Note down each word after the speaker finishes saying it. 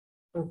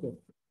Okay,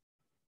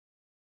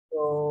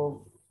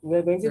 so we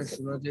are going to That's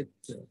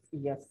project.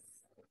 yes,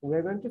 we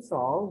are going to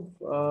solve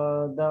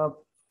the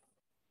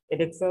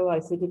Edexcel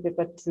ICT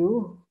paper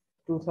 2,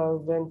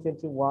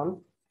 2021.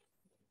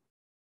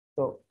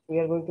 So we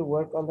are going to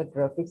work on the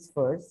graphics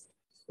first.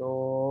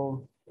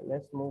 So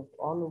let's move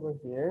on over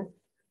here.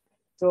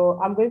 So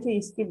I'm going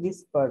to skip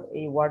this part.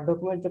 এই word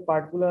document যে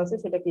পার্টগুলো আছে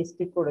সেটাকে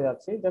skip করে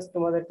যাচ্ছি, just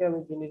তোমাদেরকে আমি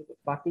জিনিস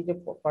বাকি যে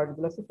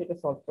পার্টগুলো আছে সেটা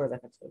সলভ করে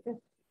দেখাচ্ছি। ওকে,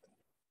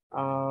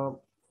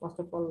 first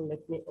of all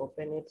let me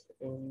open it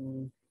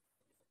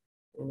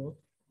in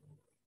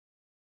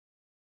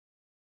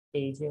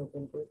এই যে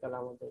ওপেন করি, তাহলে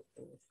আমাদের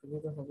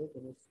সুবিধা হবে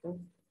জিনিসটা।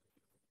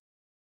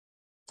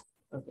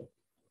 ওকে,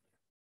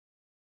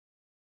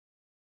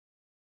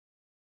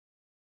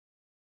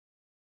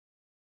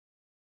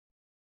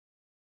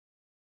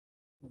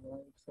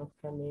 it's not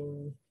coming.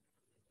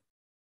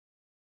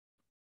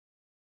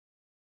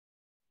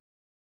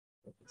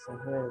 Okay, so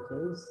here it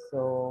is.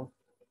 So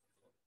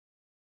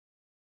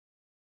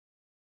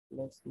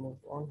let's move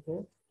on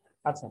here.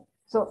 আচ্ছা,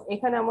 so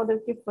এখানে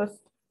আমাদেরকে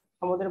ফার্স্ট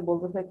আমাদের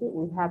বলতে থাকি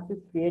we have to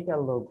create a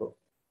logo,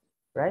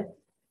 right?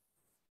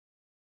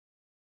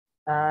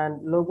 and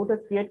লোগোটা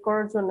ক্রিয়েট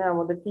করার জন্য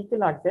আমাদের কি কি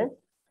লাগবে?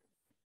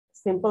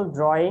 simple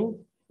drawing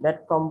that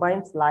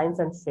combines lines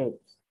and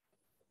shapes,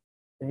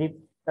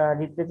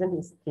 represent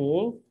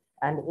string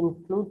and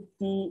include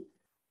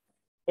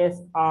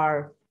TSR.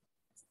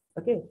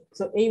 Okay,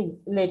 so এই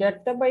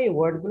লেটারটা বা এই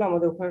ওয়ার্ড গুলো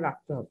আমাদের ওখানে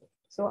রাখতে হবে।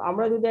 সো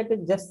আমরা যদি একটা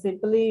জাস্ট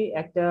সিম্পলি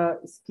একটা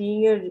স্ট্রিং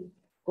এর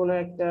কোন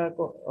একটা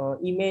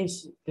ইমেজ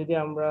যদি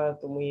আমরা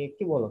তুমি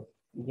কি বলো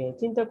যে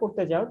চিন্তা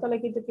করতে যাও, তাহলে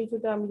কিন্তু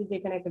কিছুটা আমি যদি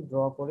এখানে একটা ড্র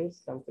করি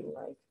সামথিং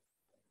লাইক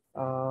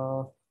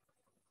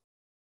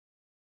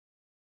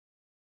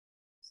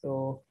সো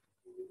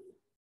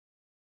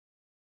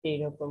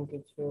এইরকম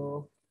কিছু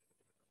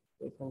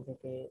এখান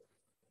থেকে,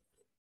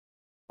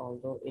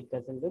 although it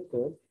doesn't look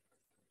good,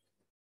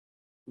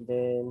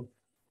 then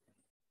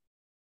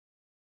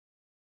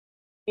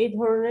এই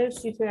ধরনের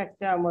কিছু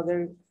একটা আমাদের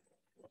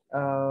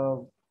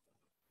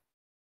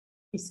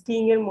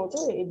স্কিং এর মতো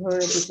এই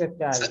ধরনের কিছু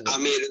একটা আসবে।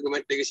 আমি এরকম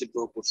একটা কিছু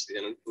ড্র করছি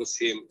জানেন, পুরো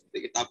সেম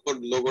দেখি, তারপর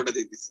লোগোটা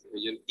দিয়ে দিচ্ছি, ওই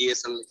জন্য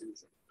টিএসএল লিখে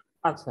দিচ্ছি।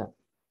 আচ্ছা,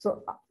 তো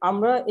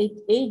আমরা এই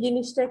এই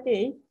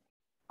জিনিসটাকেই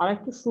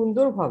আরেকটু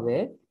সুন্দরভাবে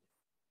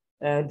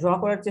ড্র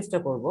করার চেষ্টা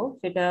করব।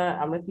 সেটা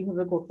আমরা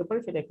কিভাবে করতে পারি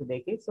সেটা একটু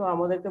দেখি। সো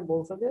আমাদেরকে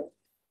বলছো যে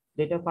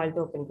ডেটা ফাইলটা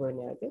ওপেন করে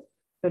নিয়ে আগে।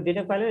 তো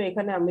ডেটা ফাইলের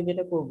এখানে আমি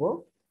যেটা করব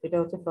সেটা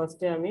হচ্ছে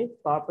ফার্স্টে আমি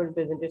পাওয়ার পয়েন্ট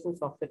প্রেজেন্টেশন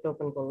সফটওয়্যারটা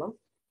ওপেন করলাম।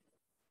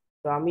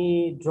 তো আমি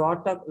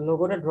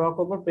লোগোটা ড্র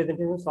করবো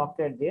প্রেজেন্টেশন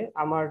সফটওয়্যার দিয়ে,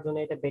 আমার জন্য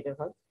এটা বেটার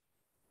হয়।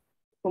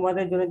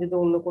 তোমাদের জন্য যদি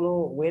অন্য কোনো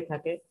ওয়ে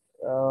থাকে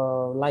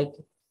লাইক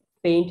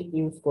পেইন্ট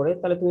ইউজ করে,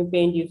 তাহলে তুমি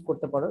পেইন্ট ইউজ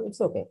করতে পারো,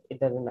 it's okay, it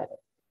doesn't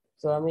matter.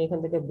 So আমি এখান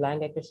থেকে ব্ল্যাঙ্ক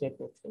একটা শেপ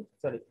নিচ্ছি,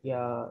 সরি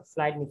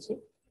স্লাইড নিচ্ছি।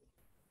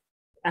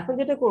 এখন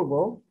যেটা করব,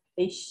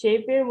 এই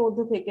শেপের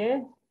মধ্যে থেকে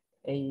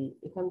এই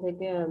এখান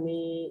থেকে আমি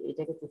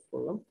এটাকে চুজ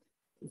করলাম,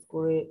 চুজ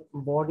করে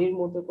বডির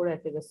মতো করে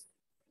একটা জাস্ট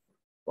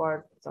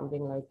পার্ট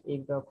সামথিং লাইক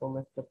এইরকম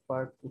একটা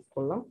পার্ট চুজ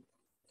করলাম।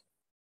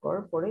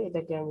 করার পরে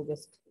এটাকে আমি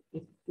জাস্ট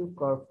একটু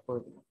কার্ভ করে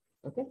দিলাম।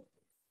 ওকে,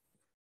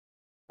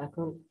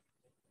 এখন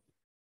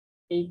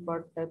এই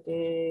পার্টটাকে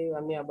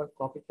আমি আবার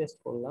কপি পেস্ট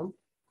করলাম।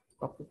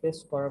 কপি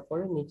পেস্ট করার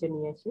পরে নিচে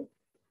নিয়ে আসি,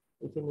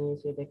 নিচে নিয়ে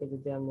এসে এটাকে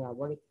যদি আমি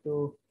আবার একটু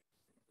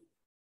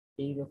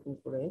এইরকম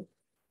করে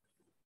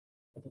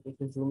এটাকে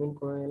একটু জুম ইন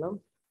করে নিলাম,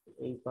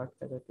 এই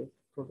পার্টটাকে একটু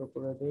ছোট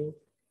করে দিই।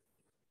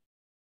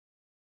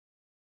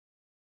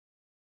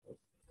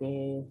 ওকে,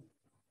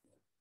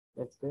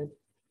 দ্যাটস গুড।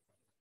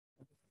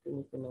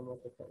 নিচে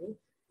নামাতে পারি,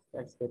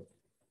 দ্যাটস গুড।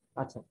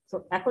 আচ্ছা, তো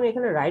এখন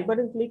এখানে রাইট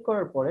বাটন ক্লিক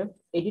করার পরে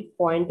এডিট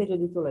পয়েন্টে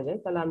যদি চলে যায়,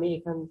 তাহলে আমি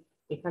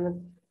এখানে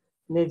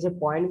যে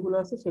পয়েন্ট গুলো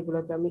আছে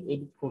সেগুলোকে আমি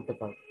এডিট করতে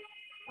পারবো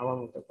আমার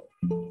মতো করে।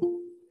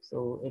 সো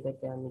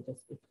এটাকে আমি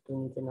জাস্ট একটু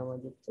নিচে নামা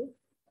দিচ্ছি,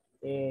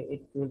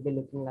 it will be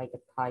looking like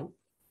a thigh.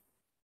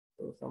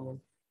 So someone,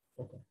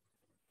 okay,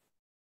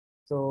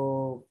 so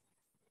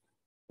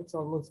it's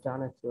almost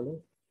done actually.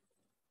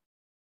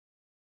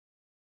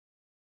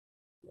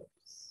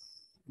 Let's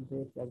do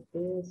it like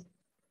this.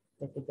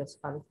 Let me just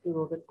আরেকটু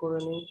rotate করে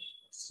নিই।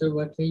 So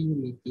what are you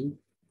making?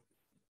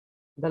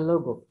 The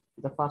logo,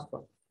 the first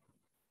one.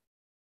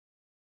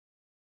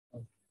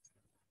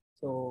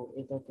 So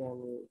এটাকে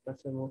আমি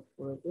পাশে move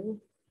করে দিই।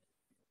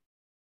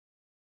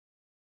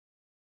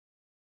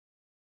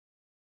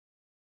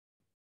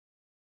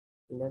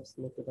 Let's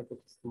make it a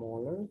bit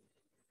smaller.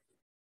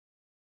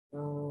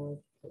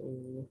 Okay.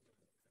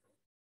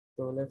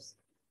 So let's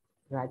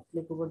right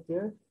click over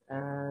there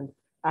and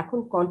এখন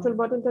control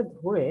বাটনটা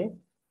ধরে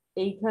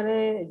এইখানে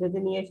যদি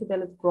নিয়ে আসি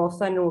তাহলে ক্রস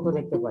সাইনের মতো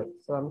দেখতে পাই।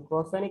 তো আমি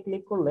ক্রস সাইনে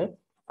ক্লিক করলে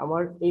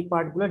আমার এই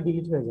পার্টগুলো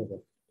ডিলিট হয়ে যাবে,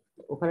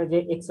 ওখানে যে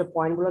এক্সট্রা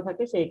পয়েন্ট গুলো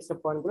থাকে সেই এক্সট্রা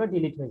পয়েন্ট গুলো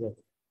ডিলিট হয়ে যাবে।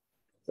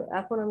 তো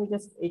এখন আমি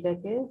জাস্ট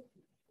এটাকে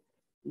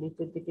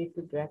নিচের দিকে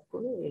একটু ড্র্যাগ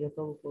করে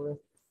এরকম করে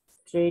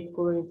স্ট্রেট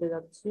করে নিতে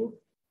যাচ্ছি।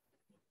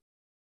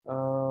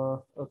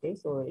 ওকে,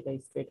 সো এটা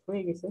স্ট্রেট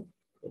হয়ে গেছে।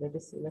 এটাকে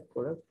সিলেক্ট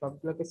করে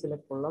সবগুলোকে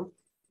সিলেক্ট করলাম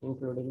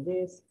ইনক্লুডিং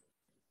দিস।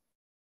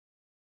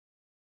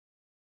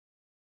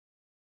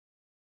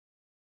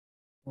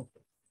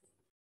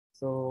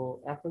 সো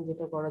এখন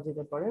যেটা করা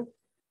যেতে পারে,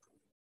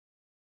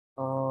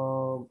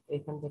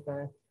 এখান থেকে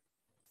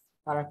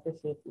আর একটা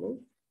শেপ নিই,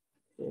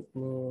 শেপ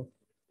নিয়ে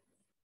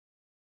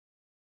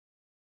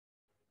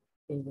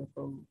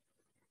এইরকম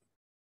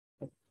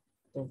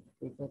একটা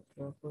ফিগার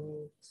ড্র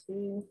করেছি।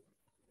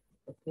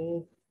 ওকে,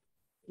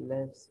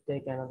 let's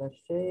take another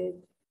shape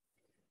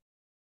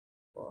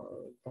for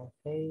the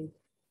face.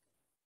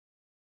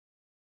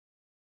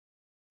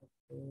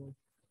 Okay,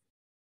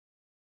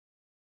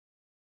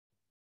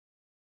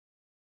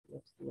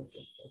 let's make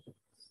it a bit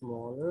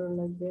smaller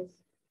like this.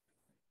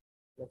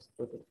 Let's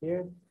put it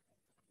here.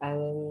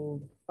 And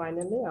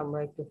finally আমরা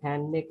একটু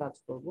হ্যান্ড নিয়ে কাজ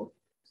করব।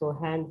 সো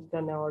হ্যান্ডটা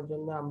নেওয়ার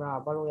জন্য আমরা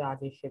আবার ওই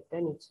আগের শেপটা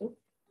নিচ্ছি,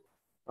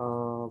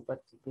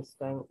 but this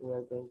time we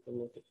are going to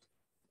make it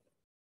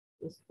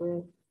this way.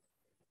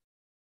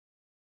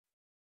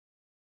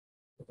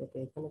 এটাকে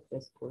এখানে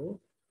প্রেস করি।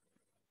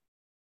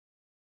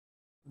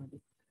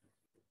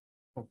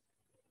 হ্যাঁ,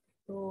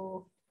 তো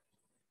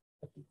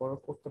একটু বড়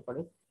করতে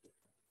পারি।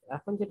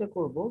 এখন যেটা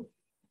করব,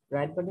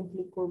 রাইট বাটন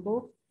ক্লিক করব,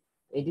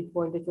 এডিট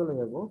পয়েন্টে চলে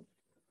যাব,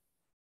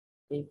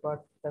 এই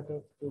পার্টটাকে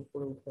একটু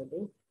উপরে উঠে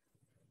দিই।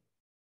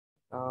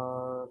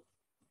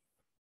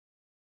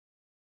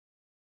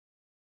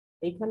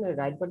 এইখানে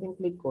রাইট বাটন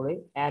ক্লিক করে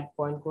অ্যাড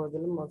পয়েন্ট করে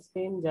দিলাম,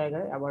 সেম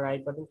জায়গায় আবার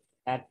রাইট বাটন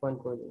অ্যাড পয়েন্ট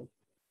করে দিলাম।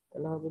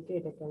 তাহলে হবে কি,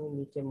 এটাকে আমি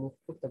নিচে মুভ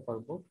করতে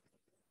পারবো।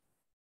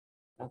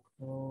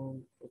 এখন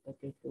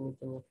এটাকে একটু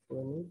নিচে মুভ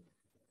করে নিই।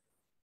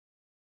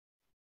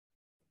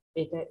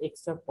 এটা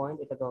এক্সট্রা পয়েন্ট,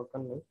 এটা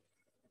দরকার নেই।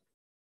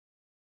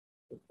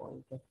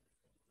 পয়েন্টটা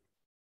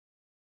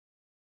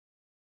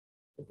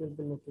it will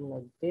be looking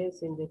like this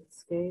in this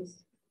case.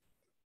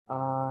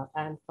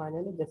 And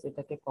finally just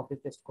এটাকে কপি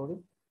পেস্ট করি,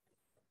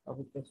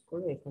 কপি পেস্ট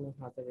করে এখানে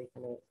হাতের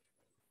এখানে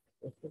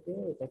রেখে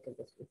দিয়ে এটাকে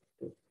জাস্ট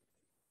একটু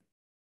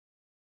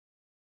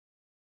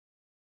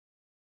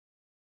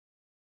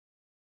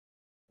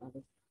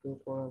আরেকটু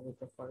করা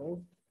যেতে পারে।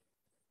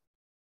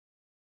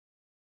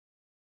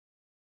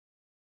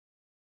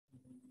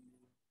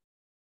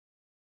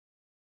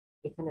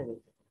 এখানে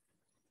রেখে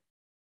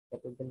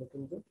that will be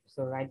looking good. So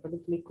right button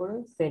click করে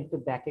সেন্ড টু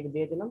ব্যাক এ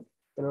দিয়ে দিলাম,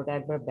 তাহলে ওটা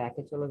একবার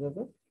ব্যাকে চলে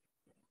যাবে।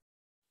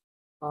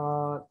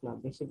 না,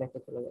 বেশি ব্যাকে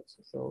চলে যাচ্ছে।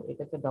 সো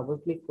এটাতে ডাবল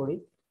ক্লিক করি,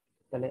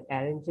 তাহলে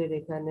অ্যারেঞ্জের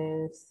এখানে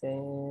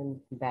সেন্ড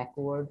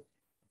ব্যাকওয়ার্ড,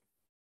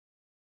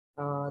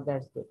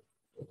 দ্যাটস গুড,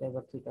 এটা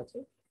এবার ঠিক আছে।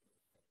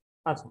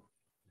 আচ্ছা,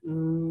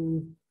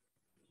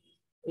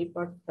 এই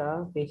পার্টটা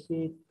বেশি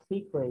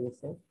ঠিক হয়ে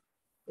গেছে,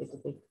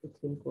 এটাতে একটু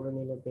থিন করে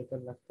নিলে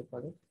বেটার লাগতে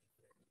পারে।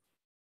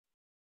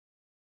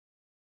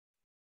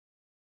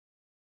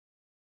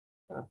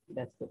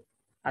 That's good.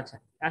 আচ্ছা,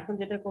 এখন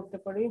যেটা করতে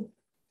পারি,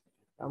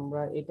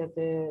 আমরা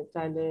এটাতে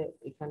চাইলে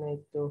এখানে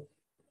একটু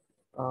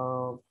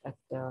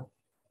একটা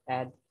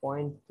অ্যাড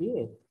পয়েন্ট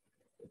দিয়ে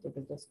এটাকে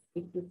জাস্ট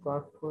একটু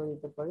কার্ভ করে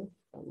দিতে পারি,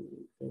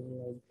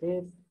 লাইক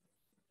দিস।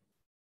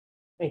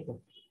 এই তো।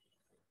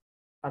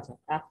 আচ্ছা,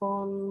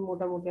 এখন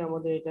মোটামুটি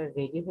আমাদের এটা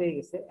রেডি হয়ে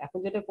গেছে। এখন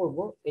যেটা করব,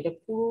 এটা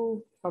পুরো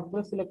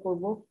সবগুলো সিলেক্ট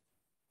করব,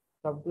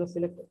 সবগুলো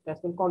সিলেক্ট,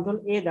 কন্ট্রোল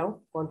এ দাও,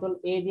 কন্ট্রোল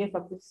এ দিয়ে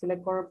সবকিছু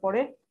সিলেক্ট করার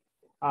পরে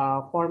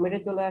ফরম্যাটে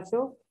চলে আসো,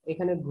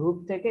 এখানে গ্রুপ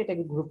থেকে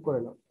এটাকে গ্রুপ করে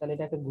নাও, তাহলে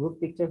এটা একটা গ্রুপ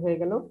পিকচার হয়ে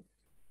গেল।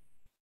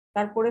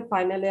 তারপরে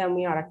ফাইনালি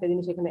আমি আরেকটা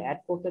জিনিস এখানে অ্যাড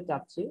করতে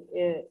চাচ্ছি,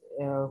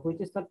 which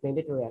is not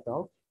mandatory at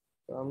all.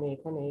 তো আমি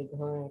এখানে এই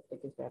ধরনের একটা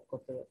কিছু অ্যাড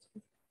করতে যাচ্ছি।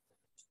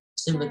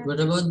 So, but what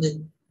about the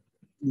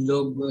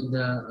logo,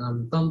 the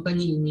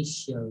company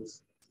initials?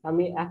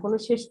 আমি এখনো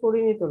শেষ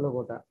করিনি তো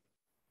লোগোটা।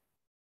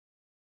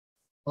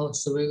 Oh,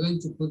 so we're going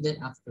to put that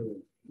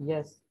afterward.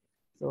 Yes.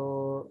 তো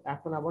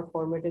এখন আবার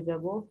ফরম্যাটে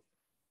যাব।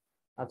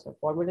 আচ্ছা,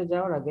 ফরম্যাটে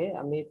যাওয়ার আগে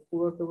আমি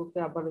পুরোটুকুকে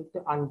আবার একটু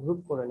আনগ্রুপ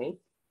করে নেই।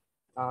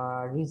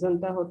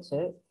 রিজনটা হচ্ছে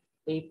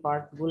এই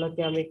পার্ট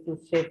গুলোকে আমি একটু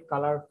শেপ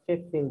কালার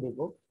শেপ ফিল দিব।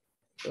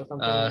 তো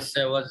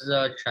So what's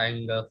the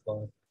triangle for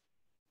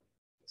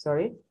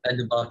sorry, at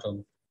the bottom?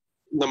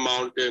 The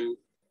mountain.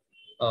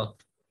 Oh,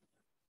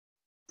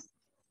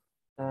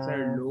 sir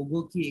logo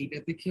কি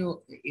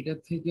এটা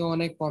থেকে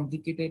অনেক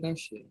কমপ্লিকেটেড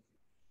আসে?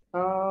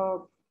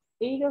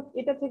 এই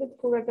এটা থেকে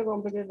খুব একটা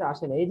কমপ্লিকেটেড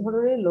আসে না, এই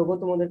ধরনের লোগো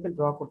তোমাদেরকে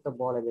ড্র করতে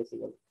বলে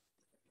বেসিক্যালি।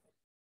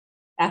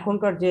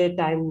 এখনকার যে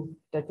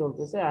টাইমটা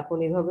চলতেছে এখন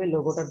এইভাবে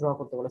লোগোটা ড্র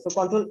করতে বলে। সো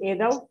কন্ট্রোল এ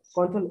দাও,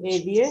 কন্ট্রোল এ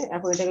দিয়ে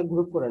এখন এটাকে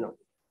গ্রুপ করে নাও।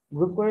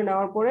 গ্রুপ করে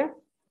নেওয়ার পরে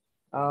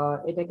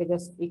এটাকে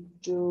জাস্ট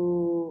একটু,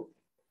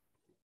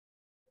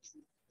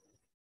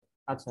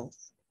 আচ্ছা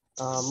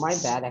মাই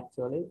ব্যাড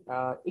অ্যাকচুয়ালি,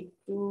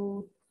 একটু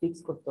ফিক্স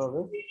করতে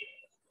হবে।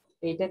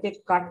 এইটাকে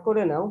কাট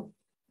করে নাও,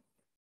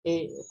 এই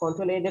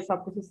কন্ট্রোল এ দিয়ে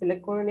সবকিছু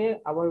সিলেক্ট করে নিয়ে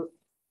আবার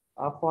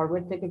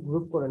ফরম্যাট থেকে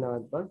গ্রুপ করে নাও,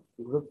 একবার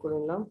গ্রুপ করে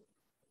নিলাম।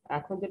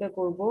 এখন যেটা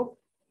করব,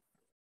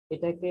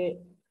 এটাকে,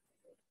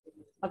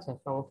 আচ্ছা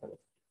সমস্যা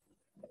নেই,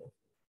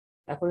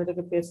 এখন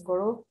এটাকে পেস্ট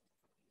করো।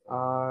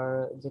 আর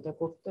যেটা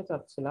করতে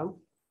চাচ্ছিলাম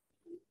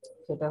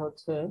সেটা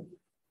হচ্ছে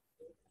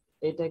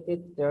এটাকে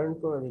টার্ন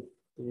করে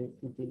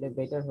দিলে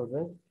বেটার হবে।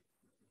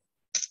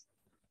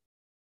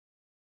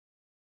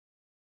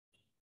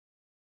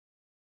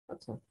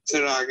 আচ্ছা,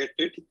 স্যার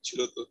আগেরটাই ঠিক ছিল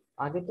তো?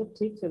 আগে তো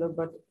ঠিক ছিল,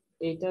 বাট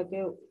এইটাকে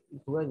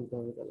ঘুরে দিতে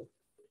হবে তাহলে।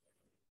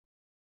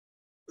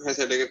 হ্যাঁ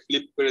সেটাকে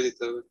ফ্লিপ করে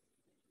দিতে হবে।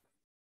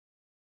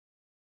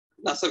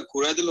 না স্যার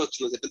ঘোরা দিলে হচ্ছে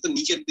না, এটা তো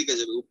নিচের দিকে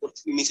যাবে, উপর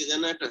থেকে নিচে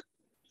যায় না এটা।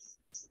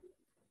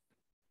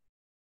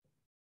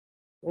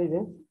 এই যে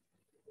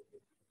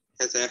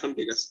হ্যাঁ স্যার এখন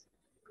ঠিক আছে।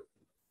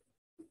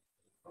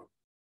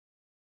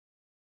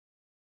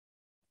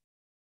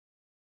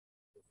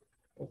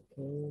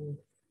 ওকে,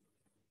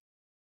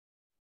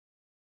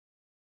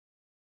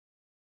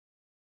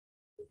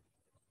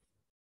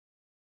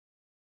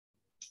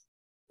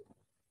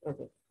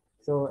 ওকে।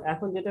 তো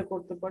এখন যেটা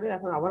করতে পারি,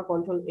 এখন আবার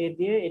কন্ট্রোল এ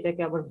দিয়ে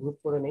এটাকে আবার গ্রুপ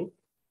করে নেই।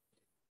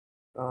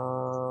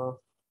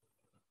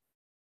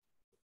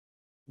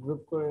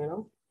 গ্রুপ করে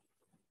নিলাম।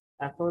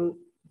 এখন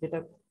যেটা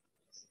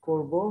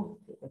করব,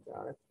 এটাকে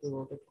আরেকটু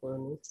রোটেট করে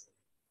নিই,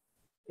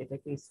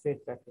 এটাকে স্ট্রেট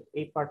রাখে,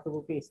 এই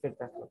পার্টটুকুকে স্ট্রেট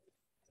রাখলাম।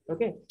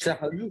 ওকে, So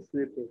how do you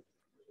flip it?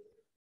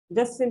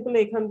 Just simple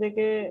এখান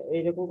থেকে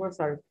এইরকম করে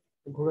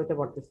ঘুরাতে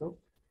পারতেছো।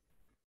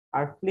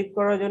 আর ফ্লিপ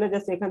করার জন্য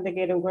জাস্ট এখান থেকে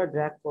এরকম করে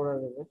ড্র্যাগ করা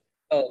যাবে।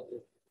 Oh,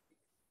 okay.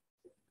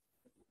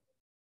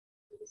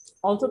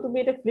 অলসো তুমি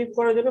এটা ফ্লিপ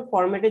করার জন্য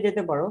ফরম্যাটে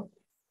যেতে পারো।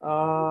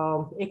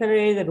 এখানে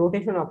এই যে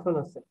রোটেশন অপশন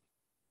আছে,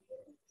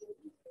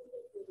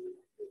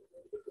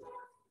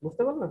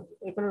 বুঝতে পারলো?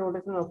 এখানে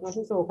রোটেশন অপশন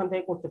আছে, তো ওখান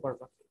থেকে করতে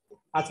পারবা।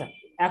 আচ্ছা,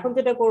 এখন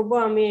যেটা করব,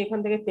 আমি এখান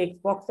থেকে টেক্সট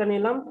বক্সটা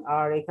নিলাম,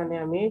 আর এখানে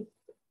আমি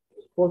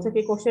বলছে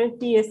কি কোশ্চেন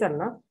টিএসআর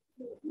না,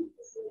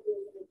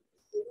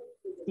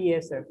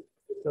 টিএসআর।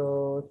 তো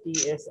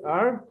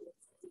TSR,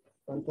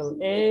 control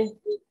A,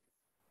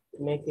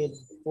 make it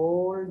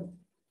bold,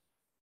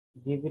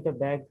 give it a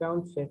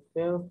background shape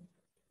fill,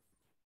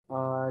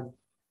 uh,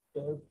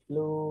 dark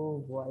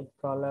blue, white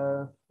color.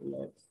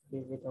 Let's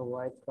give it a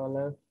white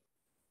color.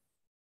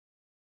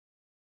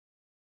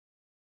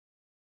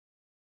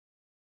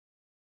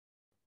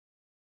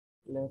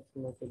 Let's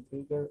make it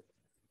bigger.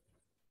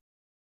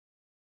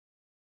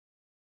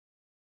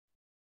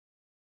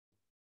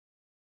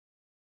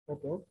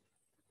 Okay,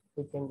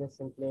 we can just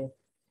simply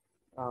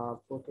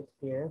put it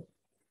here,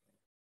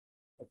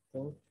 I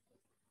think.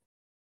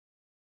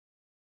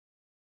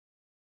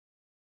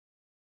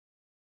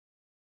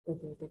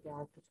 Okay, এটাকে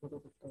আর একটু ছোট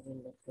করতে হবে in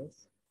that case.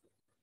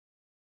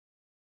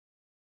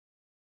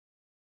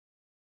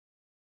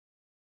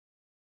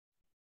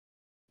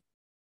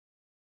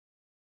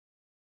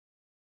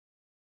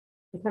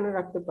 এখানে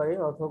রাখতে পারি,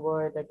 অথবা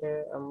এটাকে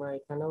আমরা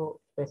এখানেও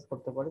পেস্ট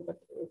করতে পারি, বাট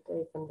এটা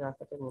এখানে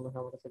রাখাতে মনে হয়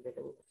আমার কাছে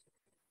বেটার মনে হচ্ছে।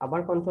 আবার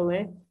কন্ট্রোল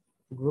এ,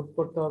 গ্রুপ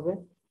করতে হবে,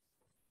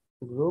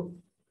 গ্রুপ।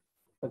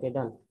 ওকে,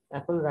 ডান।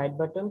 এখন right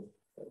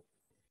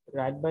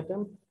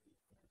button,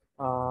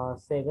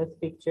 save as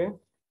picture.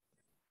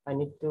 I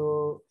need to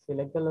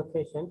select the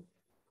location,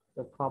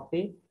 so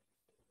copy,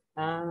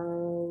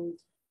 and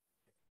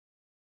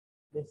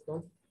this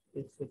one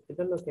is shift to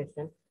the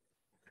location.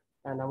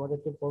 And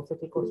আমাদেরকে বলছে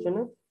কি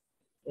কোশ্চেনে,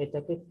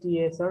 এটাকে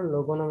টিএসআর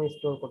লোগো নামে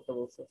স্টোর করতে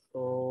বলছে।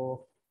 তো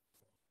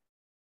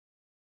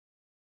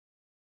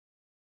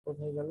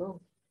কোথায় গেল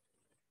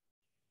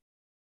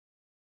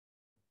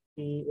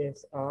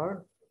TSR,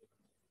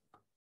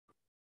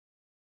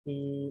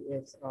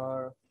 TSR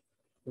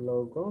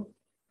logo.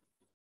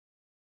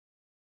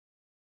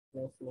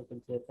 Let's make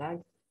it JPEG,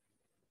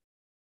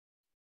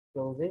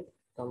 close it,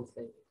 come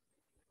save.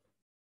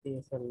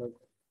 TSL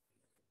logo.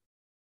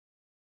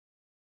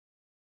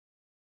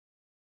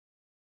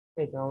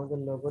 এই যে আমাদের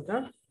লোগোটা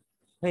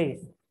হয়ে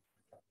গেছে।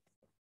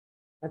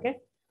 ওকে,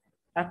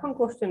 এখন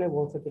কোশ্চেনে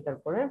বলছে কি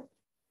তারপরে,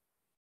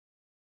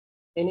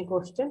 any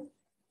question,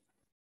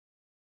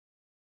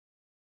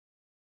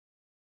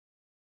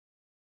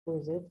 who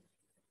is it?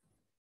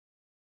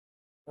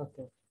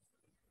 Okay,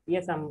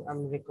 yes,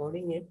 I'm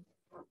recording it.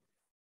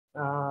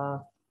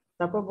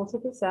 তারপর বলছে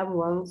কি Sam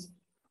wants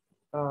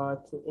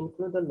to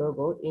include the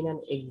logo in an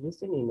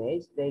existing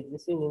image. The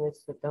existing image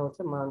সেটা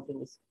হচ্ছে mountain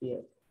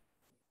sphere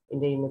in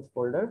the image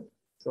folder.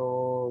 So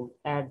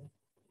add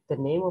the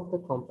name of the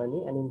company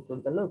and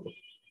include the logo.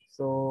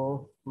 So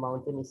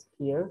mountain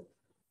sphere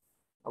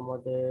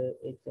আমাদের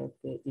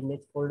এটাতে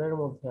image ফোল্ডারের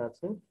মধ্যে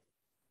আছে।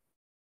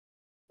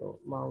 So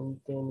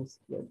mountain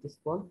sphere, this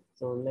one.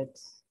 So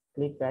let's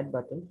click that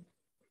button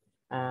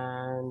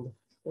and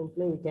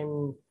simply we can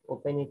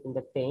open it in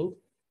the paint.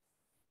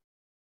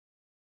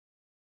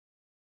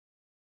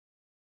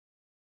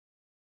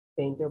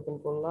 Paint open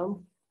করলাম,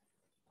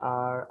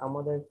 আর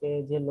আমাদেরকে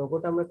যে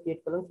লোগোটা আমরা create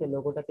করলাম সেই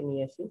লোগোটাকে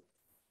নিয়ে আসি।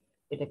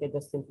 এটাকে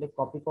জাস্ট সিম্পলি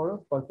কপি করো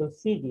কন্ট্রোল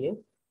সি দিয়ে,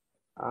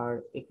 আর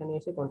এখানে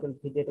এসে কন্ট্রোল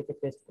ভি দিয়ে এটাকে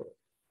পেস্ট করো,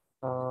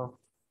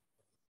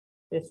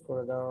 পেস্ট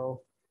করে দাও।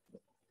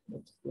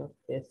 It's not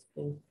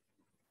pasting.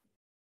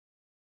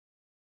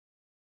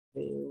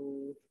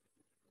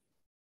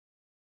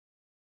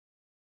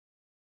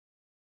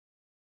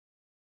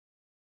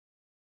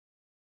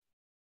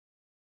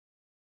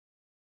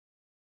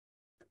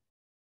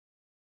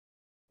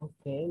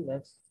 Okay,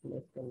 let's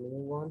make a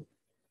new one.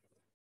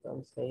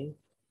 Don't save,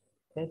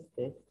 test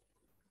it.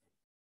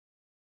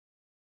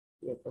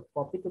 Yeah, তো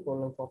কপি তো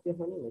করলাম, কপি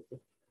হয়নি নাকি?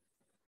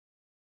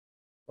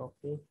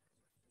 Copy,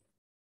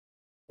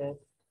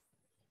 test.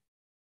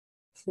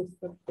 It's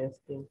not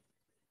testing.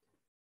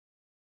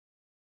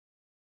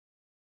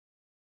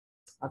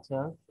 আচ্ছা,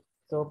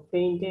 তো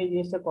পেইন্টে এই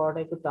জিনিসটা করাটা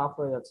একটু টাফ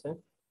হয়ে যাচ্ছে।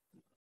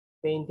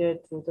 পেইন্টের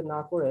থ্রুতে না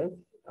করে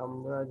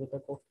আমরা যেটা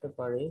করতে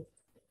পারি,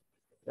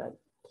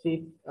 থ্রি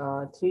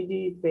থ্রি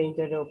ডি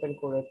পেইন্টারে ওপেন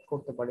করে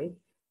করতে পারি।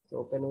 তো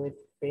open with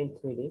paint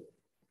 3D,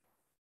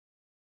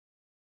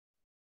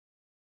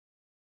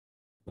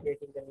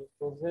 creating the new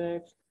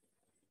project.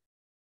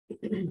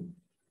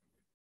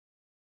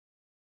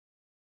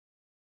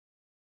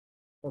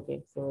 Okay,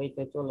 so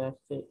এইটা চলে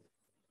আসছে,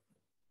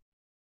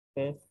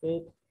 paste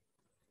it,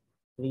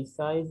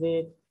 resize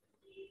it,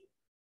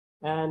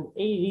 and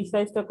এই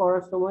রিসাইজটা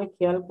করার সময়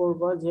খেয়াল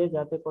করবা যে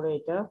যাতে করে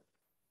এটা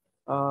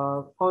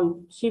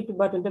শিফট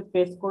বাটনটা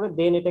প্রেস করে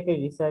দেন এটাকে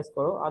রিসাইজ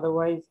করো,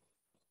 আদারওয়াইজ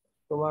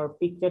তোমার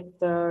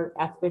পিকচারটার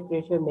অ্যাসপেক্ট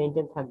রেশিও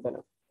মেনটেন থাকবে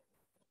না,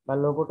 বা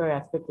লোগোটার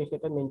অ্যাসপেক্ট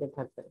রেশিওটা মেনটেন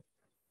থাকবে না।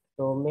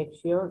 তো make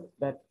sure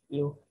that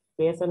you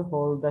press and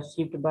hold the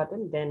shift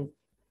button, then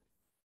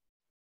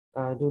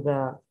do the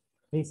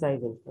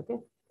resizing. ওকে,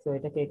 তো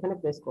এটাকে এখানে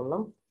প্রেস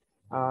করলাম।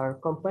 আর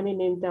কোম্পানি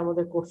নেমটা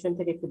আমাদের কোশ্চেন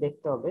থেকে একটু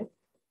দেখতে হবে।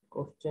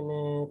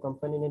 কোশ্চেনে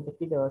কোম্পানি নেমটা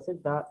কি দেওয়া আছে?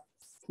 দা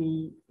সি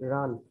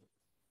রান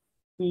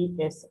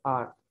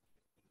TSR।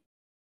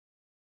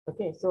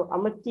 ওকে, সো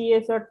আমরা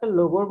TSR টা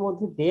লোগোর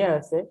মধ্যে দেয়া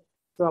আছে,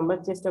 তো আমরা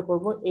চেষ্টা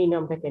করব এই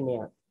নামটাকে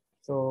নেয়ার।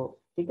 তো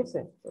ঠিক আছে,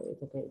 তো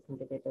এটাকে এখান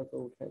থেকে এটা তো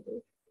উঠাই দিই,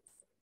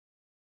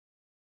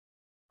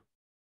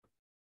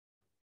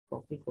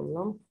 কপি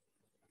করলাম,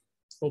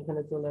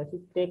 এখানে চলে আসি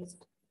টেক্সট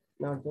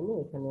নেওয়ার জন্য,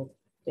 এখানে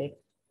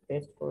টেক্সট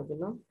পেস্ট করে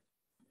দিলাম।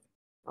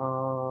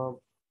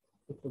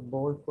 একটু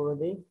বোল্ড করে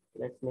দিই,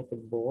 লেটস মেক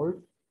ইট বোল্ড।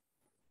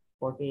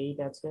 48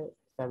 আছে,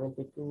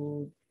 72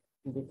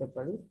 দিতে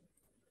পারি।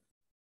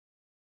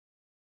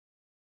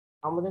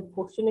 আমাদের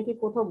কোশ্চেনে কি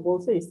কোথাও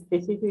বলছে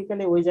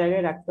স্পেসিফিক্যালি ওই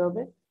জায়গায় রাখতে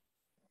হবে?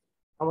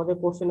 আমাদের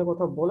কোশ্চেনে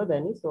কোথাও বলে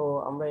দেয়নি, তো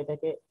আমরা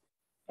এটাকে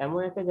এমন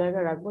একটা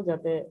জায়গায় রাখবো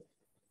যাতে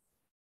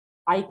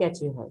আই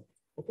ক্যাচি হয়।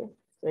 ওকে,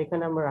 তো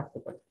এখানে আমরা রাখতে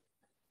পারি।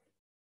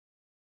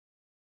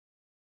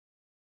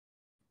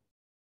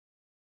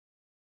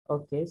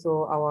 ওকে, so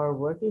our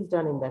work is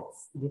done in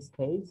this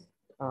case.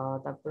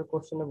 তারপরে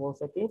কোশ্চেনে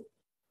বলছে কি,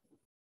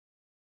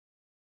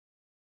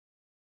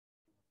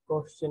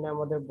 কোশ্চেনে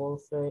আমাদের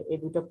বলছে এই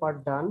দুটো পার্ট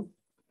ডান,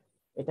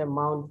 এটা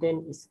mountain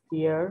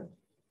spear,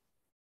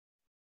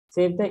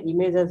 save the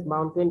image as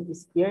mountain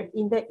spear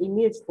in the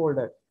image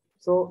folder.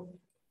 So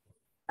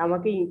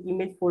আমাকে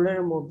ইমেজ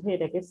ফোল্ডারের মধ্যে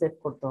এটাকে সেভ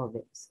করতে হবে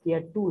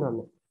স্পিয়ার 2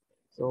 নামে।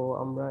 তো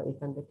আমরা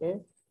এখান থেকে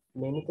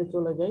মেনুতে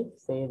চলে যাই,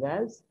 save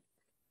as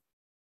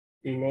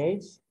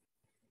image,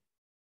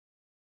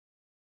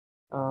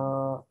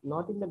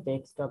 not in the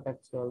desktop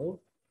actually.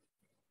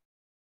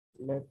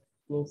 Let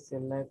me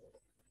select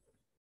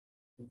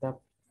the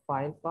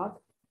file path,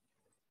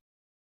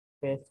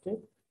 paste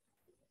it,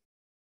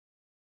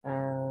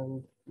 and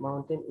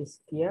mountain is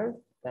here,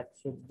 that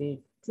should be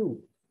 2.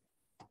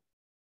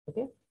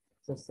 Okay,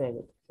 so save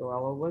it. So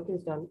our work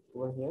is done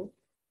over here.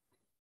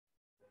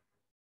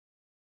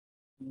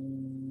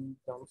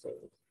 Don't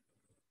save it.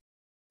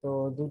 তো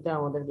দুইটা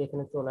আমাদের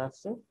এখানে চলে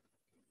আসছে।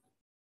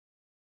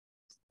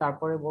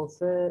 তারপরে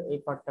বলছে এই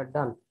পার্টটা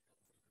ডান,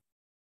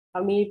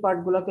 আমি এই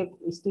পার্টগুলোকে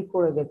স্কিপ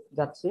করে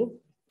যাচ্ছি।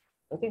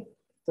 ওকে,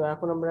 তো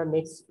এখন আমরা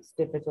নেক্সট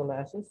স্টেপে চলে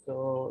আসি। তো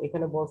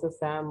এখানে বলছে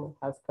Sam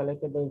has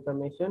collected the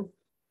information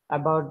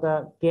about the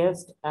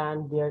guest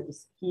and their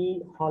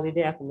ski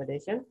holiday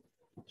accommodation.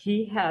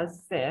 He has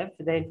saved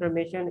the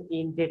information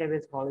in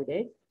database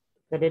holiday.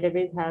 The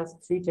database has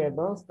 3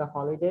 tables. The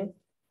holiday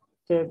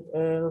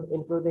table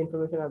include the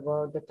information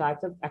about the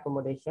types of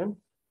accommodation.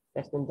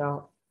 That's in the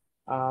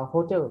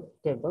hotel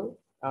table.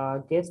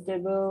 Guest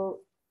table,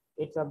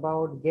 it's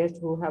about guests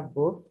who have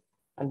booked,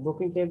 and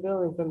booking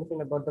table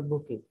information about the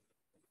booking.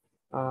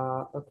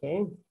 Okay,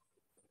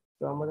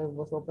 so I'm going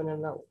to open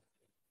in the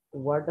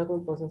Word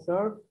document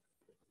processor.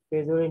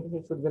 Page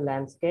orientation should be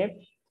landscape,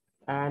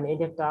 and in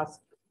the task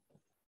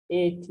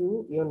A2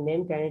 your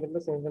name, candidate number,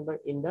 service number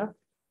in the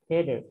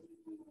header.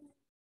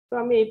 তো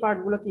আমি এই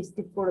পার্টগুলোকে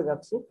skip করে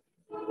যাচ্ছি,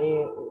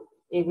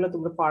 এগুলো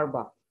তোমরা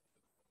পারবা।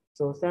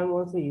 So Sam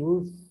wants to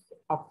use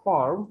a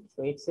form, so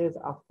it says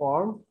a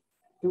form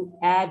to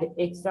add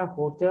extra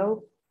hotel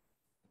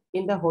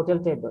in the hotel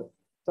table.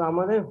 তো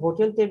আমাদের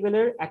হোটেল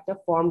টেবিলের একটা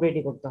ফর্ম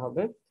রেডি করতে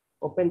হবে।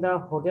 Open the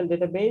hotel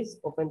database,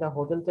 open the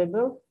hotel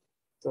table.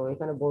 তো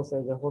এখানে বলছে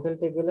যে হোটেল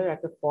টেবিলের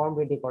একটা ফর্ম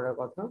রেডি করার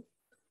কথা।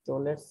 So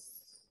let's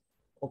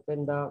open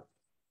the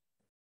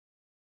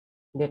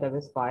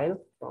database file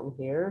from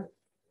here.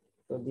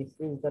 So this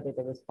is the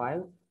database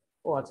file.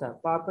 ও আচ্ছা,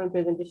 পাওয়ারপয়েন্ট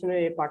প্রেজেন্টেশনের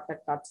এই পার্টটা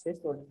কাজ শেষ,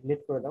 তো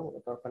ডিলিট করে দাও,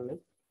 ওটা দরকার নেই।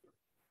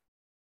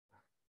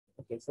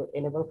 ওকে, সো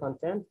এনেবল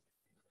কন্টেন্ট।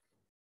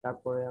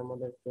 তারপরে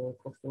আমাদেরকে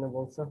কোশ্চেনে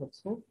বলছে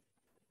হচ্ছে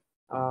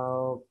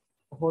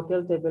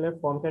হোটেল টেবিলের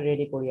ফর্মটা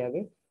রেডি করি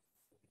আগে।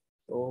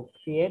 তো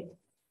create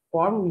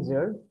form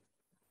wizard,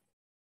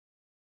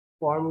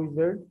 form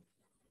wizard.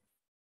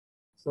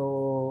 So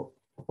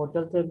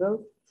hotel table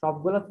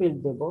সবগুলো ফিল্ড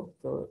দেবো,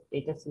 তো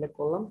এটা সিলেক্ট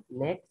করলাম,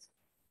 নেক্সট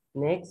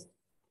নেক্সট।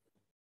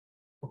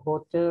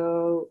 হোটেল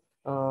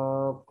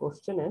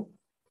কোশ্চেনে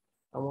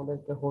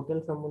আমাদেরকে হোটেল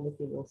সম্বন্ধে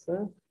কি বলছে,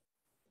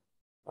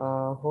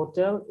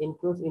 Hotel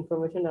includes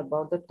information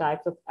about the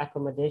types of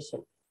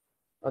accommodation.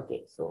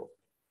 Okay, so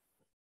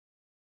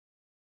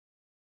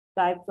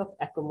types of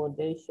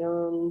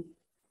accommodation,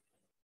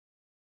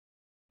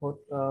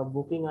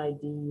 booking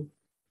ID.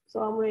 So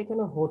আমরা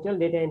এখানে হোটেল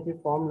ডেটা এন্ট্রি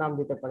ফর্ম নাম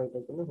দিতে পারি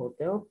এটার জন্য,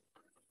 হোটেল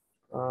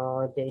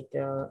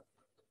ডেটা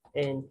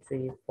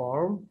এন্ট্রি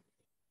ফর্ম,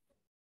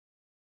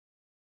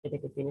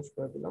 এটাকে ফিনিশ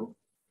করে দিলাম।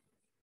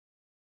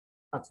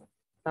 আচ্ছা,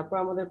 তারপর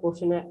আমাদের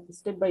কোশ্চেনে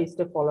step by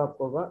step follow up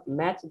করবো।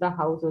 Match the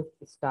house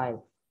style.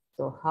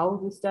 তো হাউস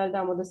স্টাইলটা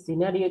আমাদের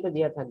সিনারিওতে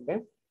দেওয়া থাকবে।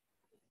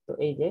 তো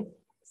এই যে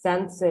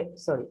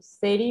সরি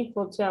সেরিফ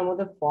হচ্ছে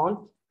আমাদের font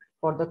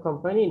for the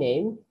company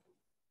name,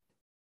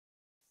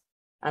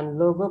 and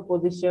logo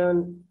position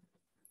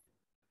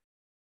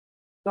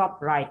top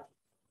right.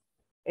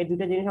 এই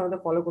দুটো জিনিস আমাদের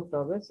ফলো করতে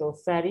হবে। So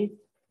serif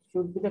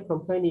should be the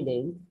company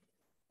name.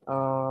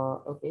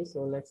 Okay, so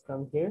let's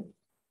come here.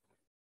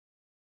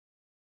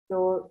 তো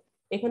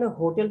এখানে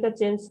হোটেলটা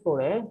চেঞ্জ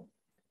করে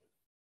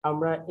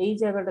আমরা এই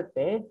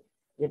জায়গাটাতে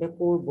যেটা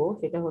করব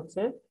সেটা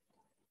হচ্ছে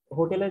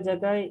হোটেলের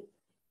জায়গায়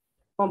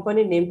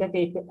কোম্পানির নেমটাকে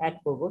একটু অ্যাড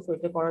করব। সো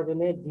এটা করার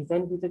জন্য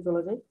ডিজাইন ভিউতে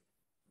চলে যাই।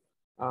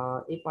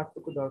 এই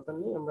পার্টটুকু দরকার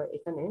নেই, আমরা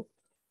এখানে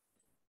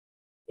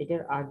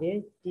এটার আগে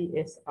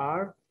TSR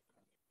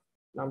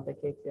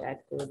নামটাকে একটু অ্যাড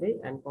করে দেই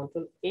এন্ড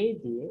কন্ট্রোল A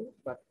দিয়ে,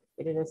 বাট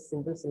এটা জাস্ট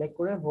সিম্পল সিলেক্ট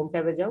করে হোম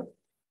ট্যাবে যাও।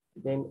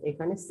 দেন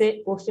এখানে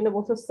কোশ্চেনে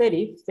বলছো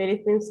serif, serif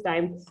means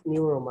Times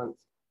new romance.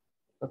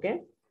 Okay,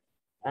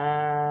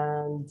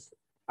 and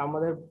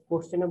আমাদের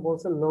কোশ্চেনে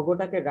বলছে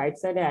লোগোটাকে রাইট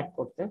সাইডে অ্যাড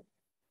করতে।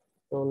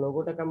 তো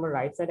লোগোটাকে আমরা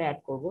রাইট সাইডে অ্যাড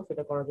করব,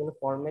 সেটা করার জন্য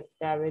ফরম্যাট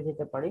ট্যাবে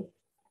যেতে পারি,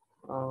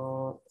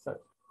 সরি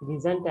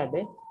ডিজাইন ট্যাবে,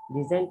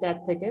 ডিজাইন ট্যাব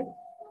থেকে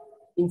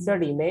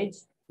ইনসার্ট ইমেজ,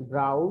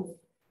 ব্রাউজ,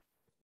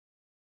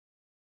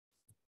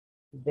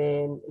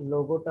 দেন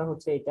লোগোটা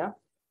হচ্ছে এটা।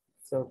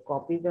 So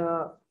copy the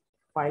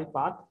file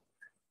path,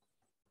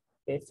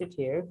 paste it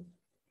here,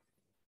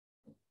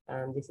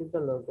 and this is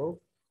the logo,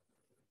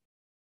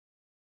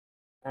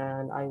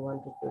 and I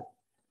wanted to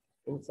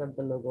insert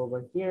the logo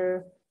over here.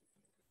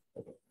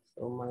 Okay,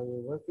 so my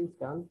work is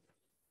done.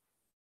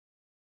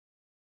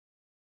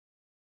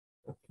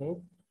 Okay,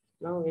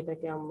 now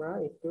এটাকে আমরা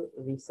একটু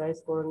resize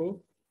করে নিই,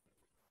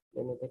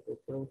 দেন এটাকে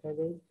একটু উঠাই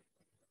দেই।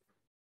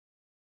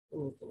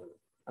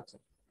 আচ্ছা,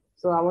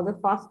 সো আমাদের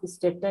ফার্স্ট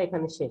স্টেপটা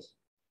এখানে শেষ,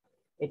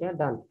 এটা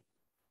ডান।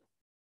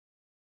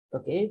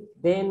 ওকে,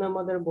 দেন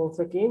আমাদের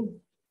বলছে কি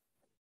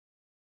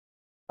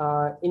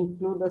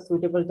include a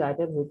suitable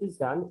title, which is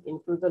done.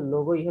 Include the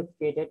logo you have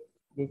created,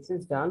 this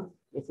is done.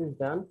 This is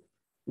done.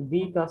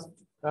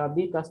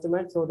 Be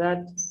customized so that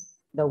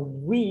the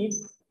width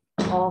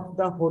of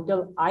the hotel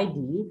ID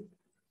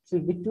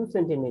should be 2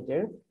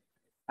 centimeter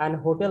and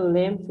hotel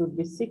name should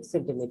be 6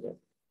 centimeter.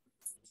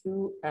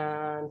 2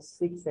 and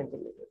 6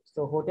 centimeter. So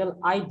hotel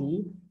ID,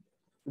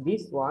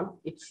 this one,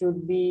 it should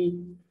be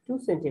 2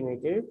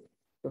 centimeter.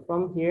 So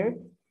from here,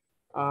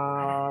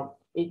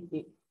 it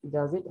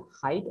does it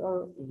height or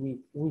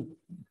width?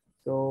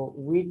 So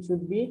width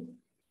should be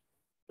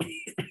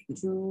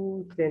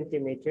 2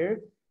 centimeter,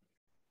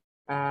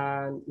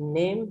 and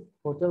name,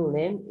 hotel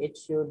name, it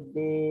should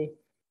be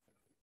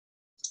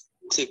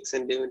 6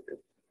 centimeter.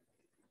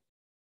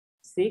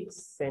 6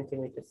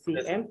 centimeter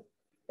cm.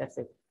 That's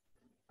it.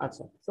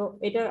 আচ্ছা, তো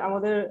এটা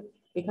আমাদের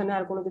এখানে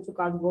আর কোনো কিছু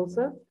কাজ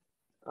বলছে,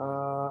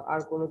 আর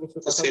কোনো কিছু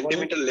কথা বলে?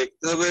 সেন্টিমিটার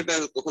লিখতে হবে এটা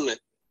ওখানে?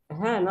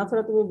 হ্যাঁ, না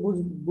ছাড়া তুমি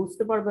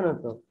বুঝতে পারবে না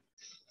তো।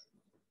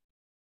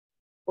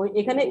 ওই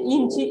এখানে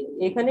ইঞ্চি,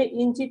 এখানে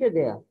ইঞ্চিতে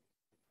দেয়া।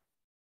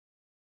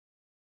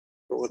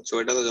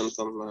 ওইটা তো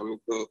জানতাম না, আমি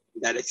তো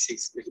ডাইরেক্ট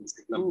 6 লিখে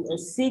দিলাম।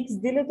 6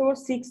 দিলে তোমার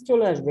 6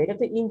 চলে আসবে, এটা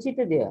তো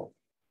ইঞ্চিতে দেয়া,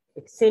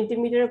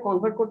 সেন্টিমিটারে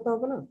কনভার্ট করতে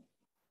হবে না।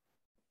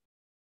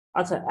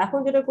 আচ্ছা, এখন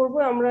যেটা করব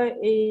আমরা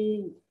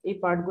এই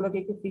পার্টগুলোকে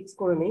একটু ফিক্স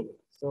করে নিই।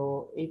 সো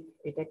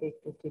এটাকে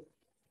একটু ঠিক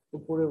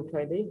উপরে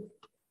উঠাই দেই,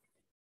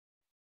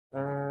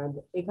 এন্ড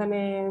এখানে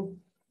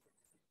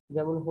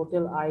যেমন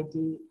হোটেল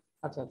আইডি,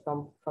 আচ্ছা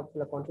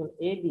সবগুলো কন্ট্রোল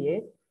A দিয়ে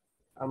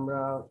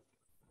আমরা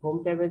হোম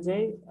ট্যাবে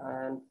যাই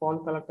এন্ড ফন্ট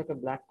কালারটাকে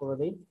ব্ল্যাক করে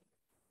দেই।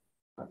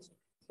 আচ্ছা,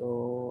 তো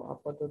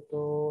আপাতত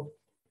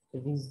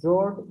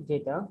রিসোর্ট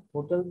যেটা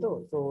হোটেল,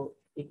 তো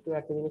একটু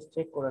একটা জিনিস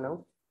চেক করে নাও,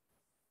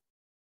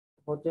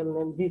 হোটেল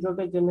নেম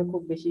রিসোর্টের জন্য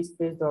খুব বেশি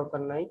স্পেস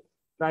দরকার নাই,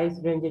 প্রাইস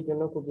রেঞ্জের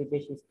জন্য খুব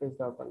বেশি স্পেস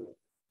দরকার নেই।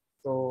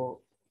 তো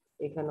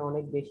এখানে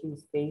অনেক বেশি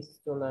স্পেস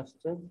চলে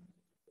আসছে,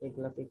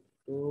 এগুলাকে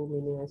একটু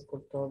মিনিমাইজ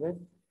করতে হবে।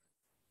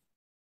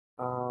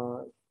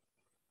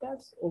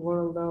 That's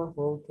overall the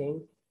whole thing,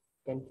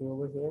 can কি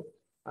ওভার হিয়ার।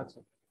 আচ্ছা,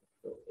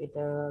 তো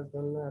এটার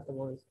জন্য এত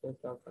বড় স্পেস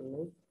দরকার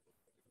নেই।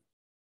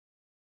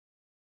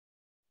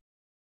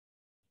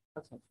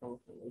 আচ্ছা,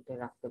 সমস্যা নেই, এটা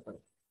রাখতে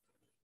পারি।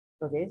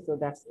 ওকে, সো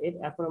দ্যাটস ইট।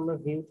 এখন আমরা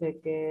ভিউ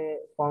থেকে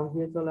ফর্ম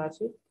ভিউ চলে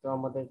আসি। তো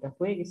আমাদের এটা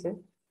হয়ে গেছে।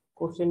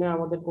 কোশ্চেনে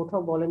আমাদের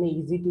কোথাও বলেনি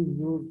ইজি টু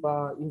ইউজ বা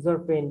ইউজার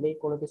ফ্রেন্ডলি,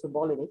 কোনো কিছু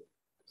বলেনি।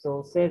 So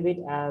save it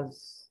as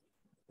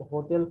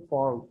hotel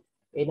form,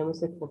 এই নামে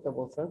সেভ করতে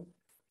বলছে।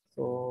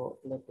 So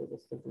let me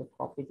just simply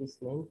copy this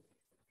name,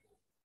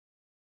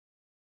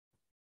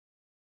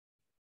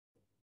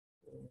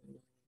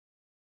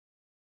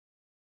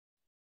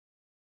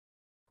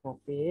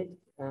 copy it,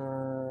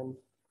 and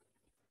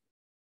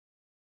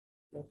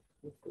let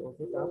me close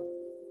it up.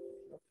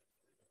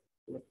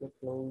 Let me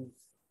close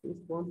this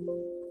one.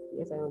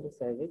 Yes, I want to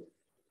save it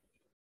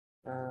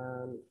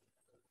and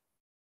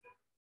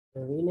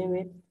rename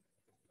it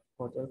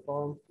hotel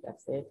form.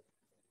 That's it.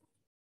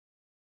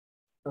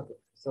 Okay,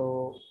 so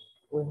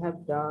we have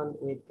done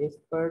with this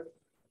part.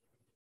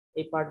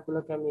 এই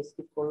পার্টগুলোকে আমি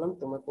skip করলাম,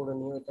 তোমরা করে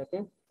নিও এটাকে।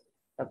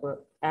 তারপর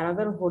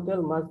another hotel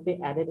must be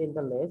added in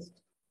the list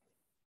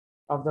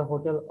of the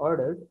hotel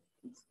ordered,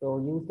 so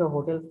use the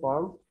hotel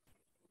form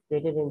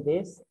created in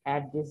this,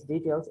 add these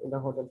details in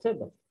the hotel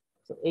table.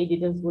 So এই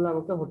details গুলো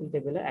আমাকে হোটেল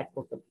টেবিলে অ্যাড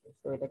করতে হবে।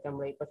 তো এটাকে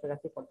আমরা এই পাশে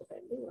রাখি ফর দ্য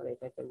টাইম বিং, আর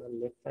এটাকে আমরা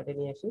লেফট সাইডে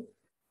নিয়ে আসি,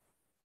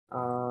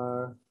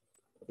 আর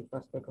এই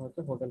পাশ থেকে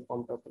হচ্ছে হোটেল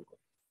ফর্মটা ওপেন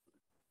করি।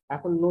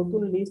 এখন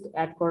নতুন লিস্ট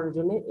অ্যাড করার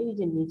জন্য এই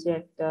যে নিচে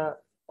একটা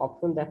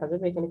অপশন দেখা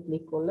যাবে, এখানে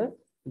ক্লিক করলে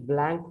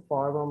ব্ল্যাঙ্ক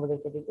ফর্ম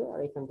আমাদেরকে দিবে, আর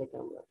এখান থেকে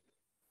আমরা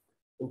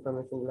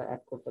ইনফরমেশন গুলো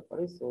অ্যাড করতে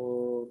পারি। So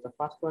the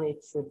first one it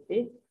should be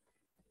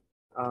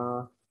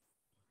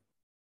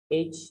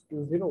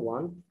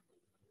H201.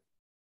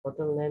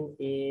 Hotel name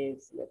is,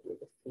 let me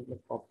just simply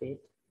copy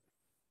it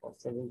for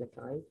saving the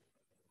time.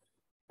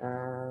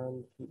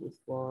 And this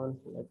one,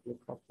 let me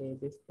copy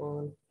this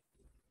one.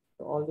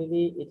 So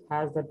already it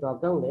has the drop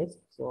down list,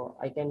 so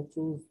I can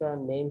choose the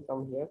name from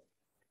here,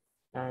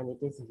 and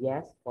it is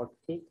yes for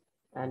thick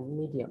and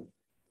medium.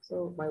 So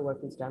my work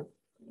is done.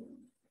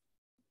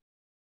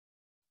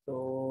 So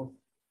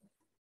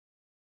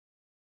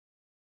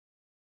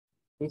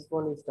this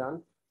one is done.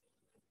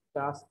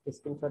 Task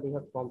screenshot you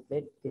have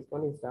complete. This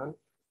one is done.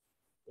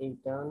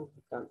 Done.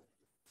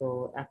 So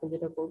এখন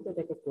যেটা করবো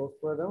এটাকে close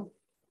করে দাও,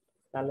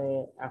 তাহলে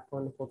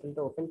এখন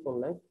হোটেলটা open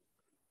করলে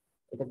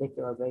এটা দেখতে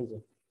পারবে এই যে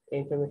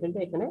ইনফরমেশনটা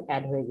এখানে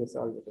অ্যাড হয়ে গেছে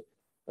already.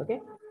 Okay,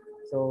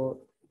 so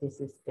this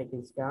is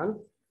done.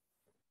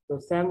 তো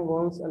Sam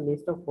wants a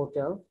list of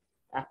hotel.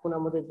 এখন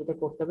আমাদের যেটা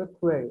করতে হবে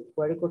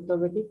কোয়েরি করতে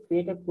হবে, কি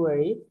create a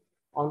query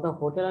on the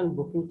hotel and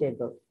booking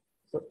table.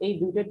 তো এই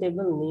দুইটা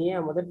টেবিল নিয়ে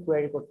আমাদের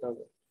কোয়েরি করতে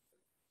হবে।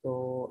 তো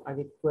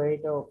আগে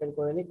কোয়েরিটা ওপেন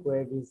করে নিই,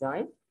 query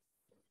design,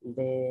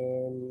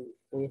 then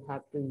we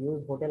have to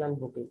use hotel and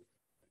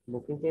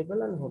booking table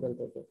and hotel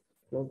table.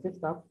 Close this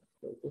up,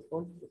 close this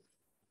one.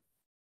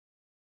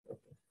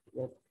 Okay,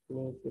 let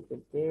me keep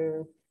it there.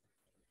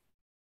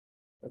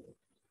 Okay,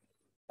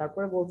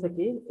 তারপরে বলছে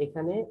কি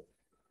এখানে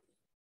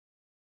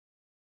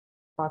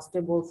ফার্স্টে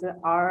বলছে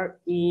are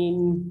in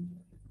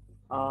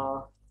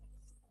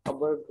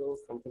cover group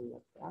something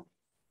like that.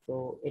 তো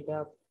এটা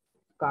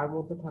কার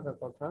মধ্যে থাকার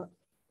কথা?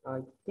 I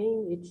think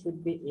it should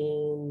be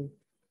in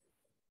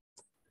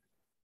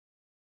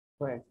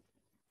where?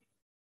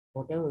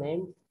 Hotel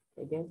name,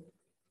 I guess.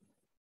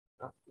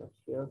 I'm not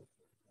sure.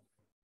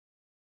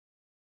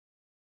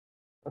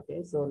 Okay,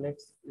 so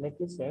let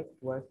me check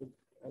where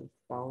I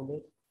found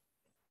it.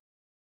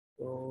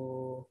 So,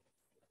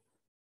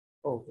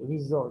 oh,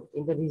 resort,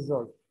 in the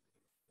resort,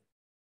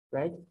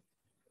 right?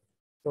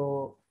 So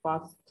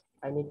first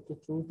I need to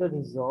choose the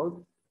resort.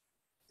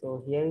 So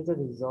here is the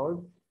resort,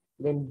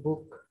 then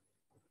book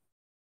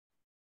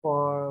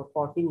for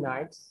 40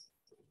 nights.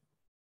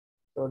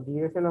 So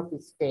duration of the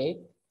stay,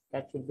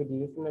 that should be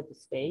duration of the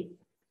stay,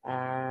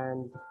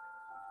 and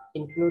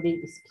including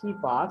ski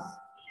pass.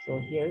 So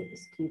here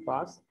ski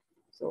pass.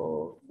 So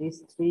these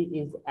three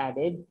is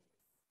added,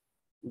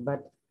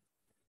 but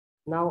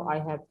now I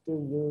have to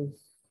use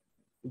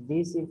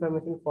this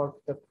information for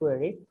the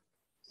query.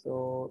 So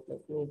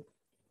let me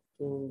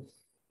choose,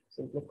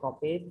 simply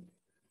copy it,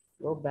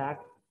 go back,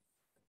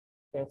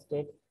 test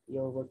it.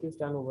 Your work is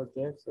done over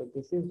there. So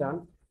this is done.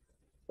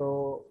 So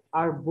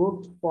are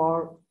booked for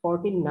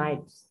 14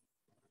 nights.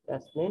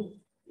 That's mean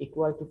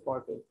equal to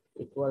 14,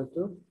 equal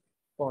to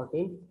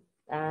 14,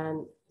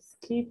 and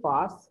ski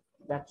pass,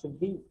 that should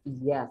be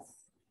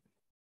yes.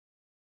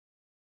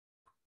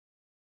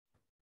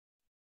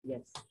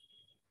 Yes.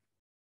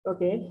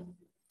 Okay,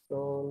 so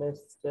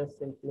let's just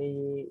simply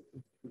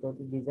go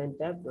to design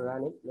tab,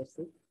 run it, let's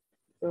see.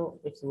 So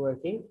it's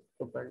working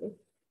properly.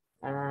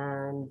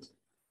 And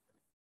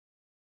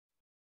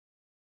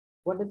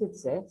what does it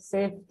say?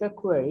 Save the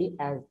query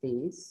as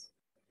this.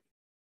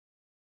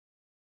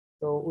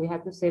 So we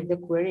have to save the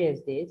query as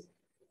this.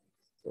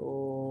 So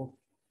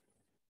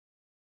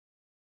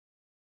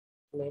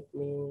let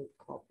me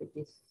copy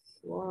this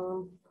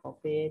one,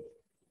 copy it,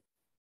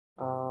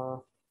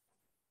 run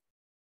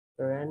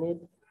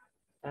it,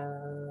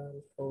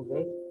 and hold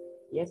it.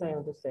 Yes, I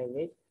want to save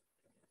it.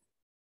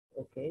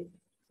 Okay,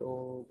 so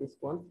this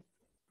one,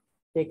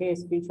 take a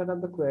screenshot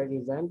of the query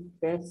design,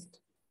 paste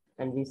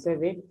and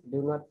resave it.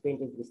 Do not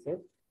print it, resave.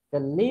 The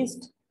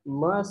list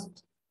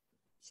must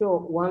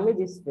show only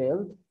this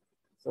field.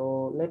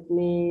 So let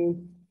me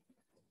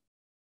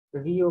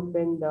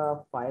reopen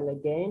the file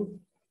again.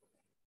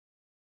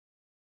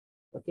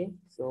 Okay,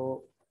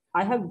 so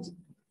I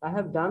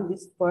have done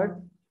this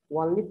part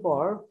only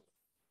for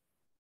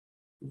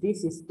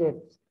this step.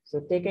 So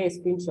take a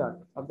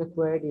screenshot of the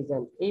query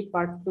design. A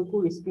part to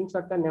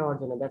screenshot ka newar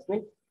jonno. That's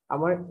mean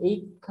আমার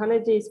এইখানে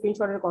যে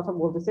স্ক্রিনশটের কথা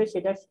বলতেছে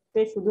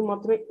সেটাতে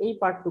শুধুমাত্র এই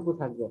পার্টটুকু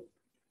থাকবে,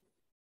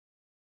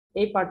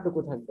 এই পার্টটুকু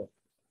থাকবে।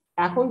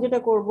 এখন যেটা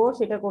করব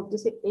সেটা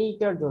করতেছে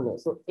এইটার জন্য।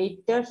 সো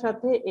এইটার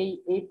সাথে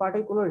এই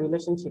পার্টের কোনো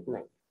রিলেশনশিপ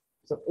নাই।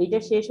 সো এইটা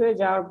শেষ হয়ে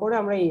যাওয়ার পরে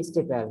আমরা এই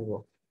স্টেপে আসবো।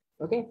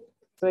 ওকে,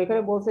 তো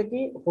এখানে বলছে কি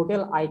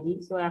হোটেল আইডি।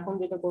 সো এখন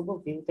যেটা করব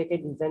ভিউ থেকে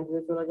ডিজাইন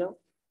ভিউ চলে যাও।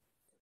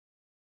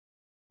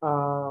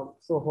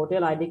 So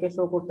hotel ID K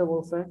show করতে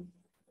বলছে,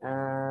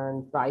 and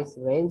price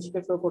range K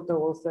show করতে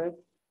বলছে,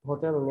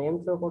 হোটেল নেম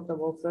শো করতে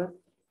বলছে।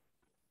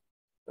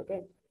 ওকে,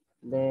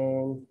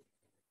 দেন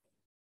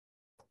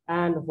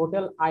এন্ড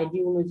হোটেল আইডি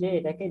অনুযায়ী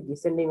এটাকে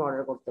ডিসেন্ডিং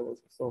অর্ডার করতে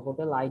বলছে। সো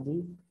হোটেল আইডি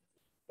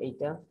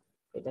এইটা,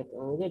 এটাকে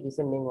অনুযায়ী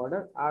ডিসেন্ডিং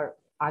অর্ডার। আর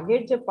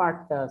আগের যে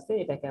পার্টটা আছে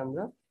এটাকে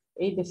আমরা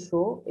এই যে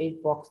শো, এই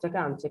বক্সটাকে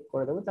আনচেক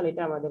করে দেবো, তাহলে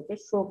এটা আমাদেরকে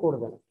শো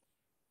করবে না।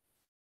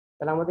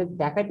 তাহলে আমাদের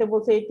দেখাইতে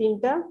বলছে এই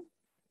তিনটা,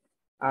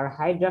 আর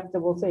হাইড রাখতে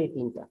বলছে এই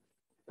তিনটা।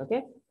 ওকে,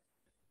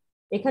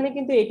 এখানে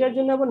কিন্তু এটার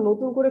জন্য আবার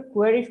নতুন করে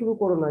কোয়েরি শুরু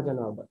করো না যেন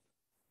আবার,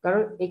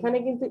 কারণ এখানে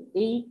কিন্তু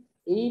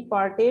এই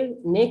পার্টের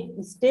নেক্সট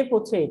স্টেপ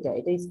হচ্ছে এটা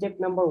স্টেপ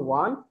নাম্বার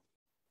 1,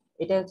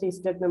 এটা হচ্ছে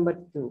স্টেপ নাম্বার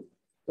 2।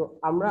 তো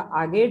আমরা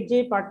আগের যে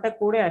পার্টটা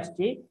করে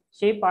আসছি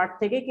সেই পার্ট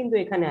থেকে কিন্তু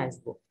এখানে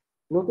আসবো,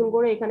 নতুন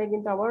করে এখানে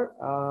কিন্তু আবার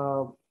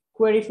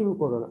কোয়েরি শুরু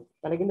করো না,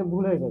 তাহলে কিন্তু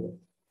ভুল হয়ে যাবে।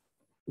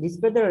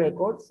 Display the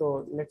record, so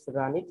let's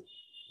run it.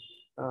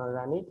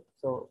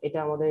 So এটা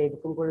আমাদের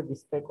এরকম করে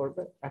ডিসপ্লে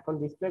করবে। এখন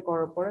ডিসপ্লে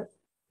করার পরে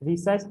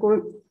রিসাইজ করে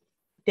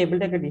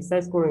টেবিলটাকে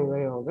রিসাইজ করে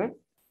নিতে হবে।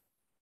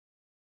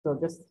 তো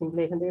জাস্ট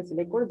সিম্পলি এখান থেকে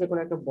সিলেক্ট করে যে কোনো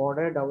একটা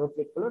বর্ডারে ডাবল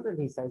ক্লিক করলে ওটা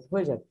রিসাইজ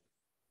হয়ে যাবে।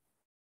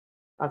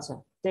 আচ্ছা,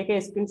 take a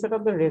screenshot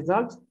of the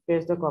result,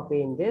 paste the copy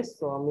in this.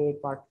 So আমি এই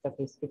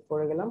পার্টটাকে স্কিপ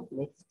করে গেলাম।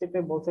 নেক্সট স্টেপে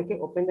বলছে কি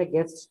open the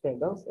guest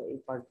table. So এই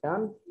part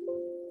done,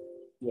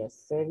 yes,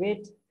 save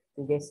it.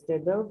 Guest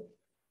table,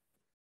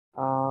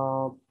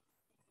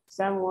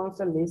 Sam wants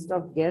a list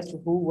of guests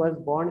who was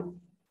born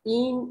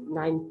in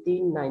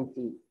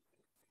 1990.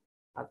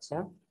 আচ্ছা,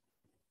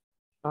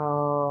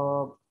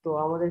 তো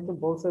আমাদেরকে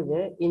বলছে যে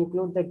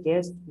include the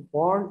guest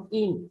born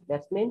in,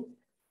 that's mean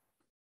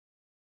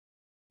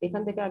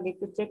এখান থেকে আগে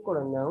একটু চেক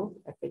করে নাও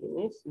একটা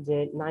জিনিস যে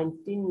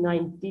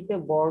 1990 তে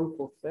বর্ন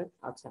করছে।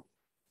 আচ্ছা,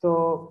 তো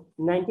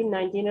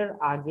 1919 এর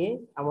আগে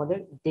আমাদের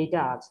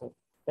ডেটা আছে,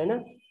 তাই না?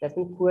 দ্যাটস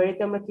মিন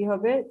কোয়েরিতে আমরা কি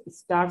হবে,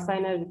 স্টার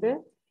সাইন আসবে,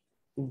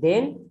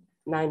 দেন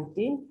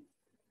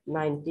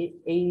 1990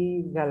 এই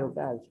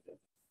ভ্যালুটা আসবে।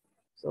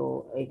 সো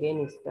এগেইন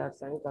স্টার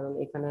সাইন, কারণ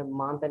এখানে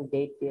মান্থ এন্ড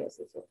ডেট দিয়ে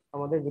আছে। সো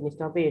আমাদের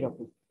জিনিসটা হবে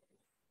এরকম।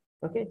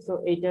 ওকে, সো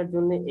এইটার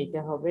জন্য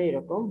এটা হবে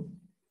এরকম,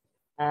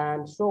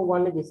 and show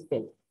only this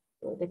field.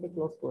 তো এটাকে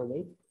ক্লোজ করে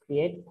দেই,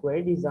 create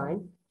query design,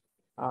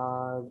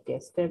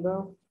 guest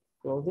table,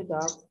 close it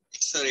up.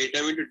 Sir এটা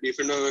আমি একটু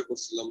ডিফারেন্ট ভাবে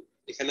করছিলাম,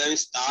 এখানে আমি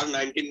স্টার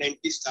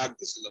 1990 স্টার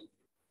দিছিলাম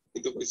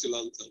কিন্তু কইছিল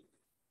আনসার।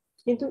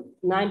 কিন্তু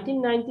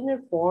 1919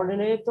 এর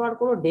পরে তো আর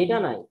কোনো ডেটা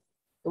নাই,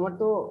 তোমার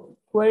তো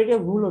কোয়েরিতে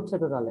ভুল হচ্ছে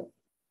তো। তাহলে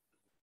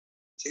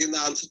সেখানে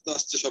আনসার তো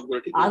আসছে সবগুলো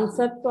ঠিক।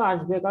 আনসার তো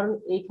আসবে কারণ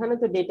এইখানে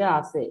তো ডেটা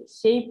আছে,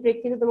 সেই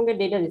প্রেক্ষিতে তোমাকে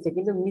ডেটা দিচ্ছে।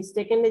 কিন্তু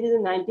মিস্টেকেনলি যদি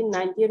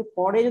 1990 এর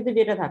পরে যদি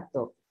ডেটা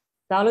থাকতো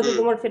তাহলে তো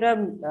তোমার সেটা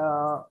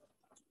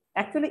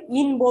অ্যাকচুয়ালি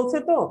ইন বলছে,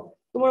 তো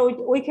তোমার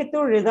ওই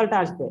ক্ষেত্রেও রেজাল্ট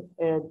আসবে।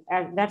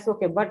 That's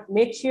okay, but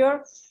make sure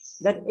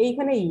that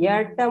এইখানে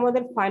ইয়ারটা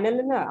আমাদের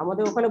ফাইনালি না,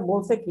 আমাদের ওখানে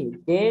বলছে কি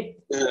ডেট,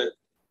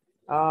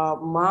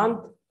 মান্থ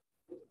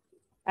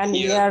এন্ড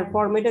ইয়ার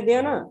ফরম্যাটে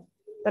দেয়া না,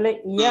 তাহলে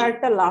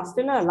ইয়ারটা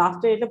লাস্টে না,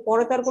 লাস্টে এটা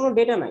পরে তার কোনো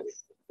ডেটা নাই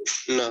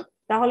না,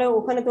 তাহলে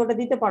ওখানে তো ওটা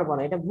দিতে পারবো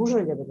না, এটা ভুল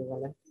হয়ে যাবে।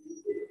 তাহলে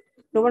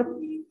তোমার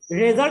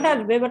রেজাল্ট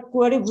আসবে বাট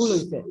কোয়ারি ভুল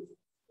হইছে।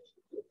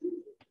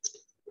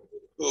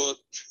 তো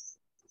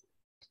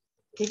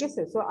ঠিক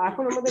আছে, সো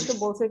এখন আমাদেরকে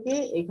বলছে কি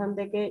এখান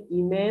থেকে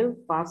email,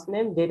 first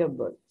name, date of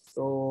birth.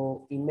 So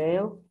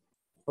email,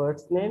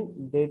 first name,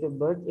 date of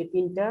birth এই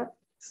তিনটা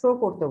শো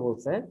করতে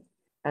বলছে,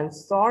 and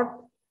sort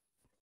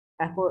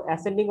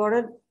ascending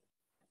order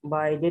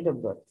by date of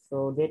birth. So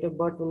date of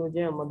birth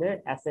অনুযায়ী আমাদের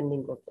অ্যাসেন্ডিং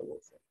করতে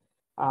বলছে।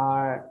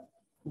 আর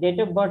ডেট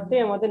অফ বার্থে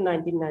আমাদের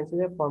 1990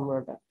 এর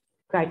ফর্মুলাটা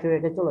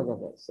ক্রাইটেরিয়াতে চলে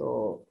যাবে। So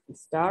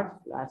star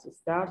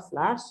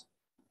slash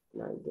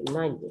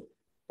 1990,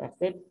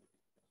 that's it,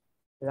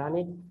 run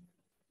ইট।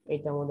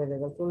 এইটা আমাদের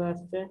রেজাল্ট চলে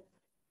আসছে।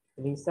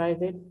 Resize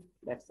it,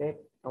 that's it.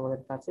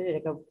 আমাদের কাছে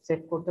এটা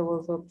সেট করতে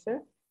বলছে হচ্ছে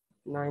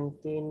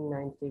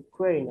 1990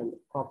 কোয়েরি নাম।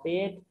 কপি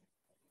ইট,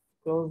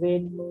 ক্লোজ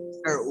ইট,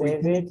 স্যার সেভ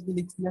ওইখানে ইট। কি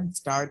লিখছিলাম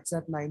স্টার্টস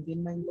এট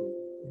 1990?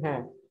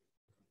 হ্যাঁ,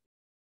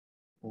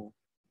 ও।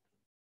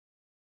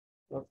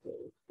 ওকে,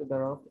 তো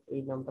ধরো এই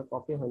নামটা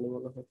কপি হয়নি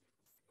মনে হয়।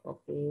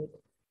 Copy,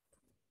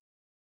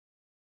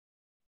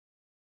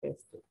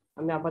 paste.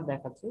 আমি আবার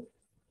দেখাচ্ছি,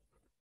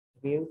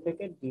 ভিউ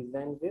থেকে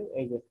ডিজাইন ভিউ,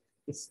 এই যে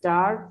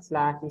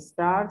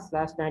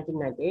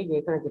star/star/1990, এই যে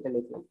এখানে যেটা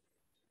লিখলাম।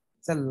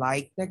 স্যার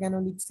লাইকটা কেন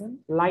লিখছেন?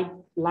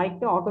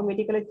 লাইকটা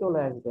অটোমেটিক্যালি চলে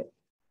আসবে,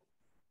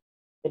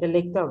 এটা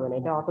লিখতে হবে না,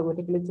 এটা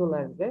অটোমেটিক্যালি চলে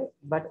আসবে।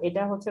 বাট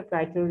এটা হচ্ছে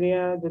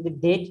ক্রাইটেরিয়া, যদি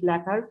ডেট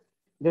লেখার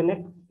জন্য,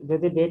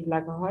 যদি ডেট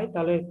লেখা হয়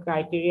তাহলে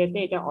ক্রাইটেরিয়াতে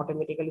এটা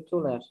অটোমেটিক্যালি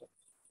চলে আসে।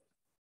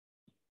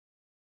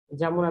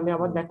 যেমন আমি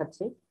আবার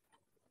দেখাচ্ছি,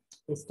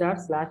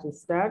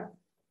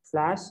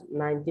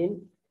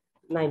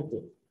 start/start/1990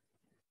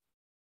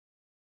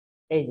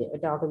 এই যে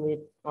এটা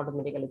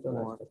অটোমেটিক্যালি চলে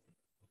আসছে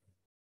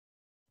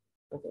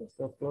okay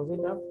so close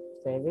it up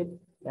save it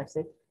that's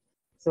it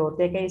so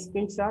take a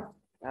screenshot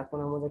এখন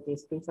আমাদেরকে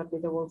স্ক্রিনশট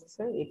নিতে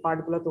বলছে এই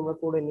পার্টগুলো তোমরা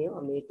করে নিও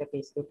আমি এটাকে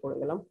স্কিপ করে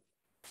গেলাম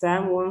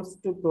Sam wants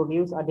to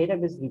produce a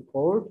database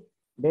report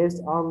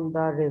based on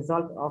the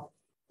result of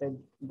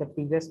the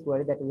previous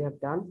query that we have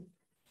done.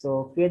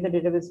 So create the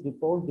database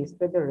report,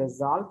 display the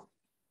result.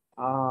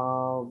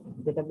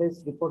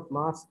 Database report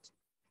must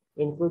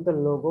include the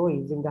logo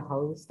using the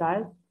house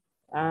style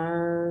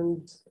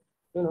and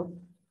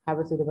have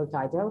a suitable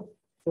title.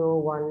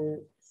 So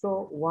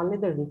only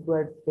the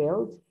required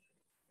fields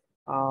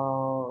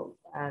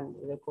and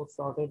record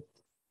sorted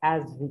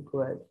as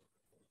required.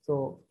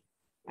 So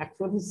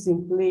actually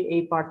simply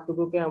এই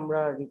পার্টটুকুকে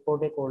আমরা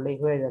রিপোর্টে করলেই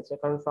হয়ে যাচ্ছে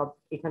কারণ সব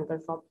এখানকার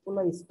সবগুলো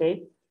স্টেপ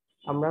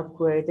আমরা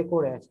কোয়েরিতে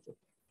করে আসছি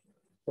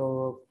তো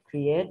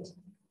create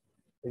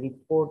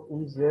report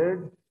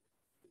wizard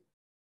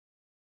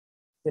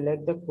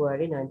select the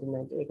query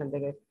 1990 এখান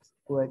থেকে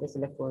কোয়েরিটা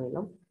সিলেক্ট করে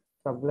নিলাম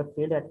সবগুলো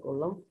ফিল্ড অ্যাড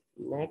করলাম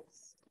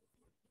নেক্সট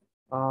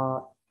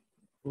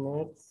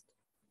নেক্সট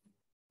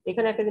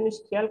এখানে একটা জিনিস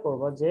খেয়াল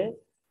করব যে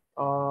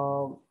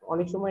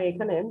অনেক সময়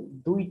এখানে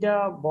দুইটা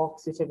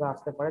বক্স হিসেবে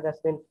আসতে পারে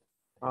দ্যাটস মিন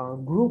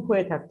গ্রুপ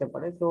হয়ে থাকতে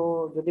পারে তো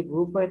যদি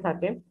গ্রুপ হয়ে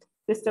থাকে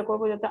চেষ্টা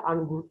করবো যাতে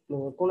আনগ্রুপ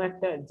কোনো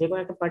একটা যে কোনো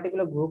একটা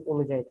পার্টিকুলার গ্রুপ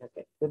অনুযায়ী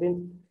থাকে যদি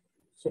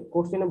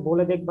কোশ্চেনে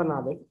বলে দেখ বা না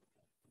দেখ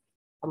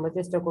আমরা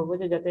চেষ্টা করবো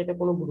যে যাতে এটা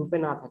কোনো গ্রুপে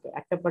না থাকে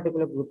একটা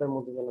পার্টিকুলার গ্রুপের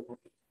মধ্যে যেন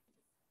থাকে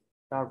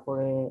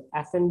তারপরে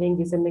অ্যাসেন্ডিং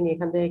ডিসেন্ডিং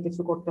এখান থেকে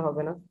কিছু করতে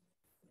হবে না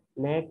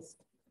নেক্সট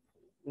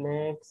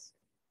নেক্সট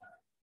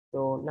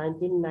তো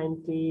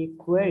 1990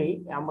 কোয়েরি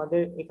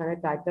আমাদের এখানে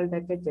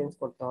টাইটেলটাকে চেঞ্জ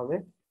করতে হবে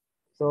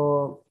তো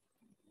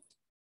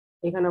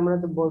এখানে আমরা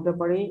তো বলতে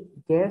পারি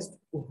guest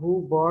who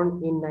born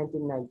in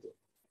 1990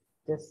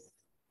 just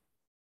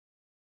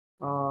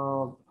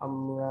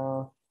আমরা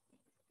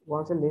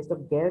wants a list of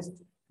guests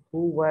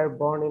who were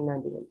born in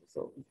 1990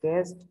 so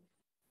guest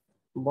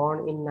born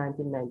in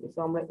 1990 so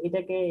আমরা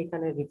এটাকে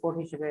এখানে রিপোর্ট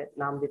হিসেবে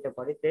নাম দিতে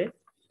পারি যে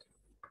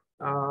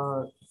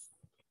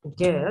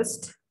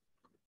guest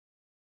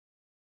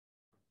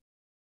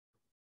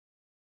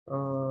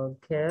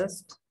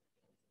guest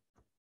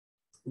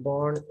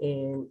born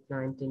in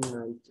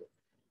 1990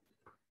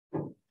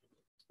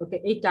 ওকে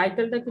এই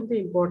টাইটেলটা কিন্তু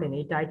ইম্পর্টেন্ট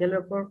এই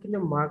টাইটেলের উপর কিন্তু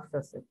মার্কস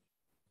আছে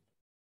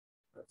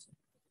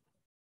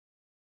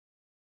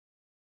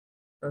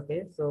ওকে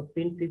সো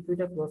প্রিন্ট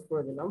প্রিভিউটা ক্লোজ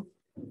করে দিলাম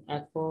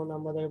এখন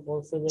আমাদের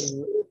বলছে যে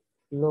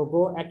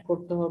লোগো অ্যাড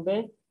করতে হবে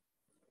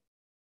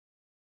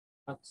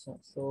আচ্ছা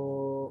সো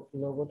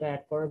লোগোটা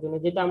অ্যাড করার জন্য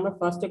যেটা আমরা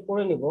ফার্স্টে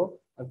করে নিব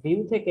ভিউ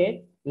থেকে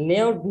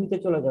লেআউট ভিউতে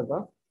চলে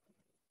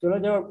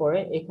যাওয়ার পরে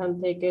এখান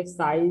থেকে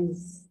সাইজ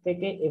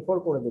থেকে A4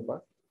 করে দিবা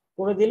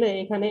করে দিলে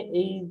এখানে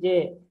এই যে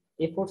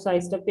A4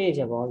 সাইজটা পেয়ে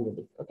যাবে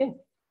অলরেডি ওকে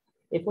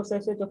A4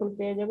 সাইজটা যখন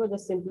পেয়ে যাবে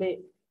জাস্ট সিম্পলি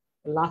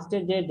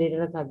লাস্টের যে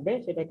ডেটাটা থাকবে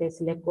সেটাকে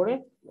সিলেক্ট করে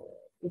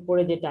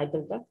উপরে যে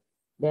টাইটেলটা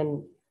দেন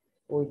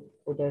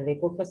ওইটা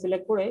রেকর্ডটা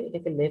সিলেক্ট করে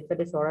এটাকে লেফট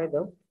সাইডে সরাই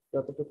দাও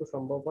যতটুকু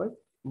সম্ভব হয়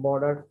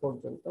বর্ডার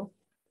পর্যন্ত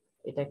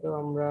এটাকেও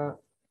আমরা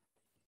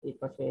এই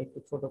পাশে একটু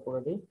ছোট করে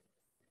দিই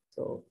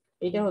তো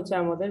এটা হচ্ছে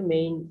আমাদের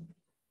মেইন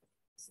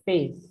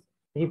স্পেস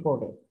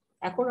রিপোর্টে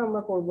এখন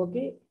আমরা করব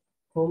কি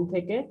হোম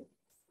থেকে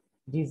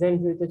ডিজাইন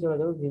ভিউতে চলে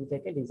যাবো ভিউ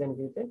থেকে ডিজাইন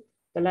ভিউতে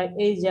তাহলে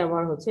এই যে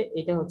আমার হচ্ছে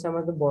এটা হচ্ছে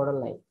আমাদের বর্ডার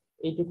লাইন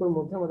এইটুকুর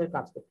মধ্যে আমাদের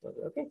কাজ করতে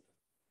হবে ওকে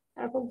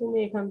এখন তুমি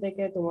এখান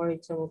থেকে তোমার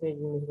ইচ্ছা মতো এই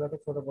জিনিসগুলোকে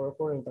ছোট বড়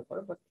করে নিতে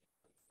পারো বাট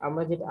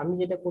আমি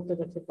যেটা করতে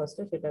চাচ্ছি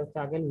ফার্স্টে সেটা হচ্ছে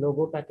আগে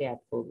লোগোটাকে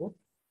অ্যাড করব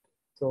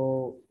তো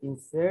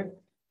ইনসার্ট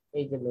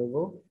এই যে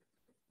লোগো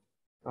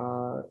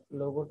আর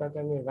লোগোটাকে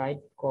আমি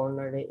রাইট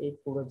কর্নারে এই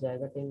পুরো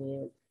জায়গাতে নিয়ে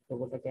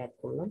লোগোটাকে অ্যাড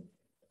করলাম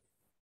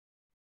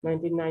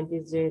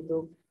 1990s যেহেতু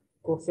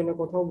কোশ্চেনে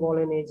কোথাও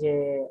বলেনি যে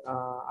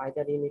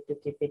either you need to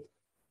keep it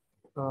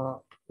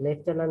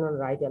left align or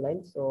right align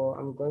so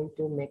I'm going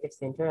to make it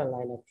center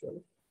align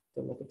actually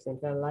to make it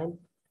center align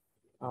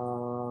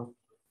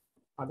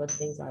other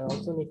things I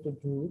also need to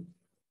do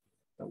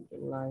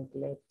something like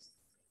let's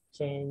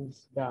change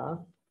the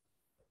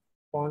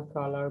font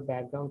color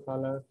background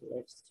color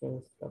let's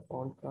change the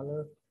font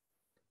color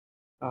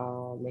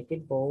make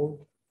it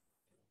bold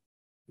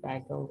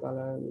background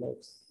color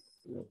let's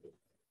make it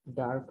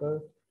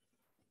darker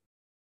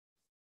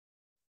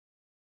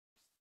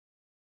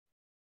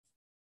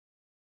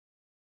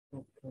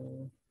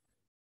okay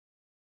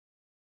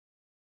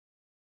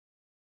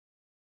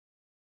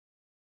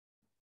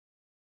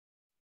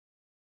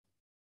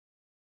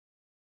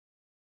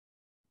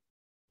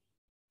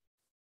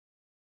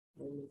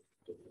I need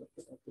to look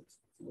it up it's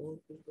more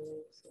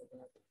bigger so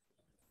that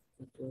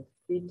it will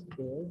fit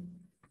there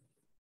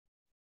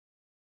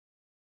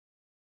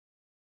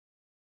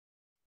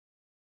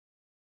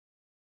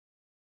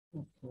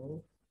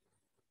okay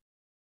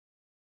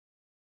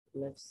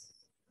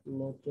let's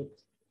make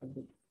it a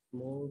bit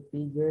more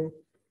bigger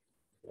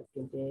like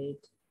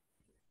 28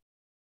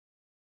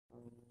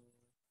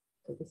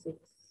 36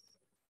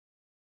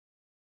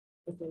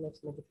 Okay,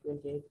 let's make it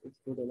 28. It's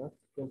good enough.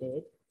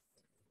 28.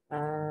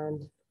 And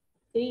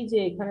এই যে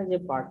এখানে যে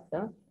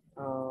পার্টটা,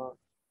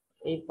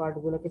 এই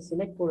পার্টগুলোকে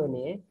select করে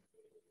নিয়ে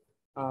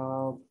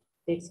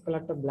text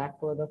কালারটা black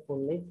করে দাও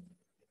ফুললি।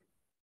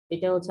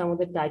 এটা হচ্ছে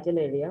আমাদের টাইটেল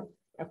এরিয়া।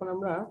 এখন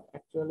আমরা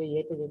অ্যাকচুয়ালি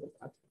ইয়েতে যেতে,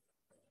 আচ্ছা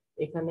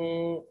এখানে,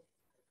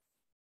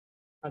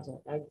 আচ্ছা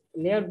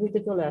লেয়ার ভিউতে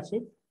চলে আসি,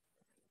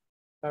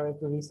 কারণ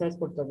একটু রিসাইজ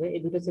করতে হবে।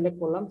 এই দুটো সিলেক্ট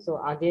করলাম। সো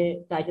আগে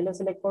টাইটেলটা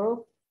সিলেক্ট করো,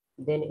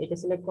 দেন এটা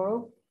সিলেক্ট করো,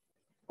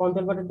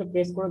 কন্ট্রোল বাটনটা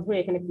প্রেস করে ধরে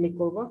এখানে ক্লিক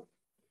করবো,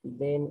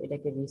 দেন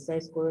এটাকে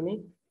রিসাইজ করে নিই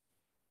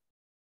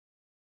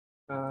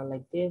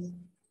লাইক দিস।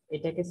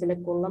 এটাকে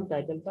সিলেক্ট করলাম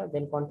টাইটেলটা,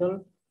 দেন control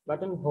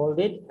button hold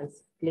it and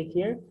click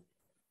here,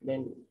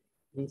 then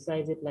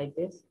resize it like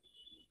this.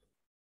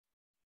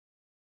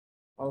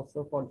 Also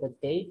for the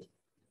date,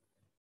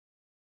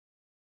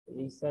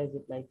 resize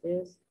it like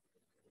this,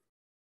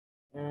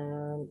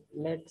 and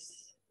let's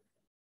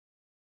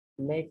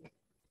make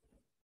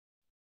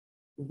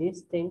this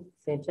thing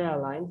center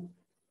align.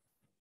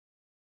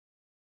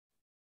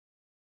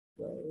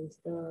 Where is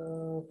the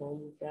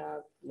home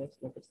tab? Let's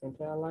make it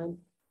center align.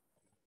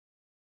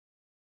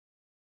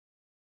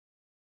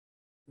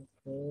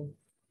 Okay.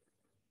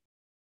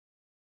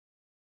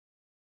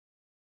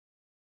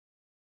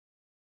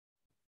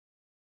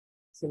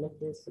 Select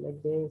this, select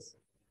this.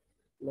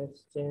 Let's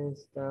change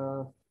the,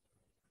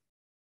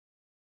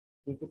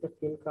 give it a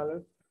fill color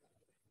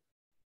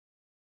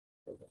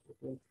so that it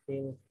will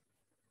fill,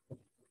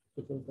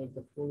 it will take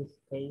the full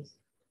space.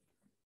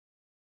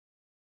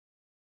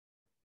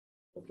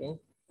 Okay,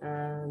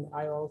 and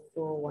I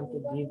also want to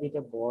give it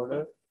a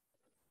border.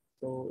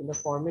 So in the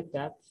format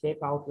tab,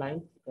 shape outline,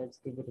 let's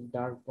give it a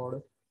dark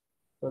border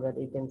so that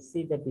you can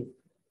see the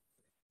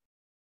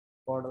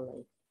border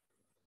line.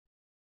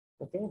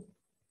 Okay.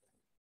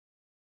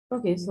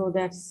 Okay, so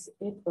that's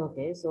it.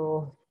 Okay, so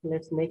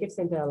let's make it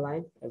center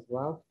align as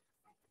well.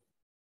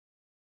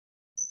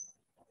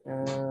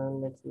 And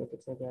let's make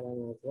it center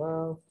align as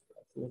well.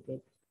 Let's make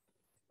it,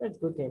 that's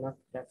good enough.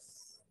 That's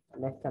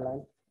left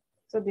align.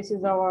 So this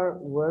is our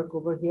work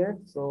over here.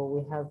 So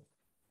we have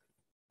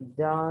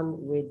done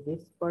with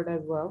this part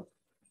as well.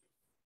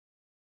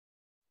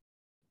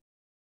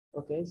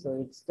 Okay, so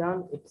it's done.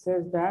 It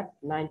says that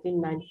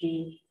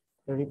 1990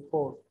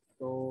 report.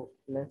 So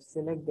let's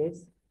select this.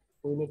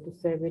 We need to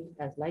save it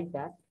as like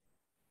that.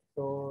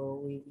 So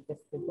we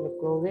just simply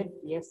close it.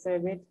 Yes,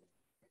 save it.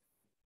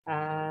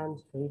 And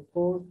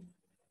report,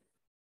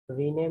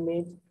 rename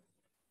it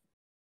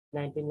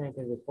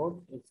 1990 report.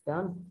 It's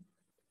done.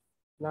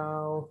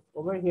 Now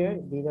over here,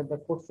 these are the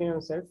question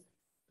answers.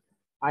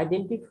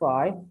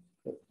 Identify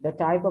the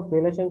type of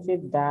relationship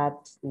that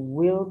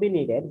will be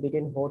needed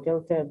between hotel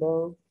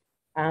table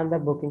and the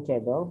booking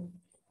table.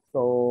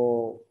 So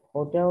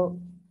hotel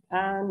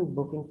and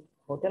booking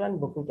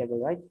table,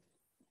 right?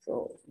 So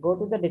go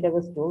to the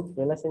database tools,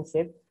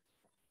 relationship,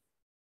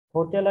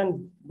 hotel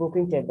and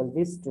booking table,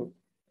 these two.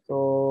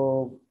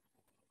 So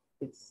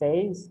it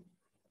says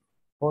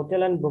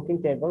hotel and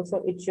booking table.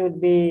 So it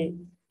should be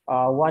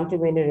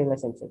one-to-many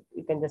relationship.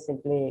 You can just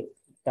simply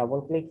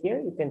double click here.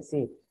 You can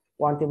see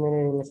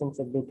one-to-many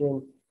relationship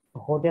between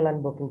hotel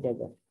and booking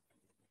table.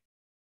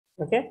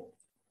 Okay.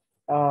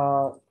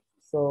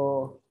 So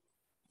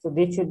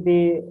this should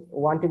be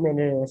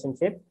one-to-many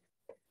relationship.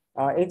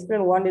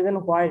 Explain one reason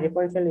why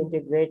referential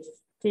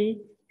integrity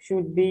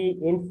should be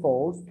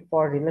enforced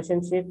for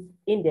relationships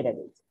in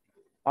database.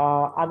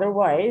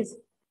 Otherwise,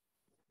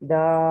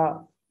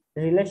 the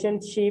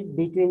relationship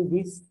between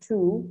these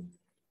two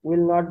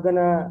will not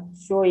gonna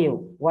show you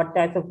what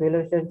type of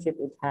relationship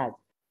it has.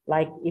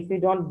 Like if you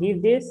don't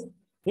give this,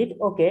 hit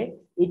okay,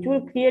 it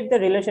will create the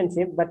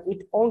relationship, but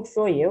it won't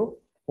show you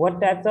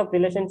what types of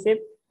relationship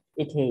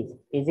it is.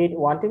 Is it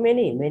one to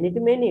many, many to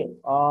many,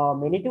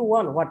 many to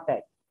one, what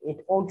type?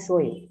 It won't show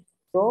you.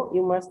 So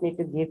you must need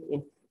to give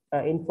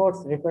enforce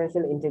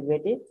referential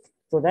integrity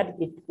so that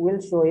it will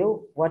show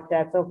you what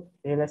types of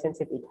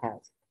relationship it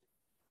has.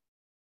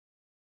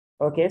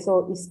 Okay,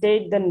 so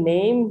state the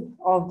name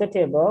of the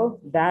table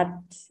that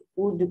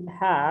would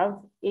have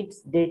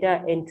its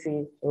data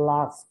entry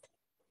last.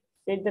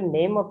 State the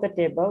name of the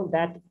table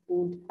that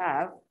would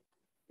have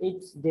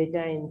its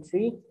data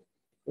entry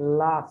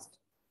last.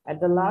 At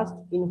the last,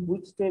 in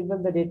which table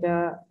the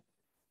data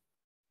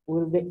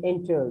will be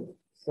entered.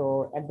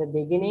 So at the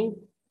beginning,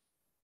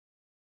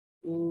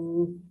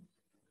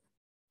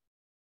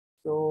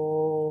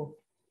 so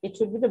it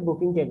should be the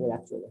booking table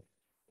actually,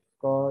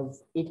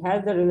 because it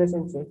has the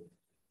relationship,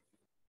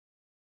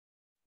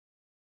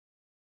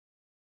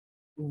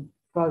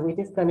 because it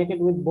is connected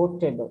with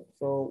both tables.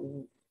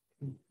 So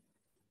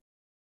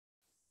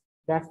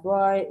that's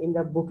why in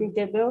the booking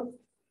table,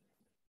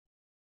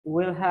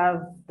 we'll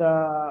have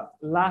the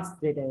last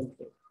data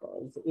entry,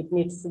 because it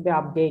needs to be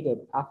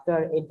updated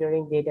after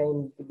entering data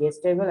in the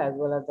guest table as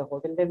well as the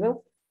hotel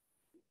table.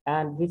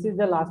 And this is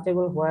the last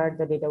table where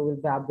the data will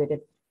be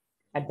updated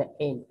at the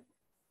end.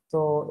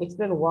 So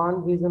explain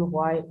one reason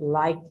why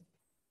like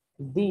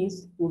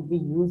this would be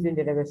used in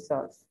database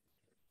search.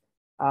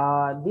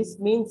 This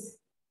means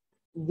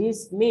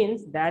this means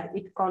that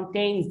it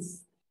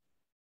contains,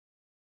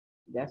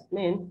 that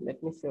means, let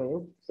me show you.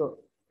 So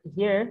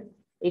here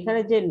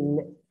এখানে যে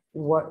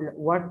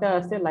ওয়ার্ডটা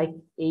আছে like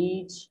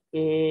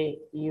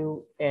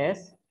HAUS,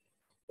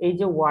 এই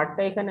যে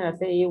ওয়ার্ডটা এখানে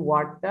আছে, এই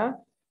ওয়ার্ডটা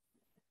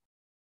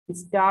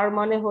স্টার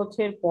মানে হচ্ছে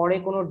এর পরে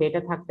কোনো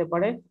ডেটা থাকতে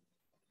পারে,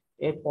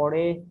 এর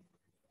পরে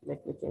let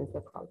me change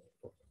the color.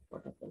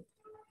 What happened?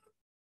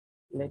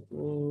 Let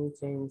me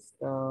change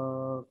the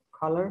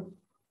color.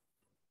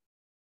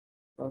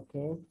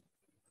 Okay,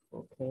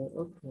 okay,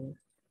 okay.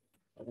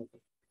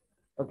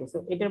 Okay, so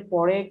এটার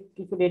পরে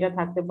কিছু ডেটা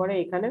থাকতে পারে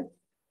এখানে,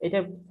 এটা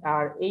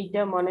আর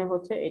এইটা মানে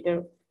হচ্ছে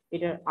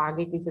এটার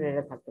আগে কিছু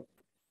ডেটা থাকতে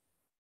পারে।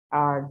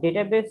 আর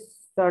ডেটাবেস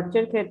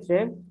সার্চের ক্ষেত্রে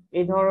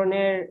এই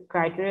ধরনের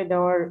ক্রাইটেরিয়া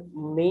দেওয়ার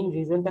মেইন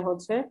রিজনটা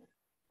হচ্ছে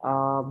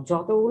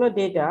যতগুলো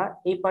ডেটা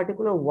এই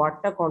পার্টিকুলার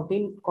ওয়ার্ডটা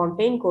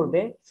কন্টেইন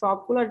করবে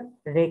সবগুলো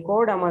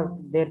রেকর্ড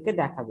আমাদেরকে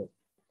দেখাবে।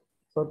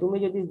 তো তুমি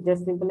যদি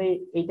জাস্ট সিম্পলি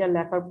এইটা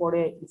লেখার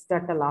পরে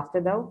স্টারটা লাস্টে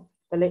দাও,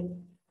 তাহলে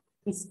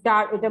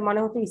স্টার এটা মানে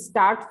হচ্ছে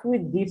start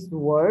with this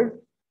word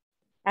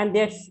and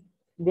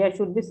there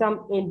should be some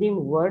ending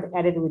word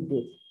added with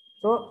this.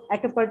 So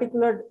একটা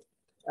পার্টিকুলার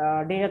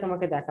ডেটা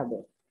তোমাকে দেখাবে,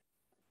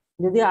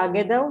 যদি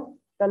আগে দাও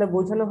তাহলে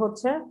বোঝানো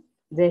হচ্ছে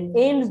যে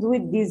ends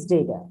with this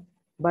data,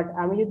 but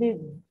আমি যদি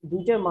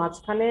দুইটার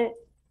মাঝখানে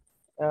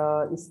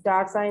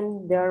স্টার সাইন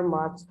দেওয়ার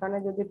মাঝখানে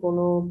যদি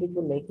কোনো কিছু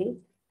লিখি,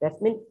 দ্যাট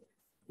মিন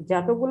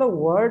যতগুলো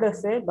ওয়ার্ড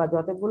আছে বা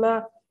যতগুলো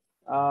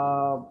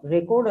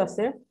রেকর্ড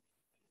আছে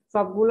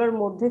সবগুলোর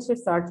মধ্যে সে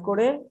সার্চ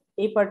করে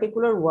এই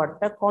পার্টিকুলার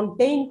ওয়ার্ডটা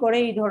কন্টেইন করে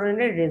এই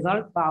ধরনের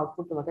রেজাল্ট বা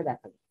আউটপুট তোমাকে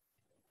দেখাবে।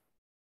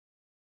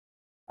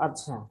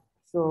 আচ্ছা,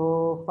 so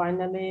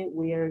finally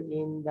we are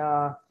in the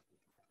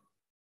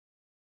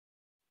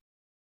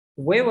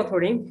web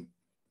authoring,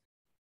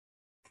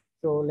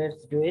 so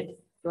let's do it.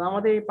 তো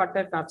আমাদের এই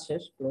পার্টটার কাজ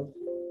শেষ, close.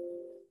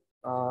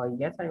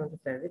 Yes, I want to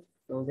save it,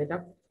 close it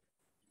up.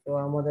 তো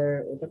আমাদের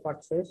এটা পার্ট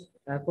শেষ,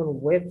 এখন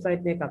ওয়েবসাইট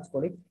নিয়ে কাজ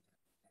করি।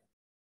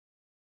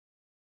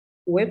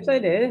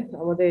 ওয়েবসাইটে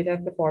আমাদের এটা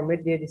একটা ফরম্যাট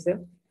দিয়ে দিছে,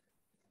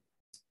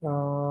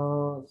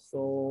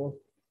 সো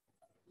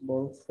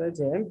বলছে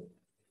যে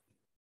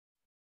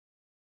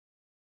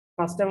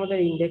ফার্স্টে আমাদের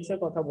ইন্ডেক্সের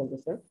কথা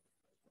বলতেছে।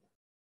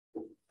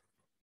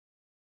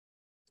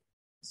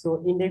 সো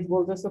ইন্ডেক্স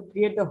বলতেছে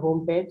ক্রিয়েট দ্য হোম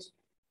পেজ,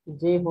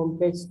 যে হোম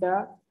পেজটা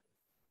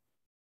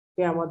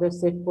কে আমাদের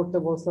সেট করতে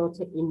বলছে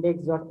হচ্ছে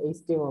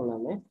index.html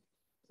নামে।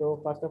 So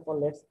first of all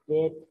let's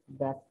create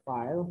that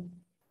file,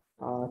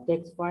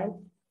 text file,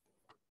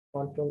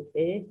 Ctrl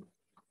A,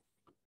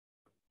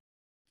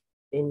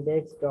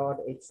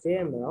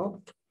 index.html.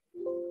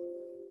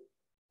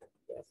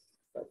 Yes,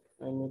 but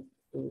I need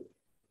to,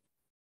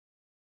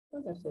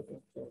 oh, that's okay.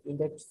 So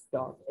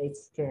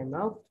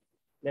index.html.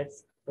 Let's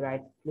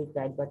click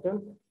right button,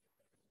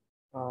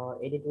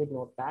 edit with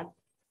notepad.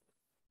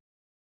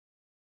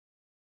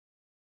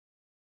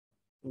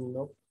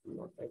 Nope,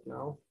 not right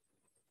now.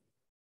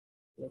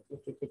 Let me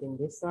keep it in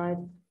this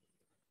side,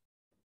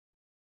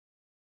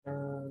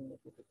 and let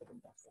me keep it in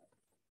that side.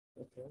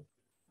 Okay,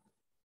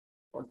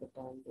 for the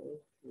time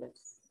being,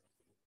 let's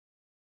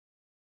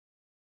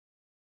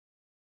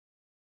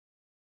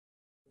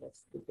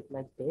keep it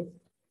like this,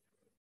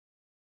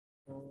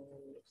 and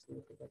let's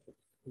look at it.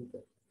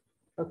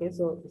 Okay,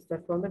 so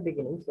start from the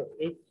beginning. So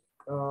it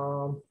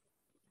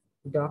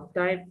doc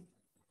type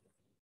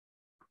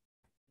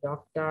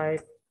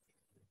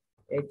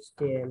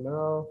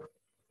HTML,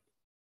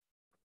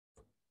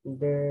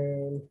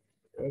 then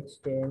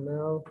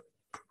HTML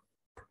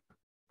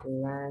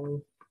lang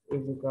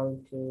is equal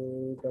to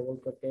double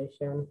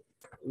quotation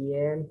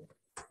en,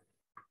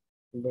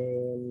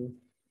 then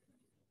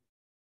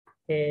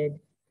head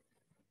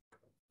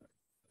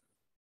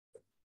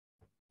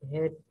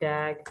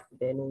tag,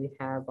 then we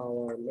have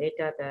our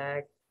meta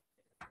tag,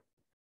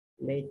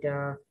 meta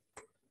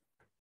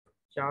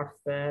chart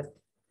set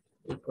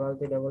equal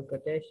to double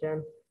quotation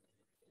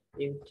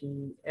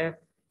UTF-8,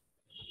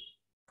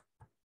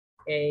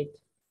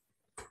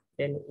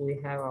 then we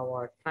have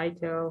our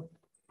title,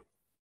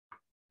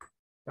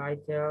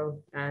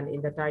 and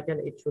in the title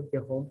it should be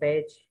home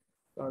page,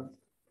 because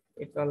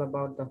it's all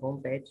about the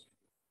home page.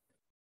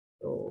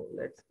 So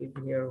let's give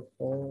here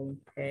home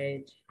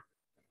page,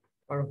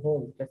 or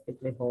home, just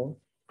simply home.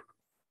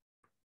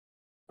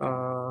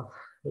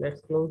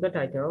 Let's close the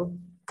title,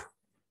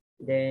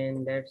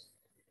 then let's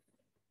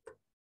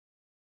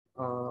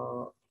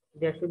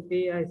there should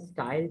be a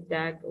style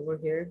tag over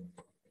here.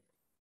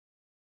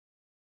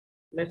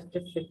 Let's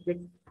just simply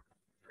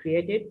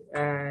create it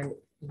and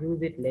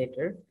use it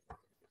later.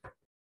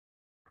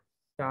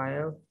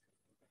 Style,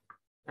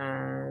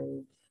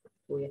 and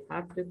we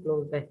have to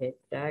close the head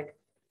tag.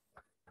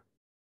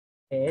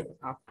 Head.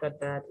 After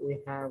that, we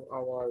have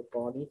our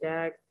body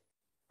tag,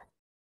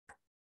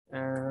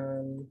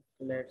 and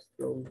let's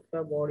close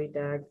the body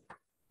tag.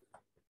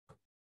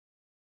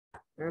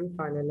 And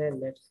finally,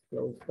 let's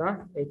close the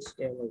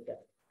HTML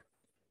tag.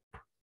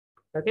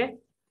 Okay.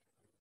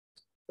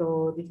 So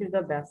this is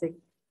the basic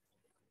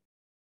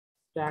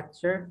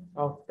structure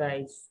of the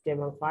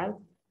HTML file.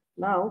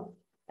 Now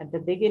at the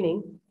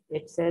beginning,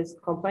 it says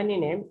company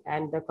name,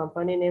 and the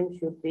company name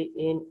should be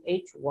in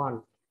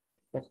H1.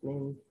 That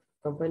means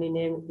company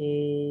name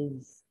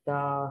is the,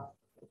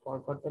 I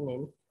forgot the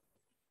name,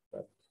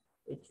 but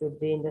it should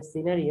be in the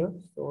scenario.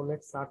 So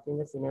let's search in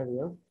the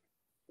scenario.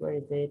 Where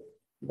is it?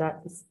 The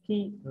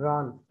ski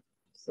run.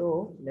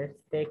 So let's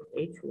take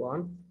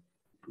H1.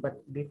 But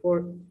before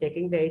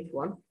taking the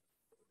H1,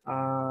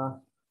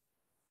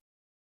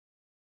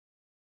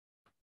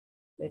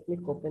 let me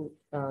open,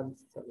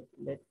 sorry,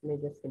 let me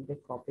just simply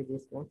copy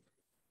this one.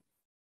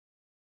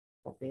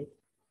 Copy it.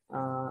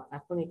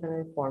 এখন এখানে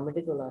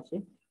ফরম্যাটে চলে আসি।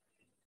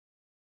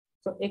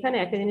 তো এখানে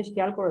একটা জিনিস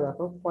খেয়াল করে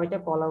দেখো কয়টা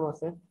কলাম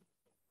আছে।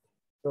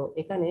 তো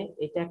এখানে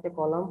এটা একটা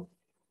কলাম,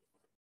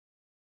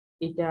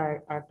 এটা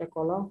আরেকটা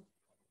কলাম,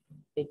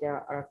 এটা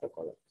আরেকটা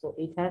column. So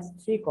it has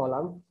three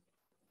columns,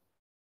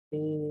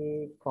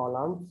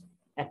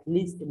 at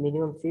least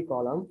minimum 3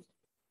 columns.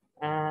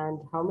 And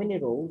how many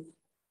rows?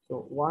 So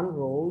 1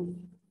 row,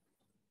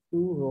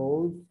 2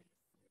 rows,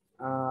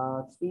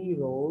 3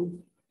 rows,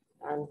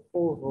 and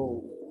 4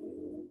 rows.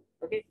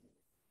 Okay.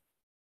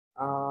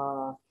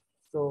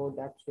 So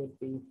that should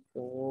be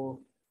 4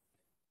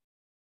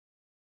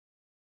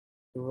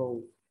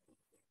 rows.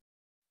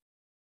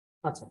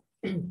 আচ্ছা।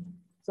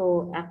 So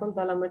এখন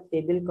তাহলে আমরা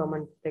টেবিল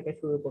কমান্ড থেকে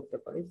শুরু করতে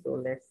পারি। So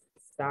let's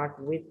start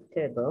with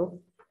table.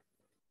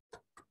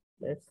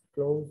 Let's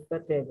close the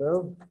table.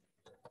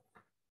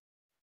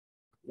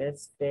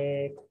 Let's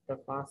take the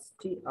first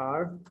tr.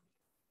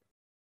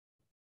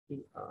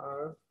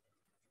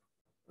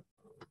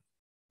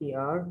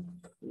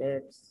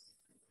 Let's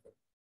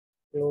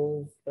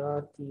close the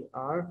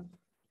tr.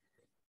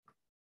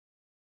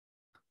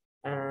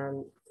 And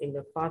in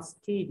the first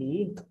td,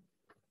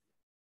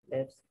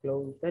 let's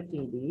close the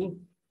td.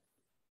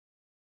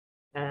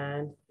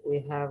 And we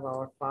have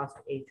our first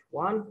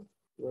h1,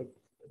 which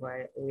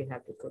where we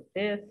have to put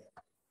this.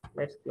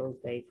 Let's close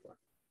the h1.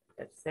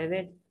 Let's save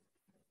it.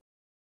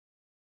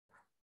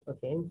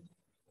 Okay.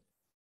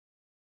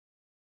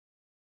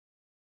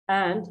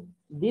 And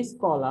this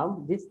column,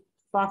 this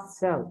first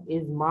cell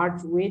is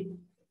merged with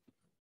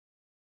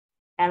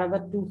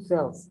another 2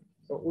 cells.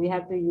 So we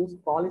have to use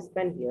call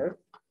span here.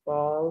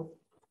 Call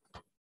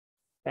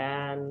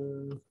span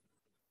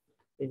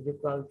is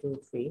equal to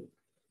 3.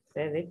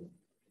 Save it.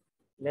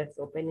 Let's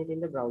open it in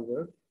the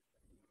browser.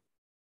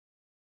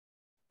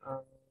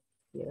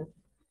 Here,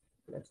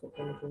 let's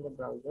open it in the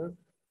browser.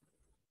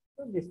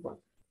 So this one.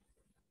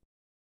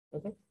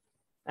 Okay.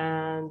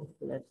 And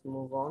let's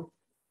move on.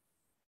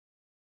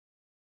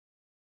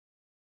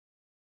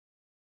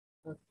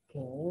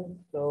 Okay.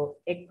 So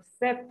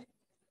except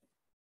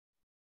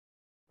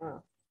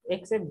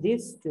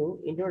these two,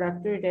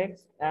 introductory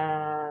text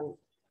and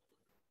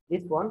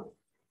this one,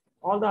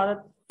 all the other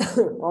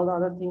all the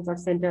other things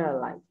are center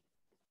aligned.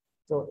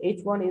 So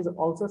H1 is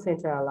also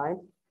center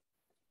aligned,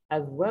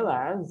 as well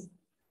as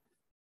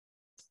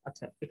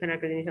আচ্ছা এখানে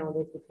একটা জিনিস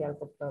আমাদের একটু খেয়াল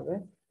করতে হবে।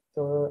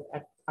 তো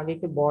আগে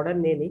একটু বর্ডার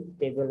নিয়ে নিই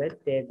টেবিলের,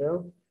 table,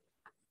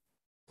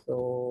 so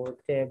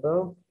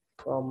table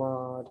comma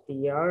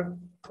tr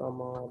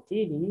comma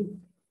td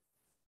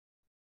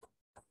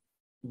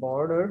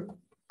border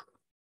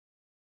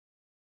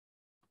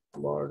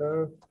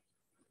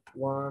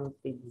 1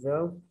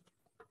 pixel,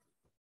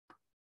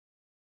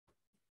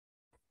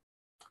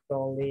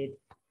 solid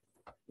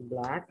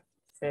black.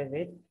 Save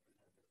it.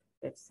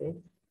 Let's see,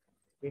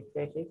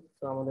 refresh it.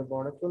 So আমাদের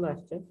বর্ডার চলে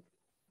আসছে।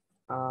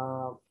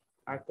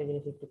 আরেকটা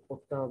জিনিস একটু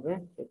করতে হবে,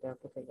 সেটা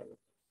কোথায় গেল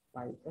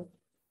ফাইলটা,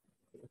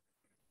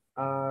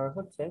 আর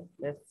হচ্ছে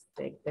let's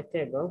take the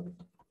table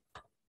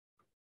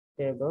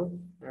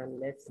and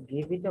let's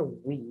give it a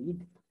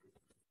width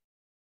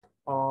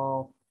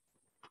of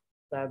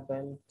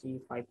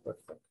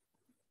 75%.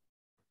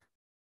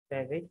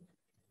 Save it,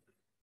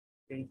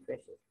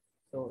 refresh it.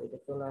 So এটা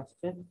চলে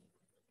আসছে।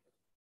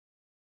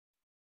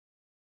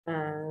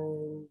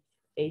 And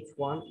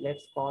h1,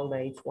 let's call the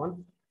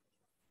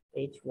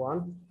h1.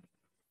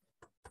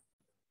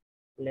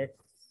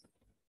 Let's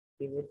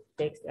give it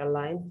text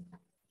align,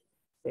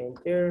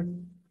 center,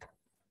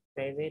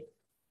 save it,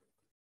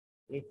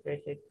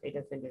 refresh it.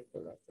 এটা center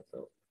চলে আসছে। So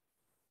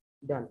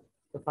done.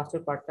 So first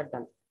part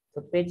done. So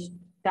page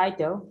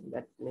title,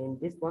 that means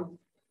this one,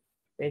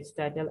 page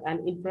title and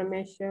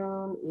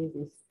information is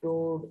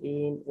stored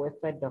in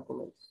website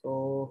documents. So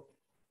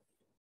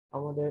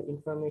আমাদের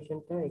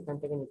ইনফরমেশনটা এখান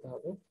থেকে নিতে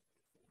হবে।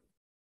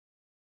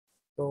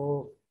 তো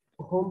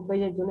হোম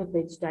পেজের জন্য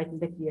পেজ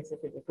টাইটেলটা কি আছে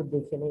সেটা একটু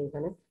দেখে নেই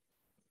এখানে।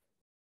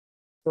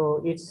 So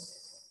it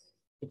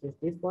is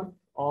this one,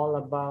 all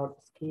about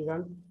ski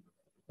run.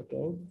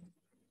 Okay.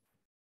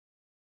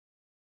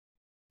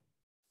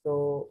 So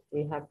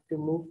we have to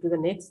move to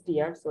the next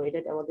tier. So এটা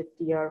আমাদের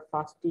tier,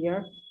 first tier.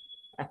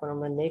 এখন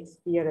আমরা next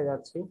tier এ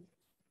যাচ্ছি।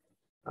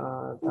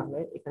 তাহলে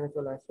এখানে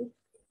চলে আসি।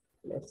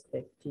 Let's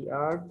take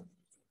tier.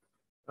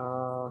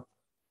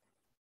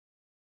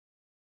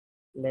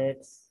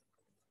 Let's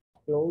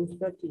close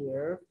the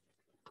tier.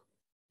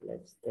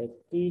 Let's take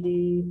td.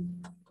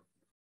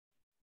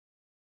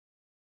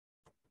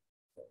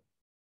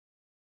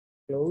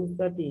 Close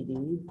the td.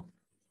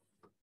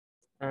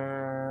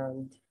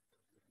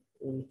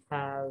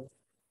 have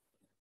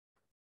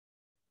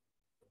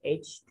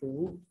H2,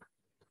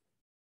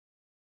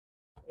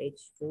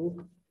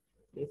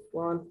 this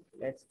one.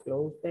 Let's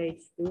close the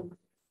H2,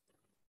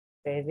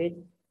 save it,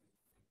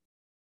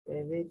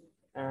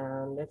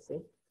 and let's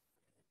see,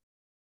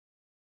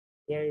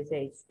 here is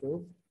H2,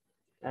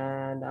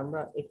 and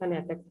আমরা এখানে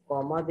একটা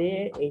কমা দিয়ে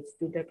H2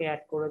 টাকে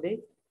add করে দেই।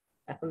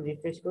 এখন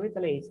refresh করি,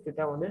 তাহলে H2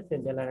 টা আমাদের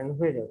সেন্টার লাইন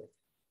হয়ে যাবে।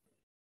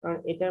 কারণ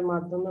এটার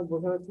মাধ্যমে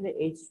বোঝা যাচ্ছে যে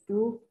H2,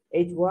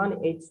 H1,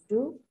 H2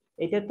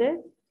 এটাতে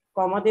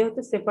কমা দিয়ে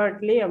হচ্ছে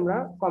সেপারেটলি আমরা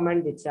কমান্ড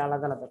দিচ্ছি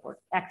আলাদা আলাদা করে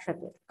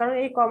একসাথে। কারণ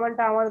এই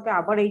কমান্ডটা আমাদেরকে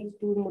আবার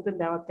H2 এর মধ্যে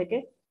দেওয়ার থেকে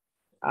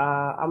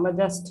আমরা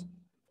জাস্ট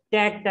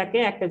ট্যাগটাকে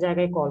একটা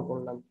জায়গায় কল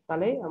করলাম,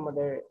 তাহলে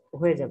আমাদের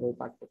হয়ে যাবে এই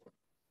পার্টটুকু।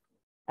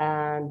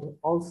 And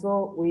also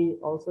we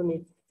also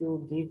need to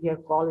give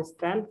here call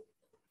span,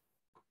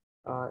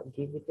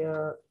 give it a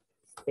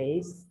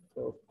space,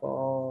 so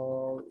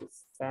call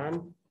span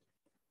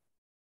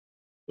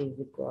is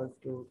equal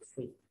to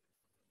 3.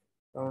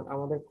 কারণ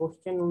আমাদের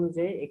কোশ্চেন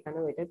অনুযায়ী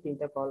এখানেও এটা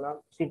তিনটা কলাম,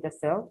 তিনটা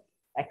সেল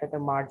একসাথে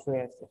মার্জ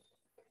হয়ে আছে।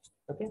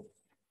 ওকে,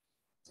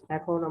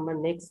 এখন আমরা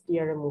নেক্সট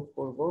ইয়ারে মুভ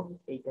করব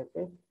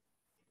এইটাতে।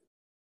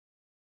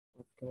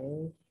 ওকে,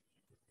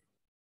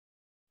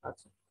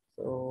 আচ্ছা,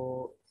 so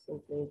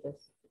simply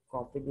just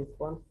copy this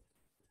one,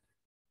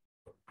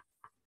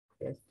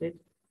 paste it,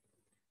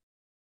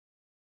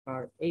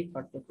 আর এই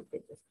পার্টটাকে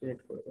জাস্ট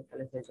সিলেক্ট করে দিই,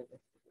 তাহলে হয়ে যাবে।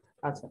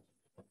 আচ্ছা,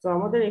 তো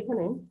আমাদের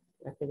এখানে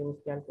একটা জিনিস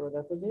খেয়াল করে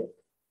দেখো যে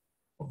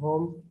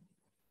হোম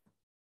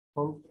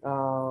হোম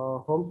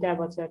হোম ট্যাব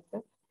আছে একটা।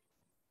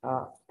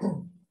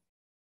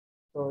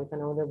 তো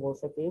এখানে আমাদের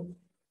বলছে কি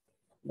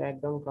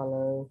ব্যাকগ্রাউন্ড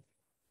কালার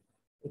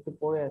একটু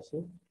পরে আসি।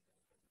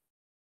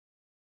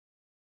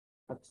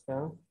 আচ্ছা,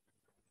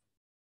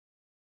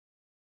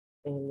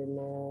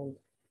 এলিমেন্ট,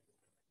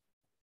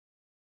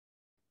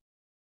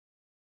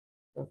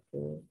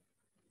 ওকে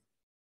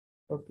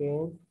ওকে,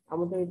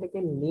 আমাদের এটাকে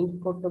লিংক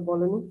করতে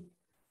বলেনি।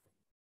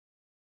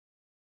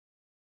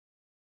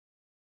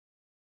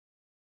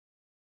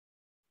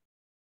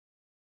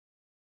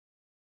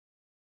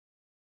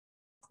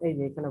 এই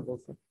যে এখানে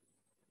বলছে,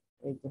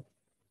 এই যে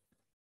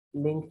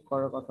লিংক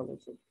করার কথা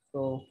বলছি।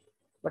 তো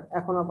বাট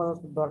এখন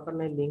আপাতত দরকার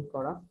নেই লিংক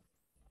করা,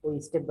 ওই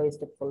স্টেপ বাই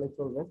স্টেপ করলে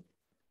চলবে।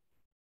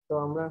 তো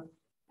আমরা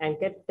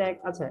অ্যাঙ্কার ট্যাগ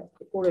আচ্ছা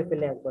করে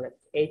ফেলে একবারে,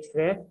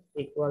 href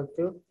equal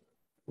to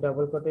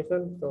double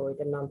quotation, তো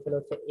এটার নাম ছিল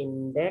হচ্ছে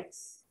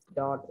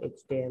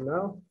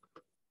index.html,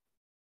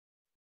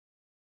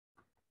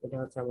 এটা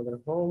হচ্ছে আমাদের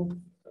home.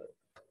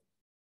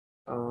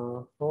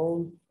 Home,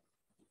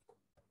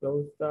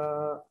 close the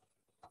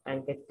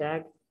anchor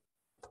tag,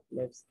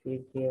 let's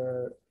give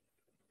here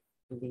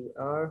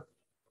br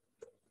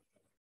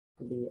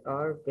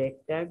break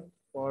tag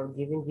for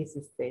giving this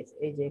space,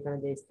 এই যে এখানে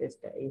যে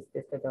স্পেসটা, এই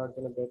স্পেসটা দেওয়ার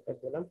জন্য ব্রেক ট্যাগ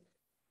দিলাম।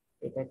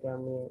 এটাকে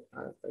আমি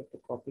একটু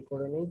কপি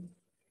করে নিই,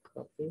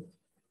 কপি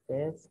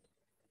পেস্ট।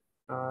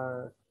 আর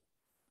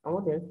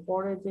আমাদের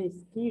পরে যে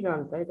স্কিল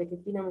রানটা, এটাকে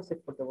কি নামে সেট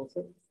করতে বলছে,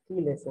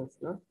 স্কিল এসেন্স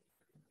না,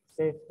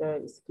 set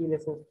skill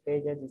essence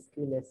page as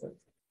skill essence.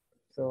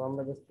 So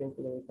আমরা জাস্ট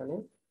সিম্পলি এখানে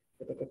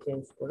এটাকে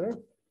চেঞ্জ করে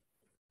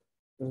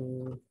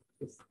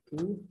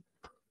স্কিল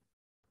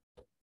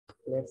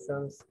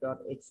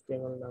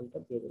lessons.html নামটা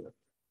দিয়ে দিলাম।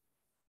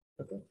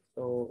 ওকে,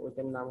 তো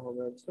ওইটার নাম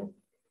হবে হচ্ছে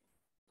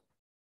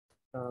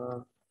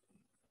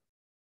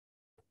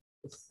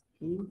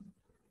স্কিল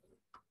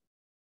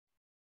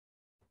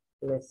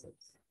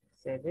lessons,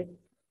 save it.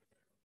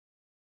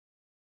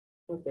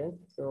 ওকে,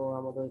 তো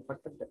আমাদের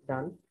পার্টটা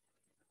ডান।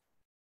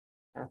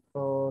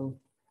 এখন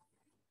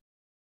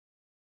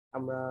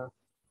আমরা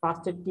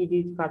ফার্স্টের টিডি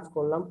কাজ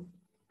করলাম,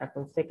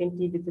 এখন সেকেন্ড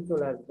টিডিতে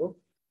চলে আসবো।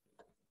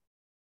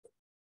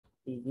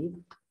 টিডি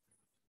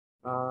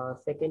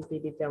সেকেন্ড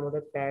টিডিতে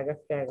আমাদের প্যারাগ্রাফ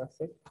ট্যাগ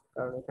আছে,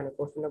 কারণ এখানে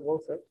কোশ্চেনে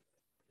বলছে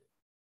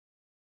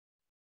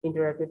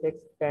ইন্টারঅ্যাক্টিভ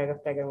টেক্সট প্যারাগ্রাফ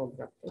ট্যাগের মধ্যে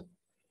রাখতে।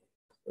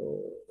 তো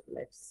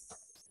let's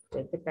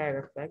take the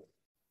paragraph tag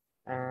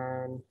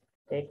and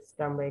text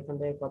আমরা এখান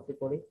থেকে কপি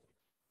করি,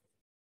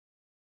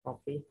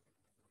 কপি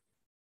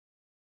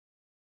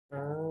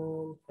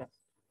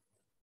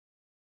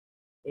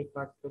এই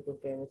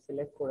পার্টটুকুকে আমি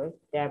সিলেক্ট করে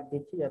ট্যাব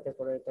দিচ্ছি যাতে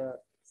করে এটা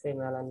সেম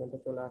অ্যালাইনমেন্টে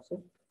চলে আসে।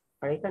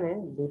 আর এখানে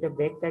দুইটা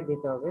ব্রেক ট্যাগ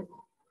দিতে হবে,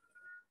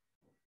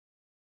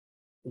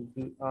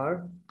 br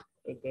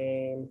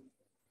again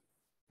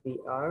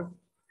br,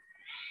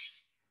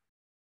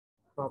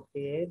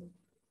 copy it,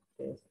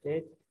 paste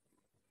it,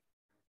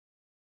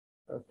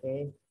 okay,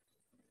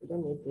 you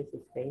don't need this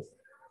space,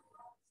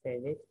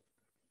 save it,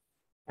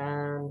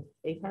 and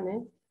এখানে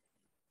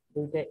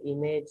দুইটা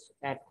ইমেজ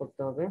অ্যাড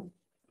করতে হবে।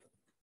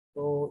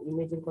 তো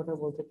ইমেজের কথা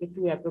বলতে কি,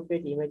 two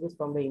appropriate images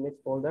from the image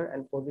folder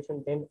and position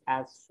them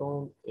as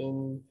shown in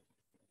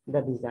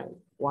the design.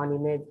 One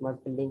image must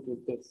be linked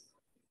with this.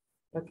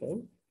 Okay,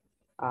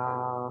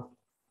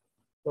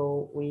 so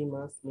we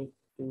must need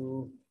to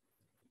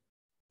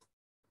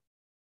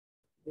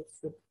this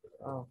should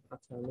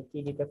আচ্ছা আমি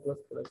টিডিটা close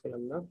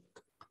করেছিলাম না।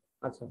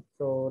 আচ্ছা,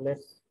 so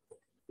let's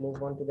move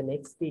on to the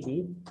next TD.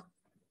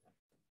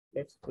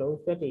 Let's close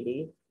the TD.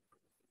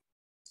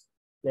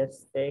 Let's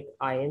take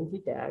ing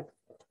tag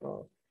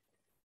Oh,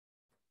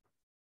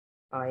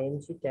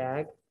 img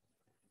tag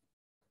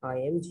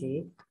img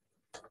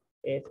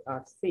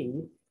src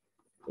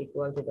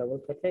equal to double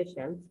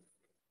quotation,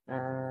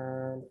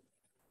 and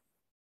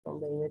from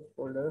the image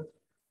folder,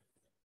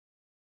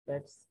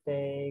 let's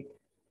take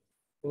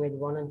image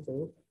 1 and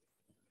 2.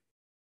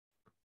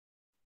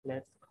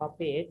 Let's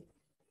copy it.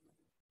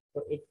 So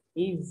it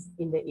is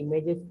in the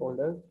images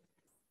folder.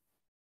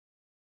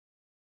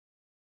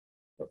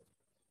 So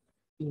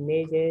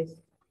images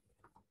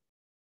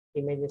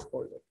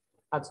folder.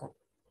 আচ্ছা,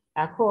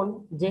 এখন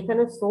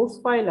যেখানে source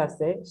file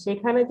আছে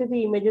সেখানে যদি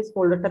images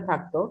ফোল্ডারটা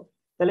থাকতো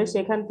তাহলে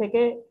সেখান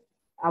থেকে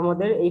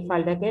আমাদের এই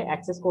ফাইলটাকে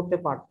অ্যাক্সেস করতে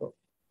পারতো,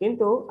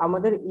 কিন্তু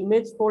আমাদের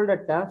ইমেজ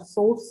ফোল্ডারটা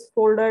সোর্স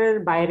ফোল্ডারের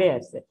বাইরে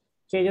আছে।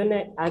 সেই জন্য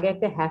আগে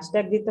একটা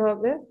হ্যাশট্যাগ দিতে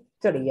হবে,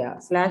 সরি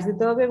স্ল্যাশ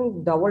দিতে হবে এবং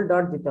ডবল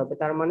ডট দিতে হবে।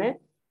 তার মানে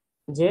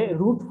যে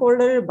রুট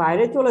ফোল্ডারের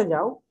বাইরে চলে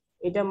যাও,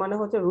 এটা মানে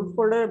হচ্ছে রুট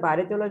ফোল্ডারের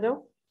বাইরে চলে যাও,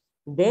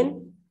 দেন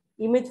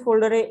ইমেজ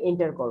ফোল্ডারে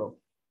এন্টার করো,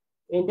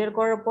 এন্টার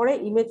করার পরে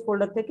ইমেজ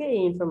ফোল্ডার থেকে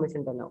এই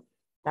ইনফরমেশনটা নাও।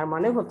 তার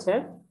মানে হচ্ছে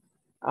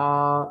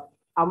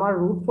আমার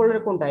রুট ফোল্ডার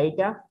কোনটা,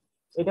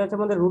 এটা হচ্ছে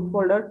আমাদের রুট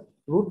ফোল্ডার।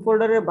 রুট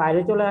ফোল্ডারের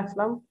বাইরে চলে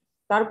আসলাম,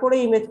 তারপরে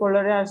ইমেজ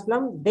ফোল্ডারে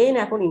আসলাম, দেন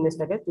এখন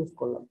ইমেজটাকে চুজ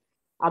করলাম।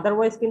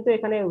 আদারওয়াইজ কিন্তু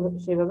এখানে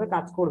সেভাবে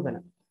কাজ করবে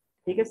না,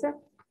 ঠিক আছে?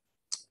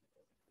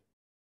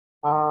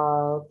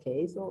 ওকে,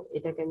 সো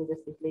এটাকে আমি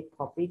জাস্ট সিম্পলি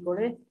কপি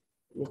করে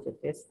নিচে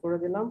পেস্ট করে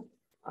দিলাম,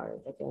 আর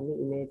এটাকে আমি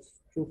ইমেজ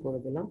 2 করে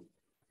দিলাম।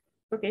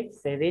 ওকে,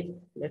 save it,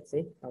 let's see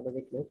how does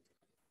it look,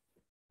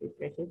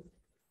 refresh it.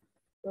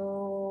 So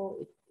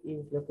it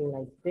is looking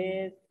like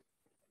this.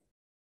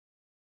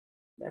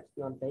 That's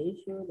not the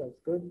issue, that's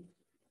good,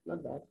 not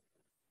bad.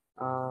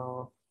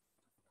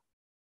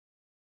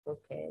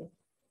 Okay,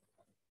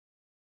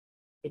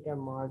 এটা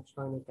মার্জ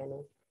হয়নি কেন?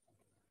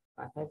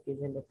 I have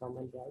given the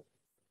comment right.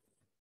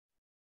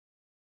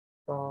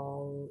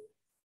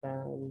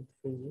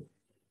 Three.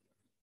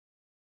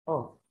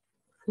 Oh,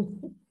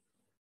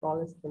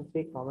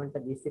 constantly comment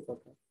দিছি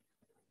কোথায়?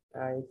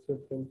 It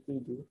should be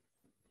PD.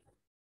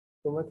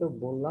 তোমাকে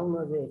বললাম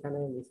না যে এখানে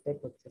মিস্টেক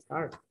হচ্ছে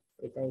স্যার,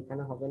 এটা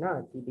এখানে হবে না,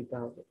 কি দিতে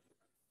হবে।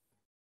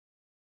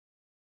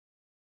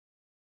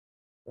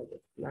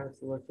 Okay, now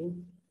it's working.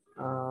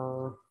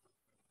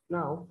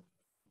 Now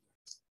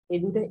এই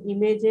দুটো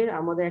ইমেজের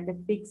আমাদের একটা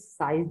ফিক্স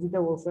সাইজ দিতে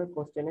বলছে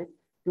কোশ্চেনে,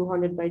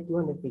 200 by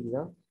 200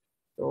 পিক্সেল।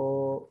 তো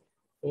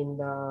in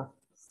the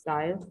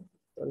style,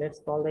 so let's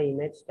call the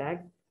image tag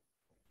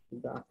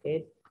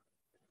bracket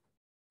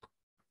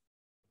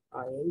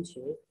img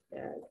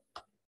tag,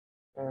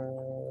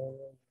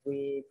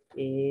 width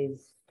is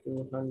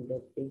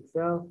 200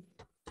 pixel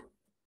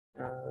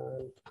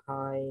and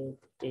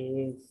height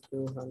is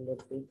 200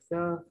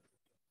 pixel.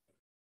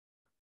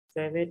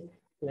 Save it,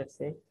 let's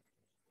see.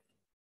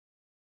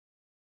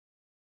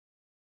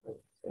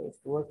 So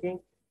it's working.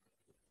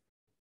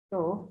 So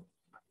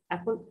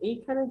এখন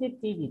এইখানে যে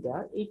টিডিটা,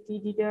 এই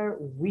টিডিটার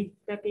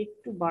উইডথটাকে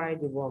একটু বাড়াই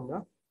দেবো আমরা।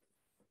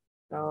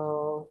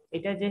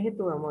 এটা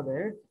যেহেতু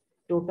আমাদের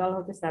টোটাল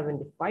হচ্ছে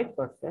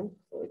 75%,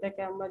 তো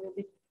এটাকে আমরা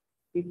যদি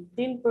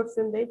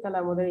 15% দেই তাহলে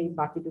আমাদের এই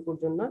বাকিটুকুর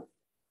জন্য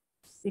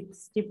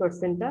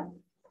 60%টা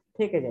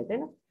থেকে যায়, তাই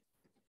না?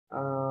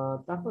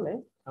 তাহলে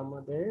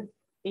আমাদের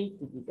এই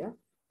টিডিটা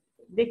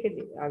দেখে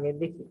আগে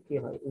দেখি কি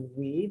হয়।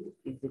 Width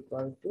is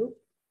equal to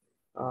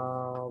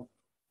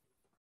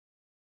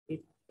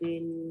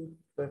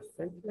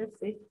 15%. Let's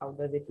see how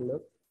does it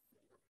look.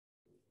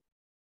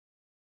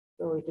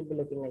 So it will be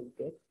looking like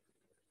this.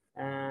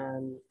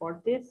 And for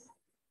this,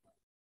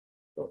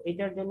 তো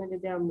এটার জন্য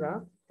যদি আমরা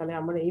তাহলে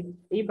আমরা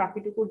এই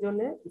বাকিটুকুর জন্য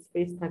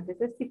স্পেস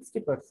থাকতেছে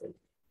 60%।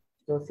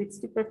 তো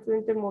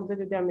 60% এর মধ্যে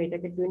যদি আমি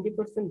এটাকে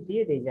 20%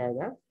 দিয়ে দেই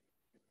জায়গা,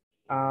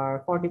 আর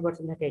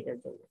 40% থাকে এটার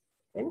জন্য,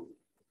 তাই না?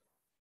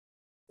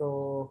 তো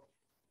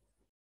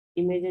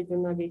ইমেজের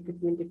জন্য আগে একটু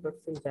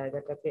 20%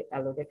 জায়গাটাকে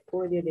অ্যালোকেট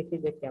করে দিয়ে দেখি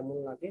যে কেমন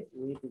লাগে।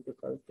 With is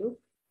equal to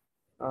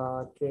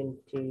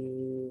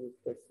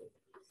 20%.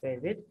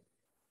 Save it.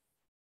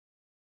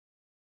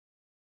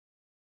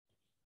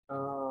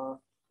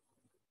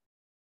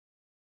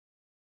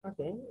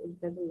 Okay, it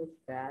doesn't look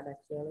bad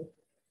actually,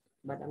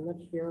 but I'm not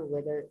sure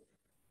whether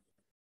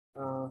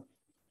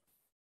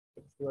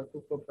it's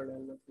working properly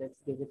or not. Let's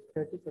give it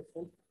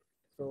 30%.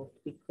 So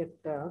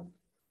পিকচারটা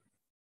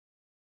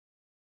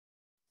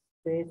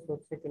স্পেস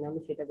হচ্ছে কিনা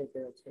আমি সেটা দেখতে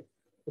যাচ্ছি।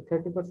 তো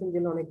 30%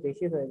 দিলে অনেক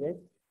বেশি হয়ে যায়।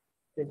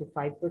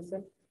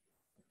 25%,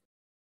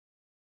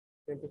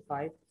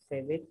 25,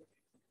 save it.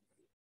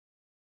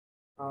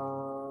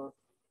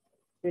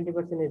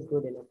 20% is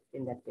good enough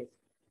in that case.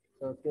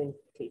 So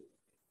 20.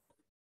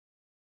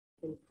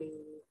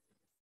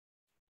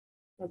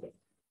 Okay,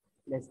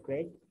 that's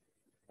great.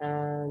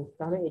 And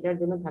তাহলে এটার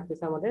জন্য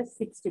থাকতেছে আমাদের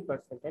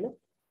 60%, তাই না?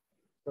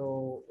 তো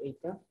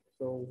এইটা,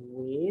 so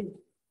width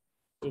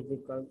is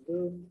equal to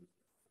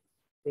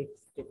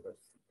 60%.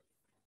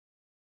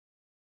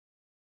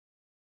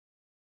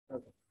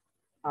 Okay.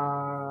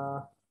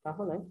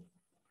 তাহলে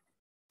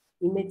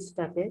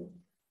ইমেজটাকে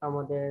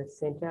আমাদের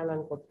সেন্টার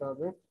অ্যালাইন করতে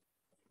হবে।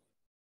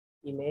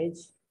 Image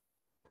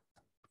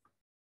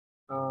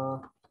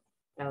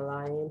align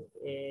align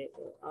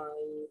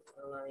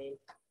align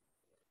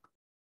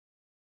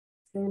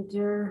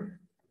center,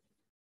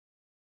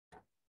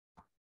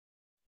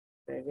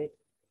 save it.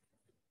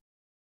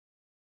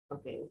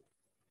 Okay,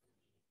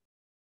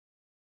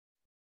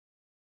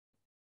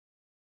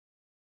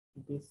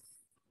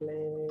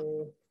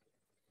 display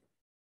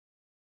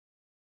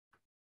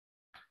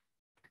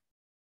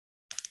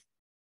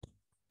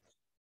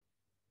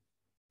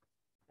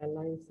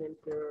align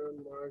center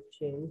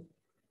margin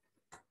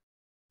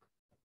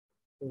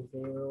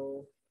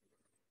 0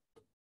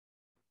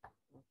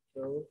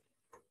 show.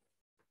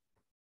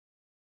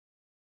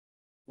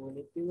 Will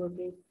it be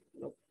working?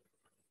 Nope.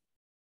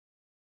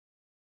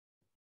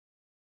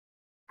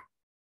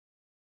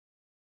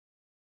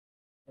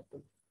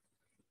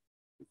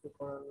 কিছু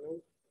করার নেই।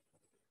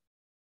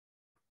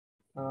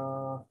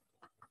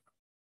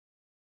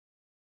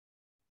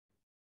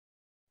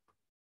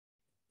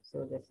 So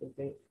let's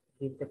simply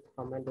give the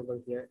comment over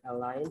here,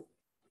 align.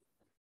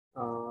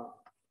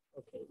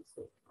 Okay,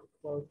 so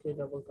equal to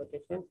double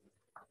quotation,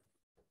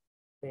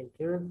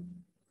 enter,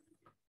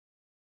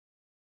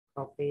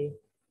 copy.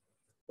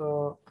 So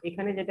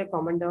এখানে যেটা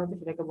comment দেওয়া হচ্ছে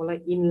সেটাকে বলা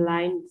হয়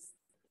inline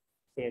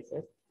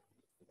CSS.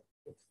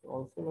 It's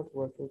also not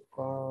working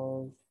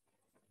because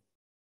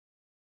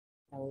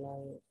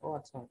align, ও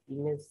আচ্ছা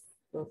ইমেজ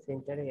তো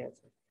সেন্টারে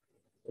আছে,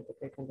 এটা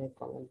তো এখানে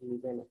কমেন্ট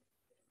দিবে না,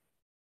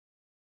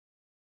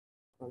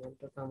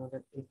 কমেন্টটা তো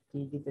আমাদের কি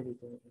দিতে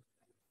দিতে হবে,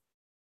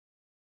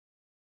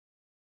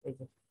 এই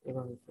যে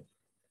এভাবে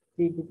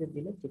কি দিতে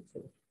দিলে ঠিক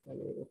ছিল,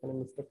 তাহলে এখানে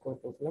মিস্টেক করে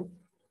ফেলছিলাম।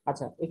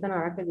 আচ্ছা, এখানে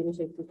আরেকটা জিনিস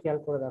একটু খেয়াল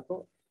করে দেখো,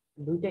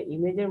 দুইটা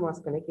ইমেজের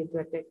মাঝখানে কিন্তু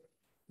একটা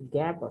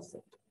গ্যাপ আছে।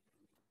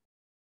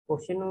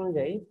 কোশ্চেন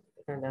অনুযায়ী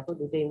এখানে দেখো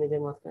দুটো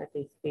ইমেজের মাঝখানে একটা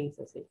স্পেস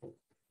আছে এখানে,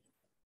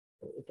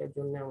 তো এটার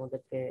জন্য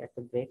আমাদেরকে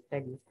একটা ব্রেক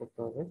ট্যাগ ইউজ করতে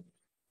হবে।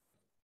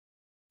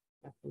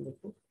 এখন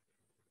দেখো,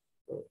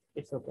 তো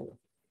ইটস ওকে না,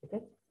 ওকে।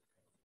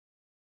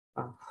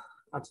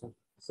 আচ্ছা,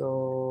 সো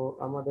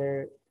আমাদের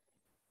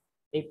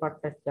এই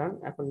পার্টটা ডান,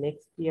 এখন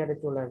নেক্সট ইয়ারে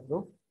চলে আসবো।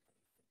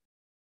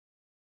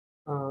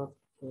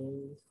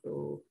 সো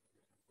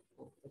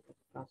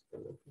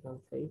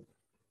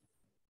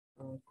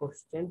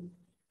কোশ্চেন,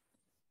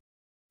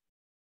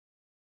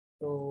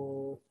 তো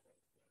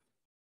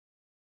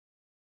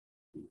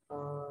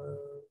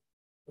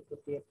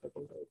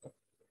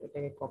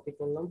এটাকে কপি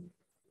করলাম,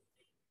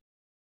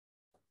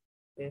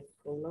 পেস্ট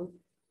করলাম।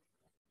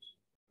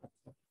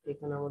 আচ্ছা,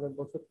 এখানে আমাদের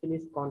বলছে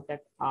প্লিজ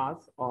কন্ট্যাক্ট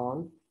আস অন,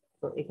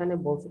 তো এখানে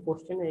বলছে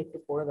কোশ্চেনে একটু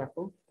পড়ে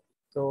দেখো।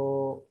 তো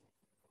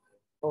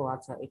ও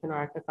আচ্ছা, এখানে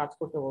আরেকটা কাজ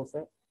করতে বলছে,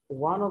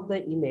 one of the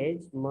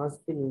image must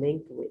be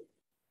linked with,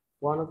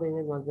 one of the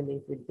image must be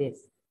linked with this.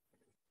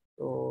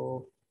 তো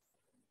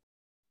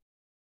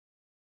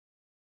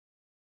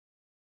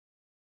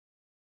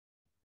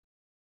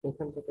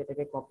এখান থেকে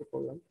এটাকে কপি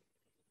করলাম।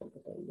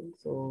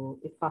 সো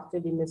এই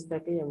ফার্স্টের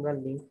ইমেজটাকেই আমরা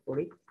লিংক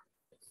করি।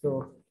 সো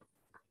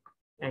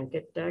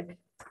অ্যাঙ্কের ট্যাগ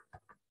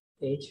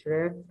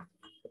href,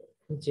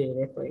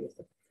 jref হয়ে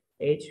গেছে,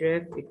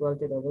 href equal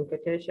to double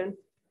quotation,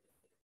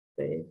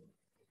 save,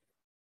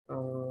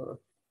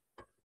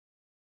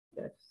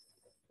 that's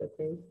the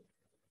thing.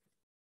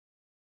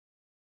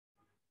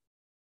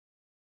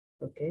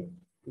 Okay,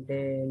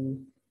 then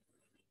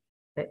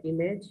the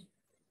image,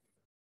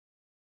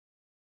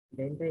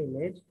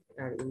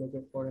 and image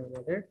for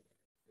another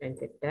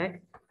anchor tag,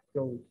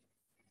 close,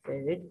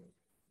 save it.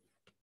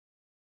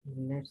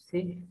 Let's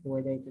see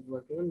whether it is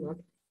working or not.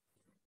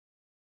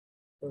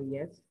 So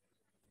yes,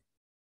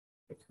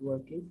 it's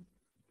working.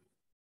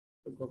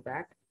 So go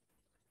back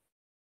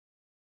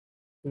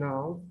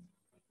now.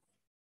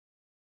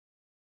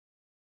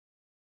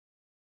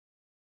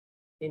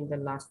 In the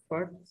last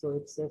part, so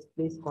it says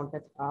please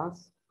contact us.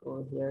 So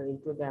here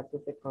include the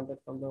appropriate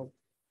contact from the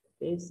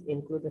page,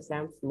 include the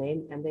Sam's name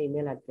and the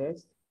email address.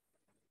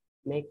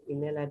 Make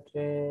email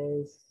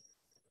address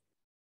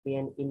be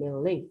an email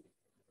link.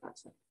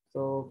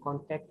 So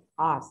contact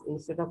us,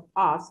 instead of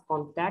us,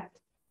 contact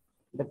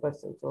the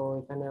person. So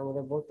এখানে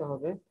আমাদের বলতে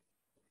হবে,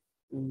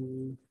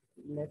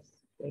 let's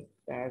take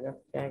paragraph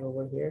tag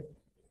over here,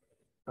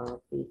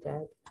 p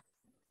tag.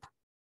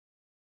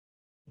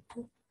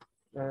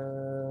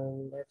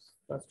 Let's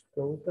first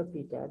close the p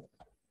tag,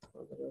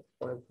 otherwise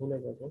পরে ভুলে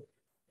যাব।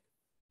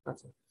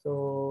 আচ্ছা, so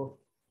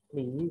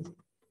please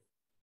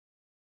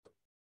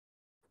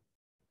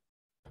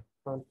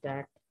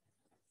contact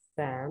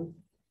Sam.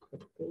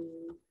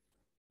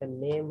 The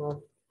name of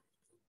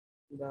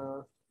the,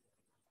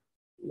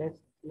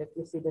 let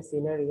me see the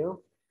scenario.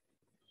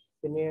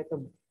 Scenario তো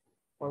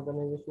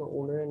organizational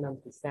owner এর নাম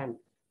কি Sam,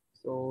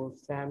 so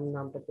Sam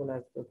নামটা চলে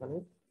আসবে ওখানে,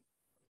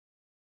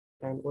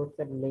 and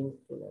website link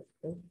চলে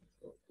আসবে।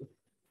 So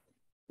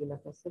কি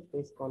লেখা আছে,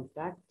 please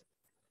contact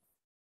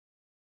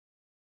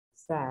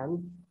Sam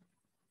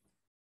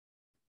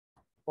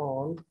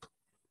on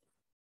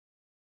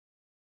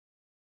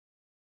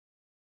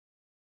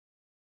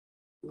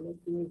let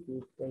me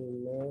give the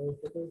email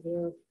over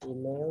here,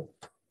 email,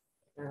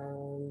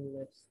 and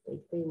let's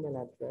take the email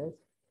address.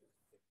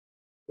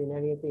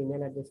 Scenario তে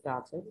email address টা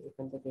আছে,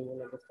 এখান থেকে email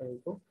address টা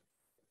নিব।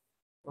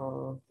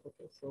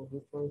 so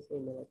which one is the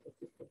email address?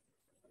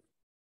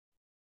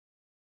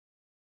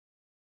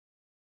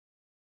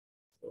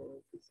 So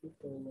this is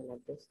the email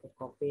address, so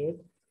copy it.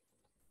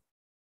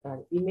 আর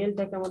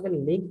ইমেলটাকে আমাদের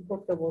link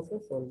করতে বলছে,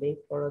 সো লিংক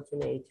করার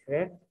জন্য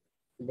href,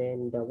 then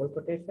double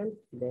quotation,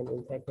 then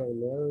inside my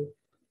email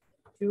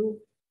to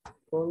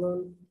colon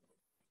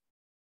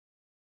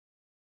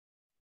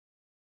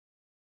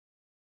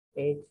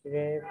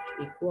href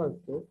equal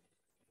to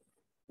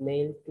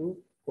mail to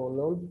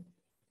colon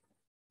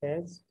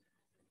test,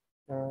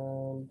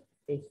 and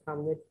এই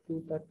সামনের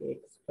টুটাকে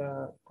extra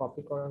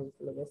copy করা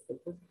হয়েছিল just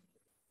একটু,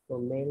 so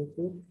mail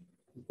to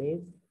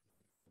this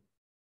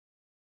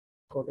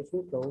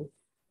quotation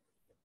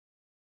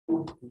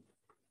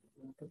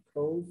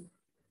close,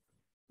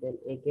 then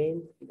again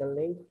the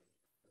link,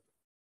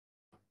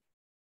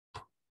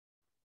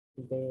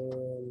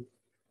 then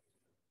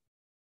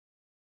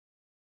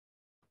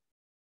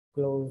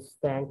close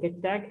the anchor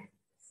tag,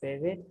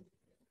 save it.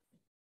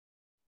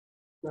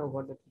 Now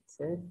what does it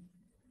say?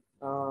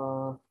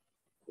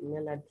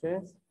 Email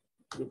address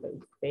with a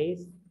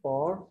space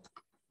for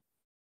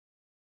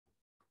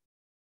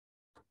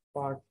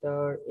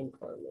further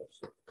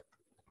information.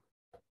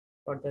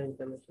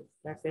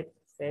 That's it.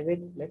 Save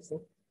it. Let's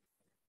see.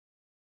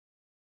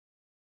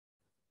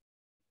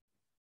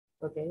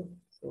 Okay,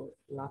 so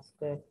last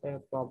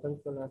problem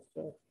to last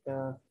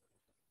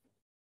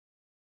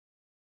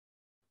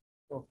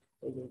oh,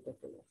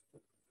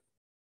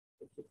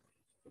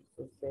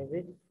 so save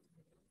it,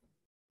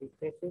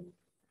 refresh it.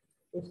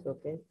 It's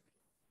okay.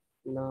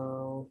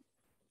 Now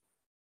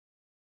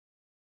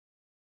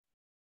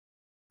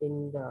in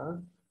the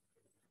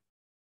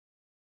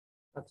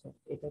আচ্ছা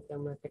এটাকে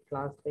আমরা একটা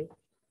class দেই,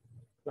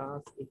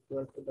 class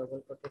equal to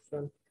double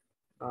quotation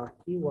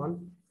p1,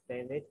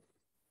 save it.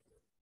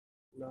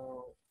 Now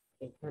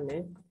এখানে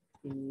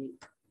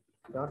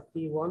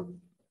p.p1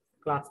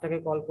 ক্লাসটাকে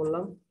call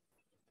করলাম,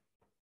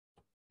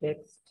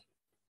 text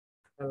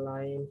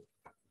align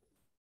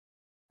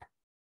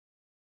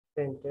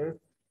center,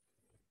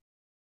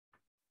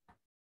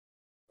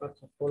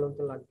 আচ্ছা কলম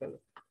তো লাগবে না,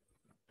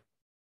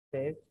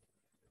 save,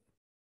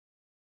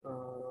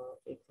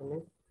 এখানে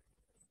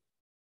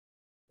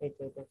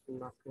এটা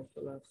মাঝখানে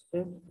চলে আসছে,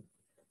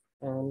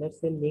 লেটস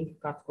সে লিংক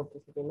কাজ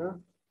করতেছে কিনা,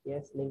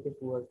 ইয়েস লিংক ইজ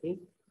ওয়ার্কিং,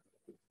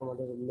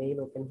 আমাদের মেইল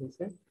ওপেন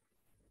হয়েছে,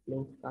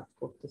 লিংক কাজ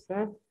করতেছে।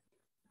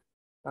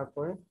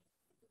 তারপরে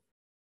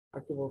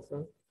আর কি বলছে,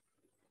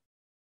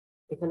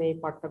 এখানে এই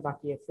পার্টটা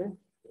বাকি আছে,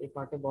 এই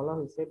পার্টে বলা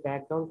হয়েছে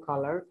background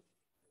colour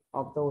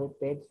of the web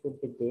page should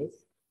be this.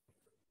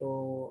 তো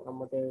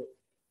আমাদের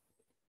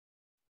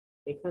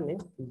এখানে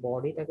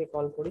বডিটাকে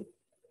কল করি,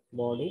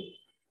 body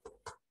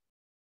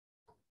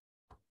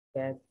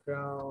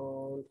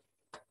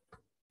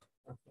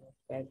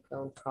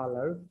background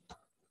color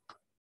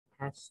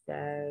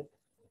hashtag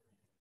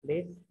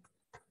this,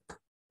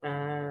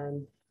 and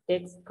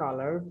text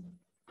color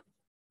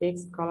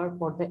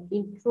for the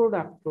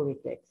introductory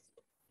text.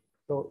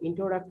 তো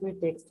introductory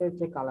text এর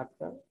যে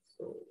কালারটা,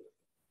 সো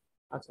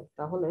আচ্ছা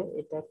তাহলে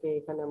এটাকে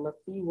এখানে আমরা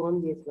p1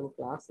 দিয়েছিলাম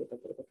ক্লাস,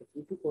 এটাকে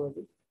p2 করে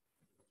দিই,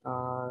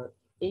 আর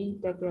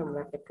এইটাকে আমরা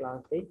একটা ক্লাস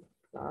দিই,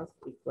 class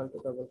equal to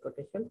double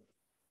quotation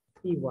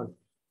p1,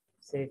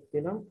 save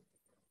দিলাম।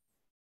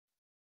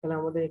 তাহলে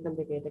আমাদের এখান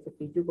থেকে এটাকে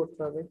p2 করতে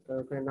হবে, তো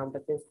এখানে নামটা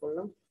চেঞ্জ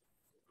করলাম,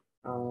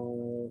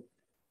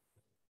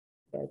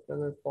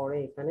 ব্যাকগ্রাউন্ডের পরে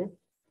এখানে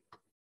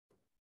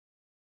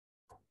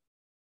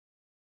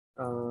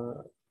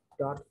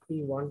ডট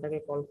p1 টাকে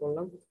কল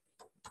করলাম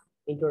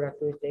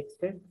ইন্ট্রোডাক্টরি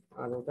টেক্সটের,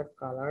 আর ওটা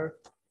কালার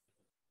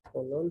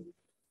কলন,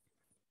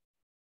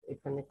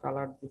 এখানে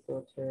কালার দিতে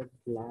হচ্ছে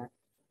ব্ল্যাক,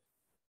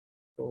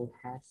 তো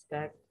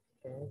হ্যাশট্যাগ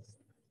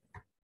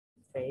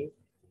সেভ,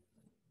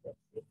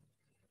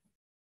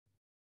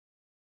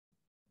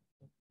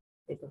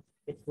 এটা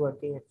ইটস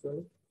ওয়ার্কিং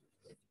অ্যাকচুয়ালি।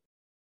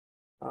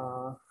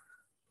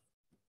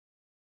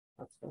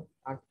 আচ্ছা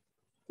আর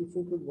কিছু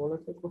কি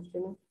বলেছে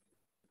কোশ্চেনে,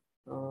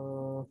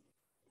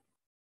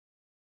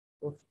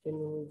 কোশ্চেন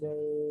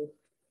অনুযায়ী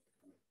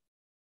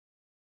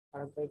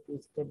আরেকটা একটু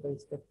স্টেপ বাই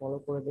স্টেপ ফলো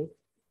করে দিই।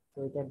 তো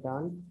এটা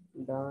ডান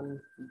ডান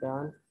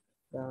ডান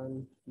ডান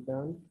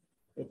ডান,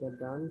 এটা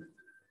ডান,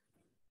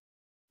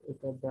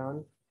 এটা ডান,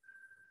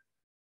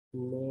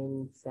 name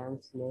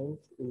Sam's name,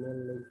 email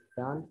link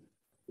ডান,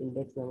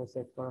 ইন্ডেক্স নামে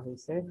সেট করা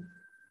হয়েছে,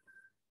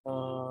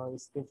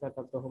 screenshot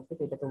of the home page,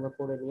 এটা তোমরা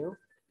করে নিও,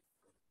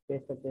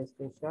 paste of the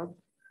screenshot,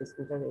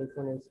 screenshot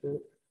এইখানে এসে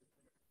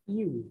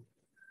ইউ,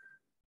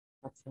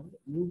 আচ্ছা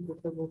ইউ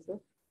করতে বলছে,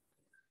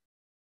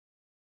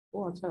 ও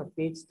আচ্ছা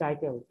পেজ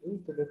টাইটেল, এই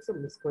তো দেখছো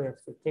মিস করে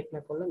আসছে, চেক না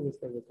করলে মিস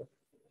হয়ে যেত।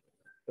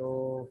 তো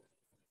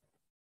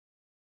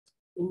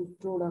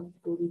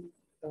ইন্ট্রোডাক্টরি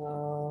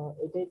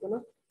এটাই তো না,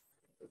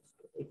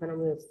 এখানে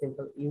আমি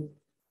সিম্পল ইউ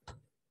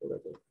করে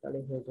দিই, তাহলে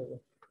হয়ে যাবে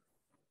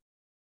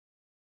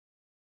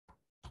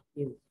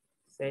ইউ,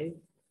 সেভ,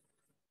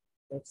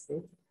 লেটস সি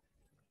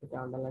এটা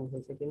আন্ডারলাইন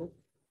হয়েছে কিনা,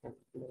 হ্যাঁ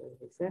আন্ডারলাইন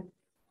হয়েছে।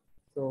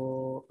 তো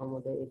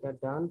আমাদের এটা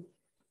ডান,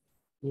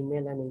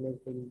 email and email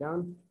field done,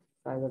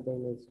 size of the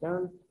image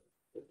ডান,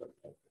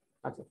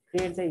 আচ্ছা,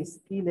 create the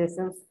ski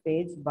lessons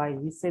page by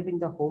resaving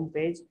the home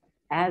page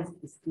as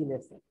ski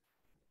lesson.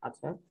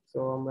 আচ্ছা, তো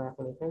আমরা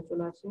এখন এখানে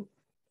চলে আসি,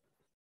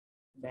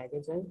 ব্যাগে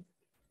যাই,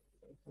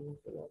 এখানে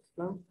চলে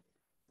আসলাম,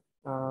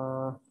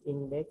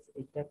 ইন্ডেক্স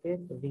এটাকে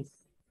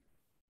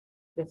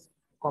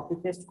কপি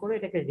পেস্ট করে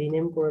এটাকে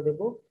রিনেম করে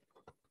দেব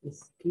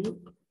ski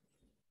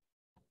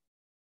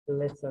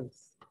lessons,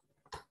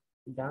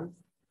 ডান।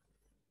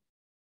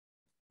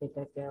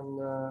 এটাকে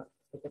আমরা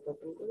এটাকে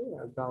ওপেন করি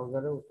আর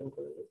ব্রাউজারে ওপেন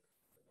করে দিই।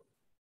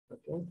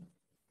 ওকে,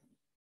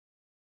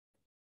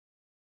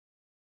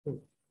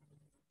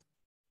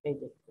 এই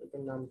যে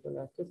এটার নাম চলে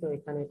আসছে, তো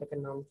এখানে এটাকে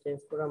নাম চেঞ্জ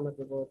করে আমরা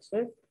দেবো হচ্ছে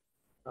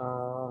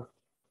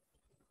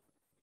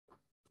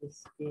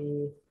ski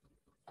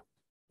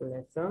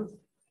lessons।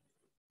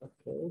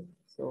 ওকে,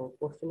 সো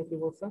কোশ্চেনে কি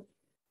বলছে,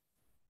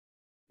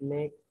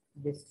 make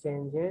this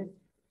changes,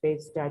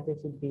 page title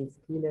should be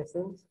ski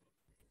lessons,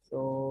 so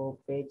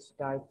page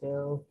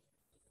title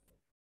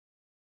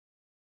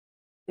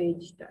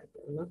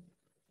না,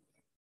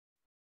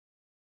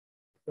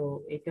 তো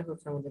এটা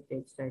হচ্ছে আমাদের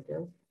page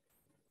title,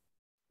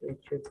 it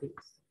should be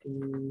ski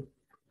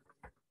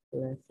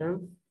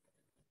lessons,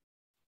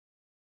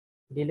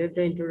 delete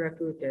the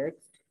introductory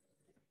text,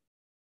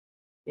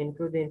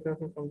 include the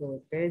information from the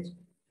web page,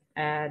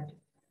 add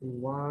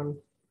 1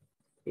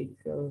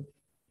 pixel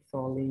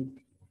solid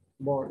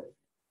border।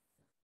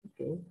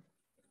 Okay,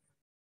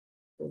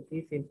 so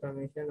this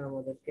information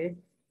আমাদেরকে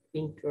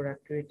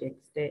introductory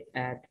text এ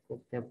add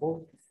করতে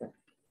বলতেছে।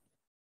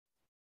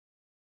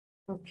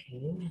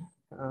 Okay,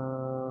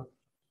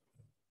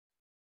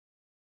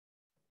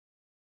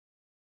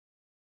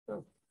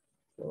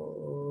 so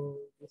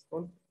this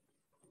one,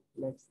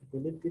 let's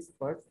delete this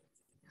part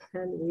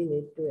and we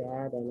need to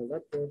add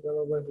another table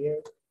over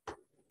here.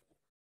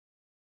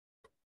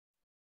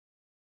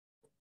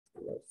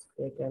 Let's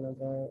take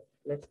another,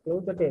 let's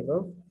close the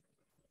table.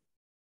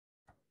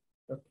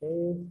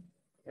 Okay,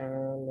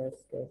 and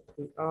let's get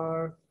tr,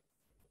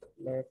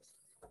 let's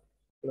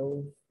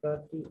close the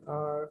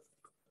tr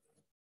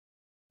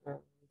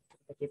and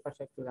এটাকে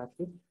পাশে একটু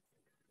রাখি।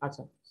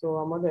 আচ্ছা, so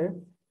আমাদের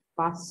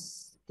first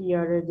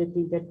টিয়ারের যে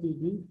তিনটা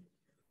টিডি,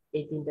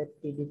 এই তিনটা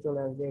টিডি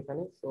চলে আসবে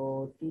এখানে। সো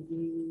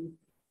টিডি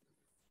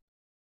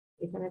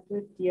এখানে একটা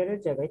টিয়ারের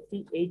জায়গায়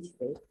টিএইচ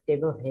দেয়,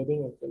 টেবল হেডিং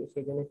অ্যাকচুয়ালি,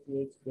 সেই জন্য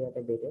টিএইচ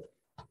দেওয়াটা দেবে,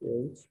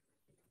 TH.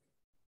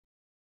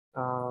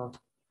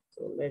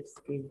 So let's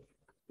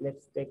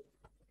take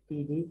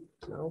TD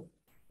now,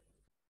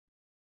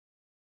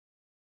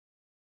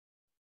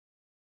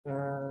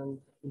 and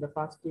the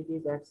first TD,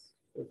 that's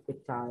the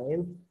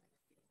time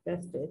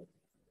tested,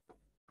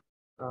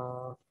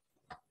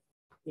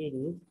 TD,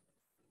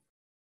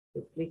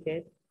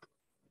 duplicate.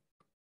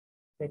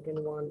 Second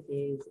one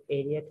is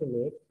area to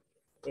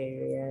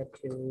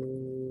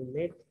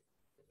net,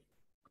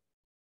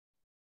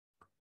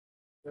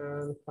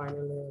 and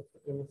finally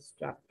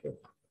instructor,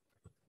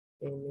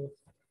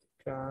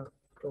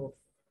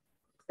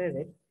 save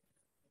it.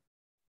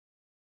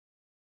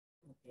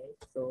 Okay,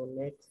 so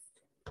next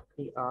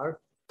tr,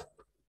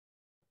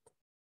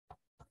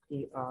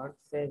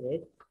 save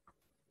it,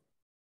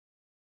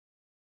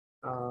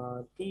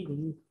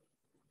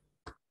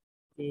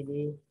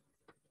 td,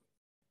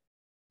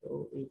 so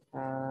it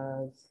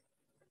has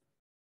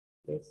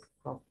this,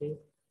 copy,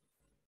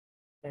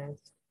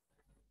 paste,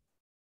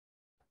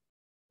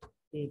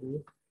 td,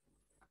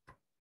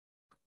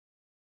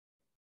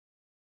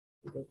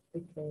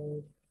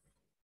 duplicate,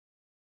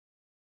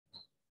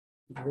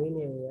 green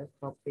area,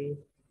 copy,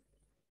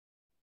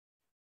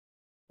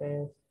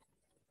 paste,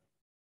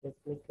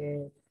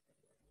 duplicate,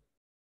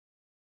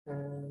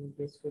 and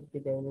this would be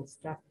the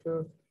instructor,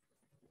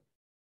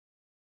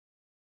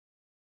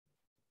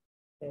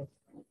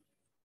 paste.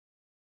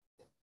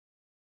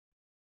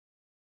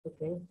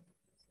 Okay,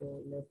 so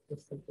let's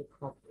just simply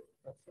copy.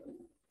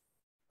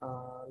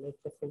 Let's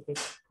just simply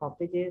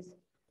copy this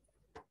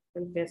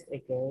and paste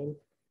again.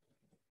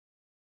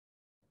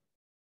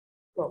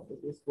 Copy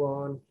this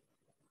one,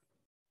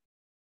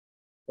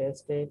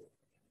 paste it,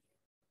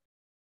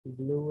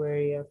 blue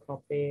area,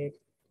 copy it,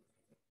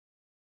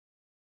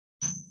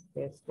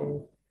 paste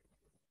it,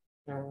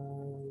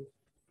 and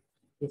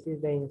this is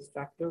the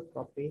instructor,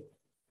 copy,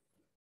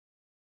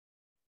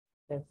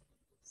 paste,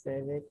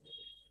 save it,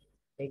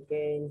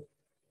 again,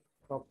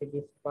 copy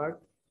this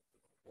part,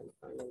 and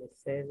finally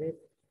save it.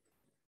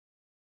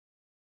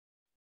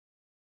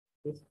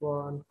 This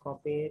one,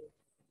 copy it,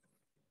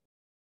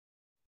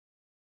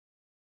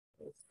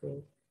 paste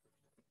it,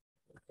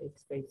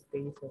 space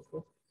also,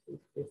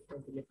 space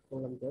delete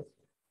column just.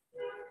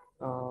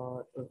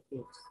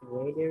 It's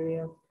red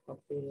area,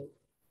 copy it.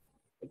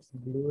 It's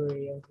blue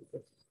area,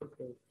 just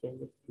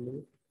change it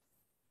blue.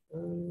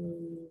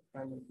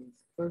 Finally this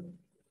part,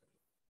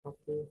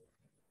 copy,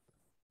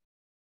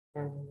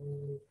 and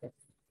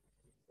that's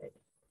it.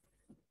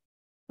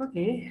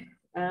 Okay,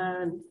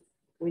 and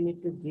we need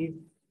to give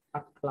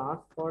a class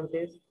for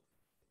this.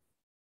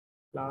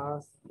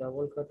 Class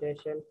double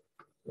quotation.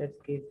 Let's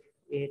give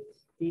it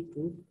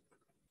t2,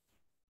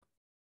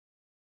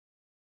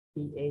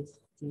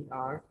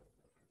 thtr,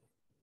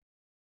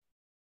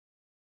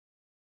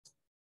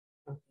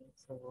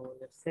 So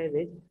let's save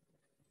it.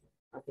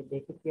 আগে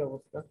দেখি কি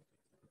অবস্থা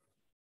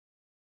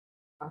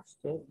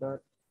আসছে,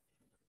 but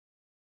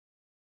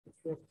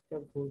কিছু একটা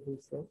ভুল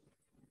হয়েছে।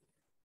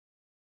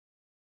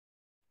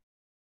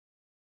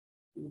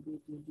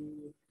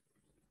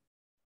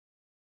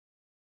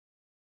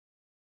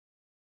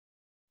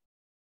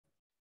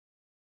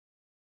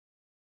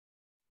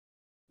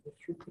 This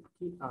should be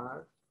TR,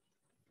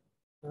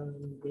 and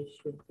this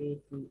should be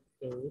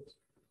T8.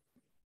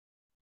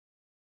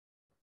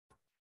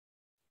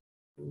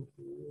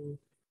 Mhm.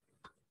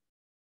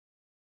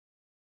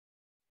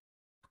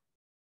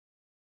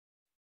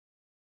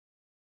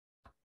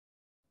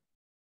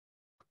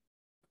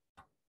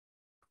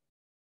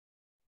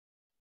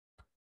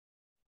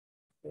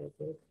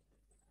 Okay.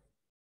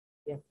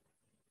 Yeah.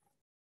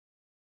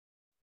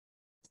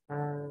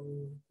 And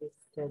this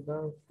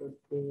table should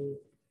be,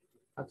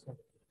 আচ্ছা,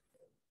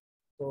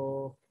 তো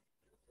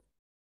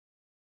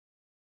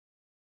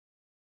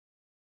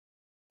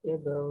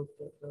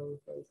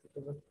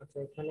আচ্ছা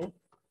এখানে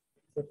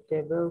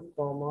টেবল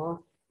কমা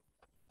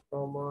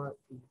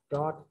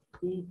ডট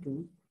T2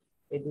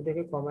 এই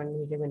দুটাকে কমান্ড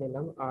হিসেবে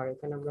নিলাম, আর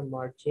এখানে আমরা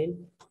মার্জিন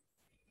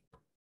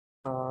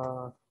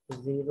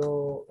 0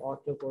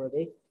 অটো করে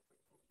দিই।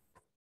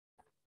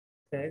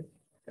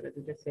 তাহলে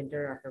দুটো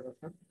সেন্টার রাখার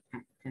কথা,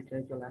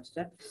 সেন্টারে চলে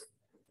আসছে,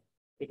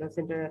 এটা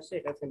সেন্টারে আসছে,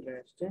 এটা সেন্টারে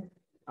আসছে।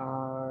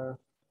 আর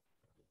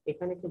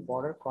এখানে একটু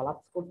বর্ডার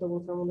কলাপস করতে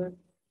বলছে আমাদের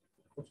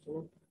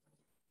কোশ্চেনে,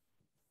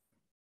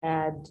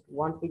 add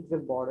 1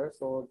 pixel border,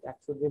 so that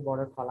should be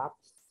border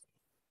collapse.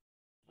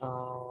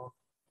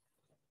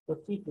 So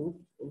T2,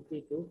 in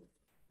T2,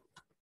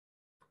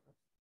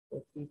 so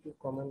T2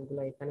 command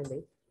গুলো এখানে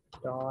দেই,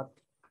 dot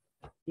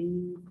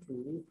T2,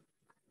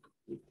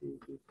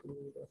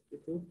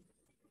 T2,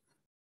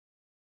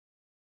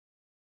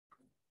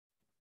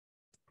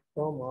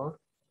 comma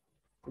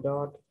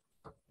dot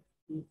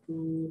T2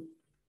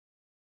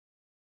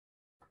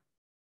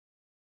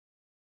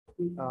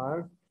 TR,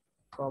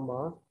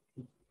 comma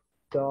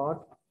dot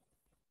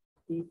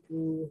T2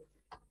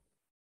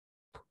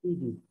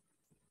 TD.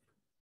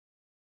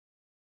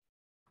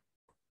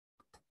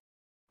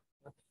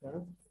 আচ্ছা,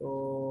 so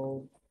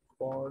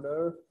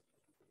border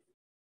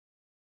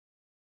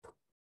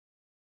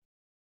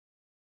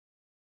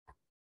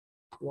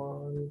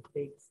one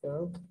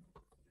pixel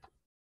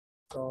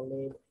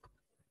solid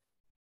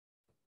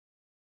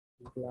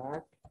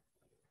black,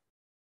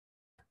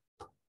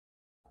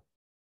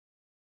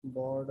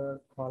 border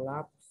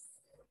collapse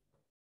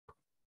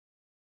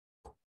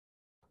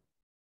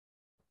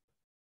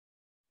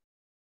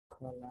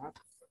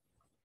collapse.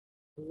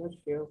 I'm not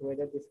sure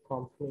whether this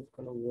company is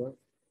gonna work.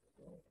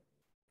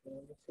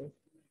 Let's see.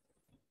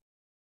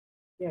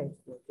 Yeah,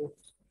 it's working.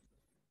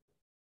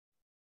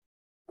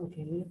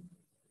 Okay.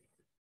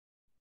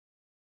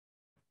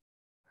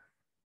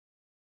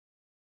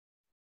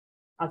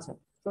 আচ্ছা,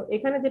 তো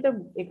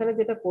এখানে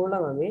যেটা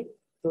করলাম আমি,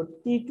 তো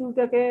T2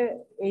 টাকে,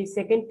 এই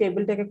সেকেন্ড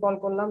টেবিলটাকে কল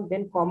করলাম,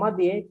 দেন কমা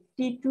দিয়ে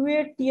T2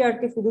 এর TR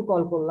কে শুধু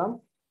কল করলাম,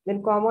 দেন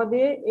কমা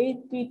দিয়ে এই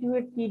T2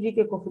 এর TD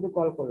কে শুধু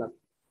কল করলাম।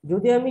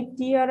 যদি আমি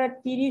TR আর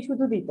TD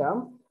শুধু দিতাম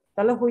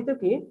তাহলে হয়তো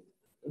কি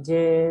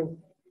যে,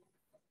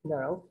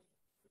 দাঁড়াও,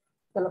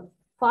 তাহলে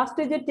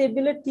ফার্স্টে যে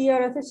টেবিলের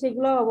টিআর আছে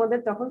সেগুলো আমাদের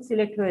তখন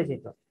সিলেক্ট হয়ে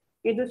যেত,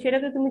 কিন্তু সেটা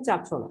তো তুমি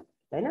চাচ্ছ না,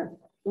 তাই না?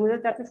 তুমি তো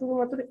চাচ্ছ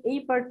শুধুমাত্র এই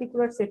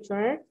পার্টিকুলার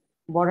সেকশনের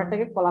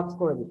বর্ডারটাকে কলাপস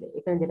করে দিতে,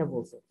 এখানে যেটা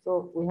বলছে। So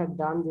we have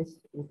done this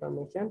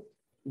information,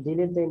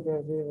 delete the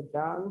interview,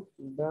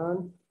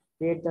 done,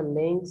 create the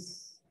links,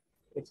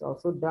 it's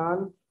also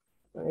done,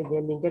 যে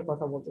লিংকের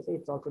কথা বলতেছে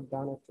it's also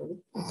done actually,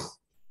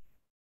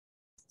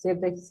 save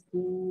the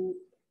key,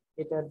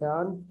 এটা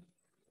done,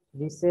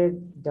 reset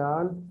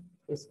done,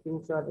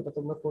 স্ক্রিনশট এটা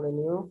তোমরা করে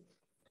নিও,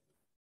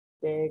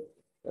 টেক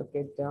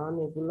ওকে ডান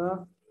এগুলা।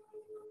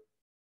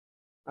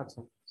 আচ্ছা,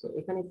 তো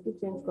এখানে একটু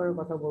চেঞ্জ করার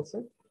কথা বলছে,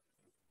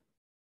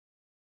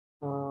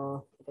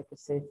 এটাকে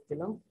সেভ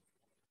দিলাম।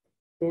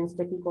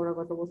 চেঞ্জটা কি করার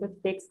কথা বলছে,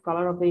 text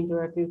colour of the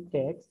interactive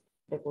text,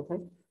 এটা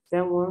কোথায়,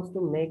 Sam wants to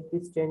make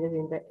these changes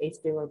in the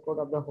HTML code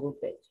of the home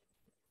page।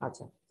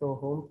 আচ্ছা, তো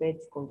হোম পেজ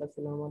কোনটা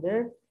ছিল আমাদের,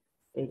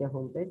 এইটা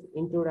home page,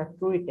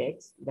 introductory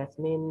text, that's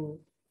mean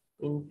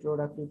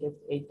introductory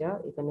text এইটা,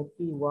 এখানে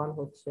P1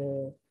 হচ্ছে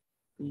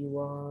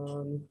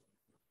P1,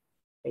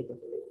 এইটা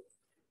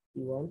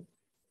P1।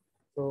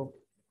 তো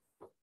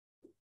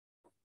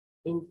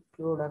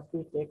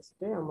ইন্ট্রোডাক্টরি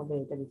টেক্সটে আমাদের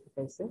এটা দিতে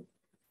চাইছে,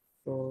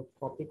 তো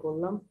কপি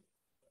করলাম,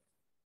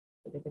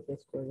 এটাকে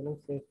পেস্ট করে দিলাম,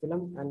 সেভ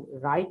দিলাম, and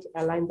right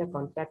align the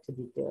contact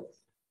details.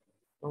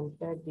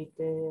 Contact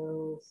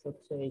details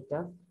হচ্ছে এইটা,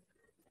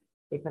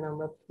 এখানে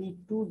আমরা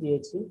P2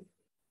 দিয়েছি,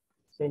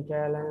 সেন্টার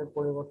অ্যালাইনের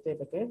পরিবর্তে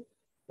এটাকে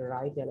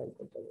রাইট অ্যালাইন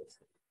করতে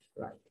বলছি,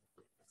 রাইট,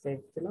 সেভ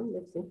দিলাম,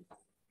 দেখছি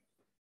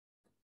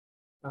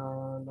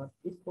নট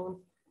দিস ওয়ান,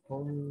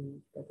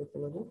 হোমটাকে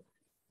চলে যাই,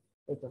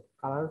 এই তো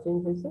কালার চেঞ্জ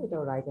হয়েছে, এটা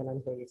রাইট অ্যালাইন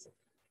হয়ে গেছে।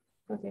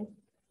 ওকে,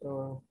 তো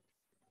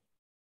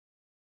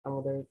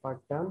আমাদের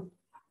পার্ট ডান,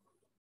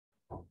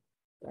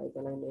 রাইট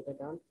অ্যালাইন এটা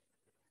ডান,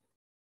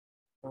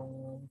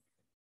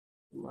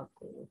 মার্ক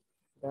করব,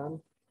 ডান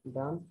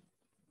ডান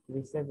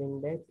রিসেভ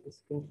ইন্ডেক্স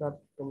স্ক্রিনশট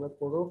তোমরা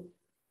করো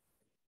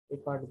এই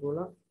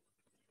পার্টগুলো।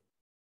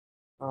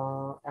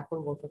 এখন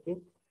বলছো কি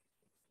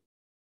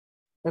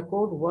the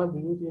code was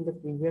used in the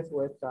previous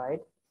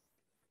website,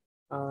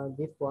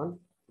 this one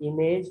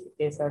image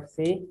src.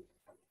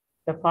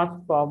 The first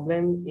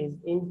problem is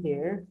in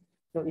here.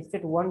 So is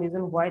that one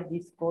reason why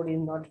this code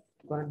is not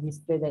going to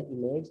display the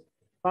image?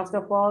 First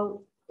of all,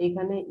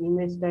 এখানে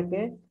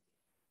ইমেজটাকে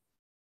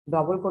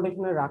double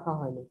কোটেশনে রাখা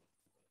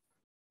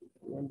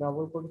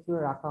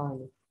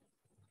হয়নি,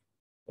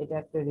 এটা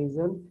একটা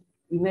reason.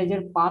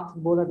 ইমেজের path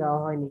বলে দেওয়া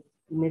হয়নি,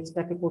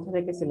 ইমেজটাকে কোথা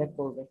থেকে সিলেক্ট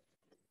করবে।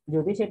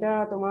 যদি সেটা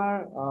তোমার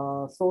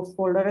সোর্স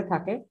ফোল্ডারে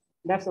থাকে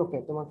দ্যাটস ওকে,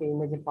 তোমাকে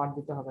ইমেজের পাথ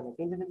দিতে হবে না।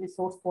 কিন্তু যদি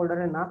সোর্স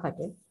ফোল্ডারে না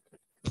থাকে,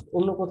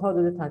 অন্য কোথাও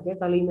যদি থাকে,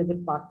 তাহলে ইমেজের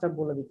পাথটা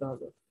বলে দিতে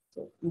হবে। তো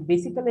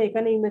বেসিক্যালি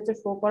এখানে ইমেজটা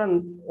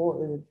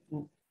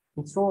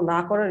শো না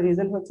করার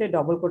রিজন হচ্ছে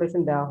ডবল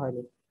কোটেশন দেওয়া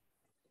হয়নি।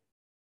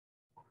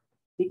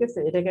 ঠিক আছে,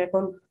 এটাকে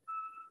এখন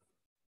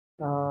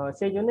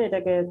সেই জন্য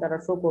এটাকে তারা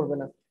শো করবে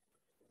না,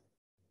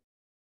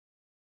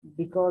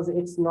 because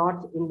it's not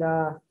in the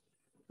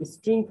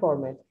string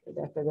format,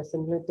 এটা একটা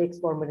সিম্পলি টেক্সট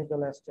ফরম্যাটে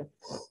চলে আসছে।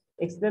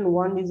 Explain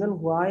one reason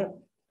why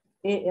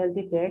ALT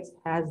text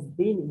has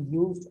been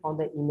used on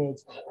the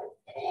image.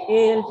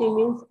 ALT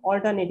means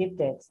alternative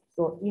text.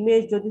 So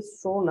image যদি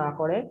শো না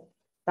করে,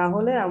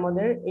 তাহলে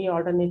আমাদের এই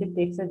অল্টারনেটিভ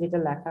টেক্সটে যেটা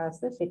লেখা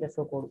আছে সেটা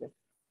শো করবে।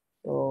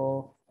 তো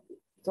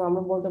তো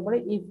আমরা বলতে পারি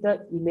if the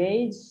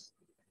image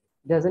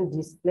doesn't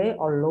display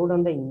or load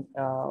on the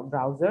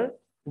browser,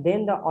 then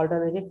the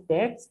alternative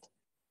text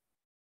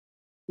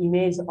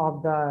image of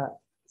the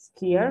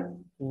sphere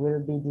will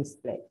be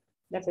displayed.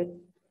 That's it.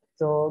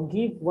 So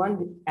give one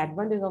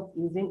advantage of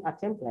using a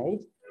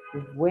template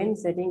when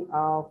setting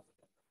up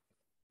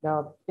the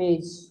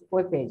page,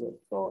 web page.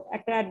 So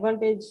একটা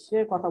advantage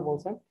এর কথা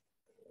বলছেন,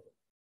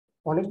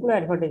 অনেকগুলো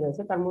advantage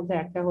আছে, তার মধ্যে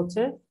একটা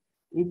হচ্ছে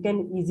you can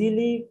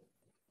easily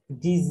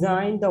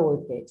design the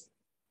web page.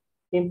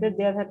 Template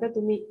দেওয়া থাকলে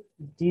তুমি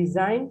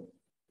ডিজাইন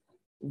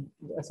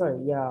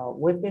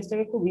ওয়েব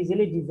পেজটাকে খুব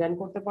ইজিলি ডিজাইন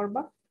করতে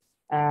পারবা।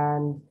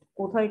 এন্ড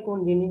কোথায় কোন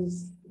জিনিস,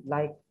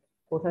 লাইক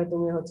কোথায়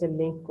তুমি হচ্ছে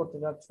লিংক করতে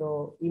যাচ্ছ,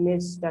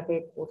 ইমেজটাকে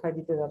কোথায়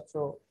দিতে যাচ্ছ,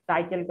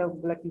 টাইটেলটা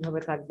গুলা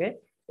কিভাবে থাকবে,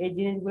 এই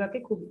জিনিসগুলোকে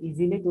খুব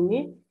ইজিলি তুমি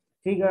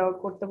ফিগার আউট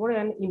করতে পারো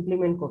এন্ড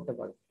ইমপ্লিমেন্ট করতে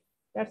পারো।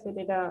 দ্যাটস ইট,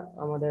 এটা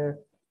আমাদের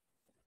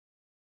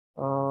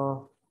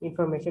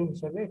ইনফরমেশন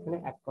হিসেবে এখানে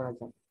অ্যাড করা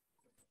যায়।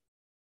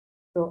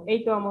 তো এই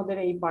তো আমাদের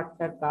এই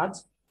পার্টটার কাজ।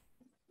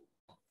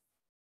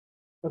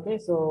 ওকে,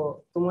 সো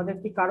তোমাদের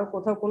কি কারো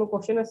কোথাও কোনো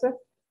কোশ্চেন আছে?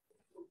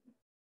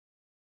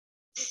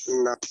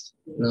 না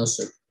No,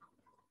 sir.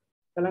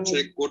 তাহলে আমি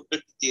সেই কোডটা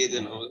দিয়ে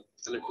দেন আমাকে,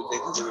 তাহলে একটু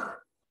দেখা যাবে।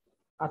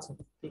 আচ্ছা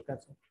ঠিক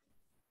আছে,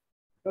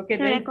 ওকে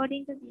স্যার দেন, রেকর্ডিং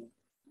তো দিয়ে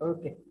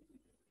ওকে।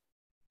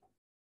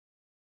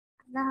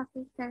 আল্লাহ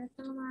হাফিজ স্যার।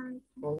 আসসালামু আলাইকুম।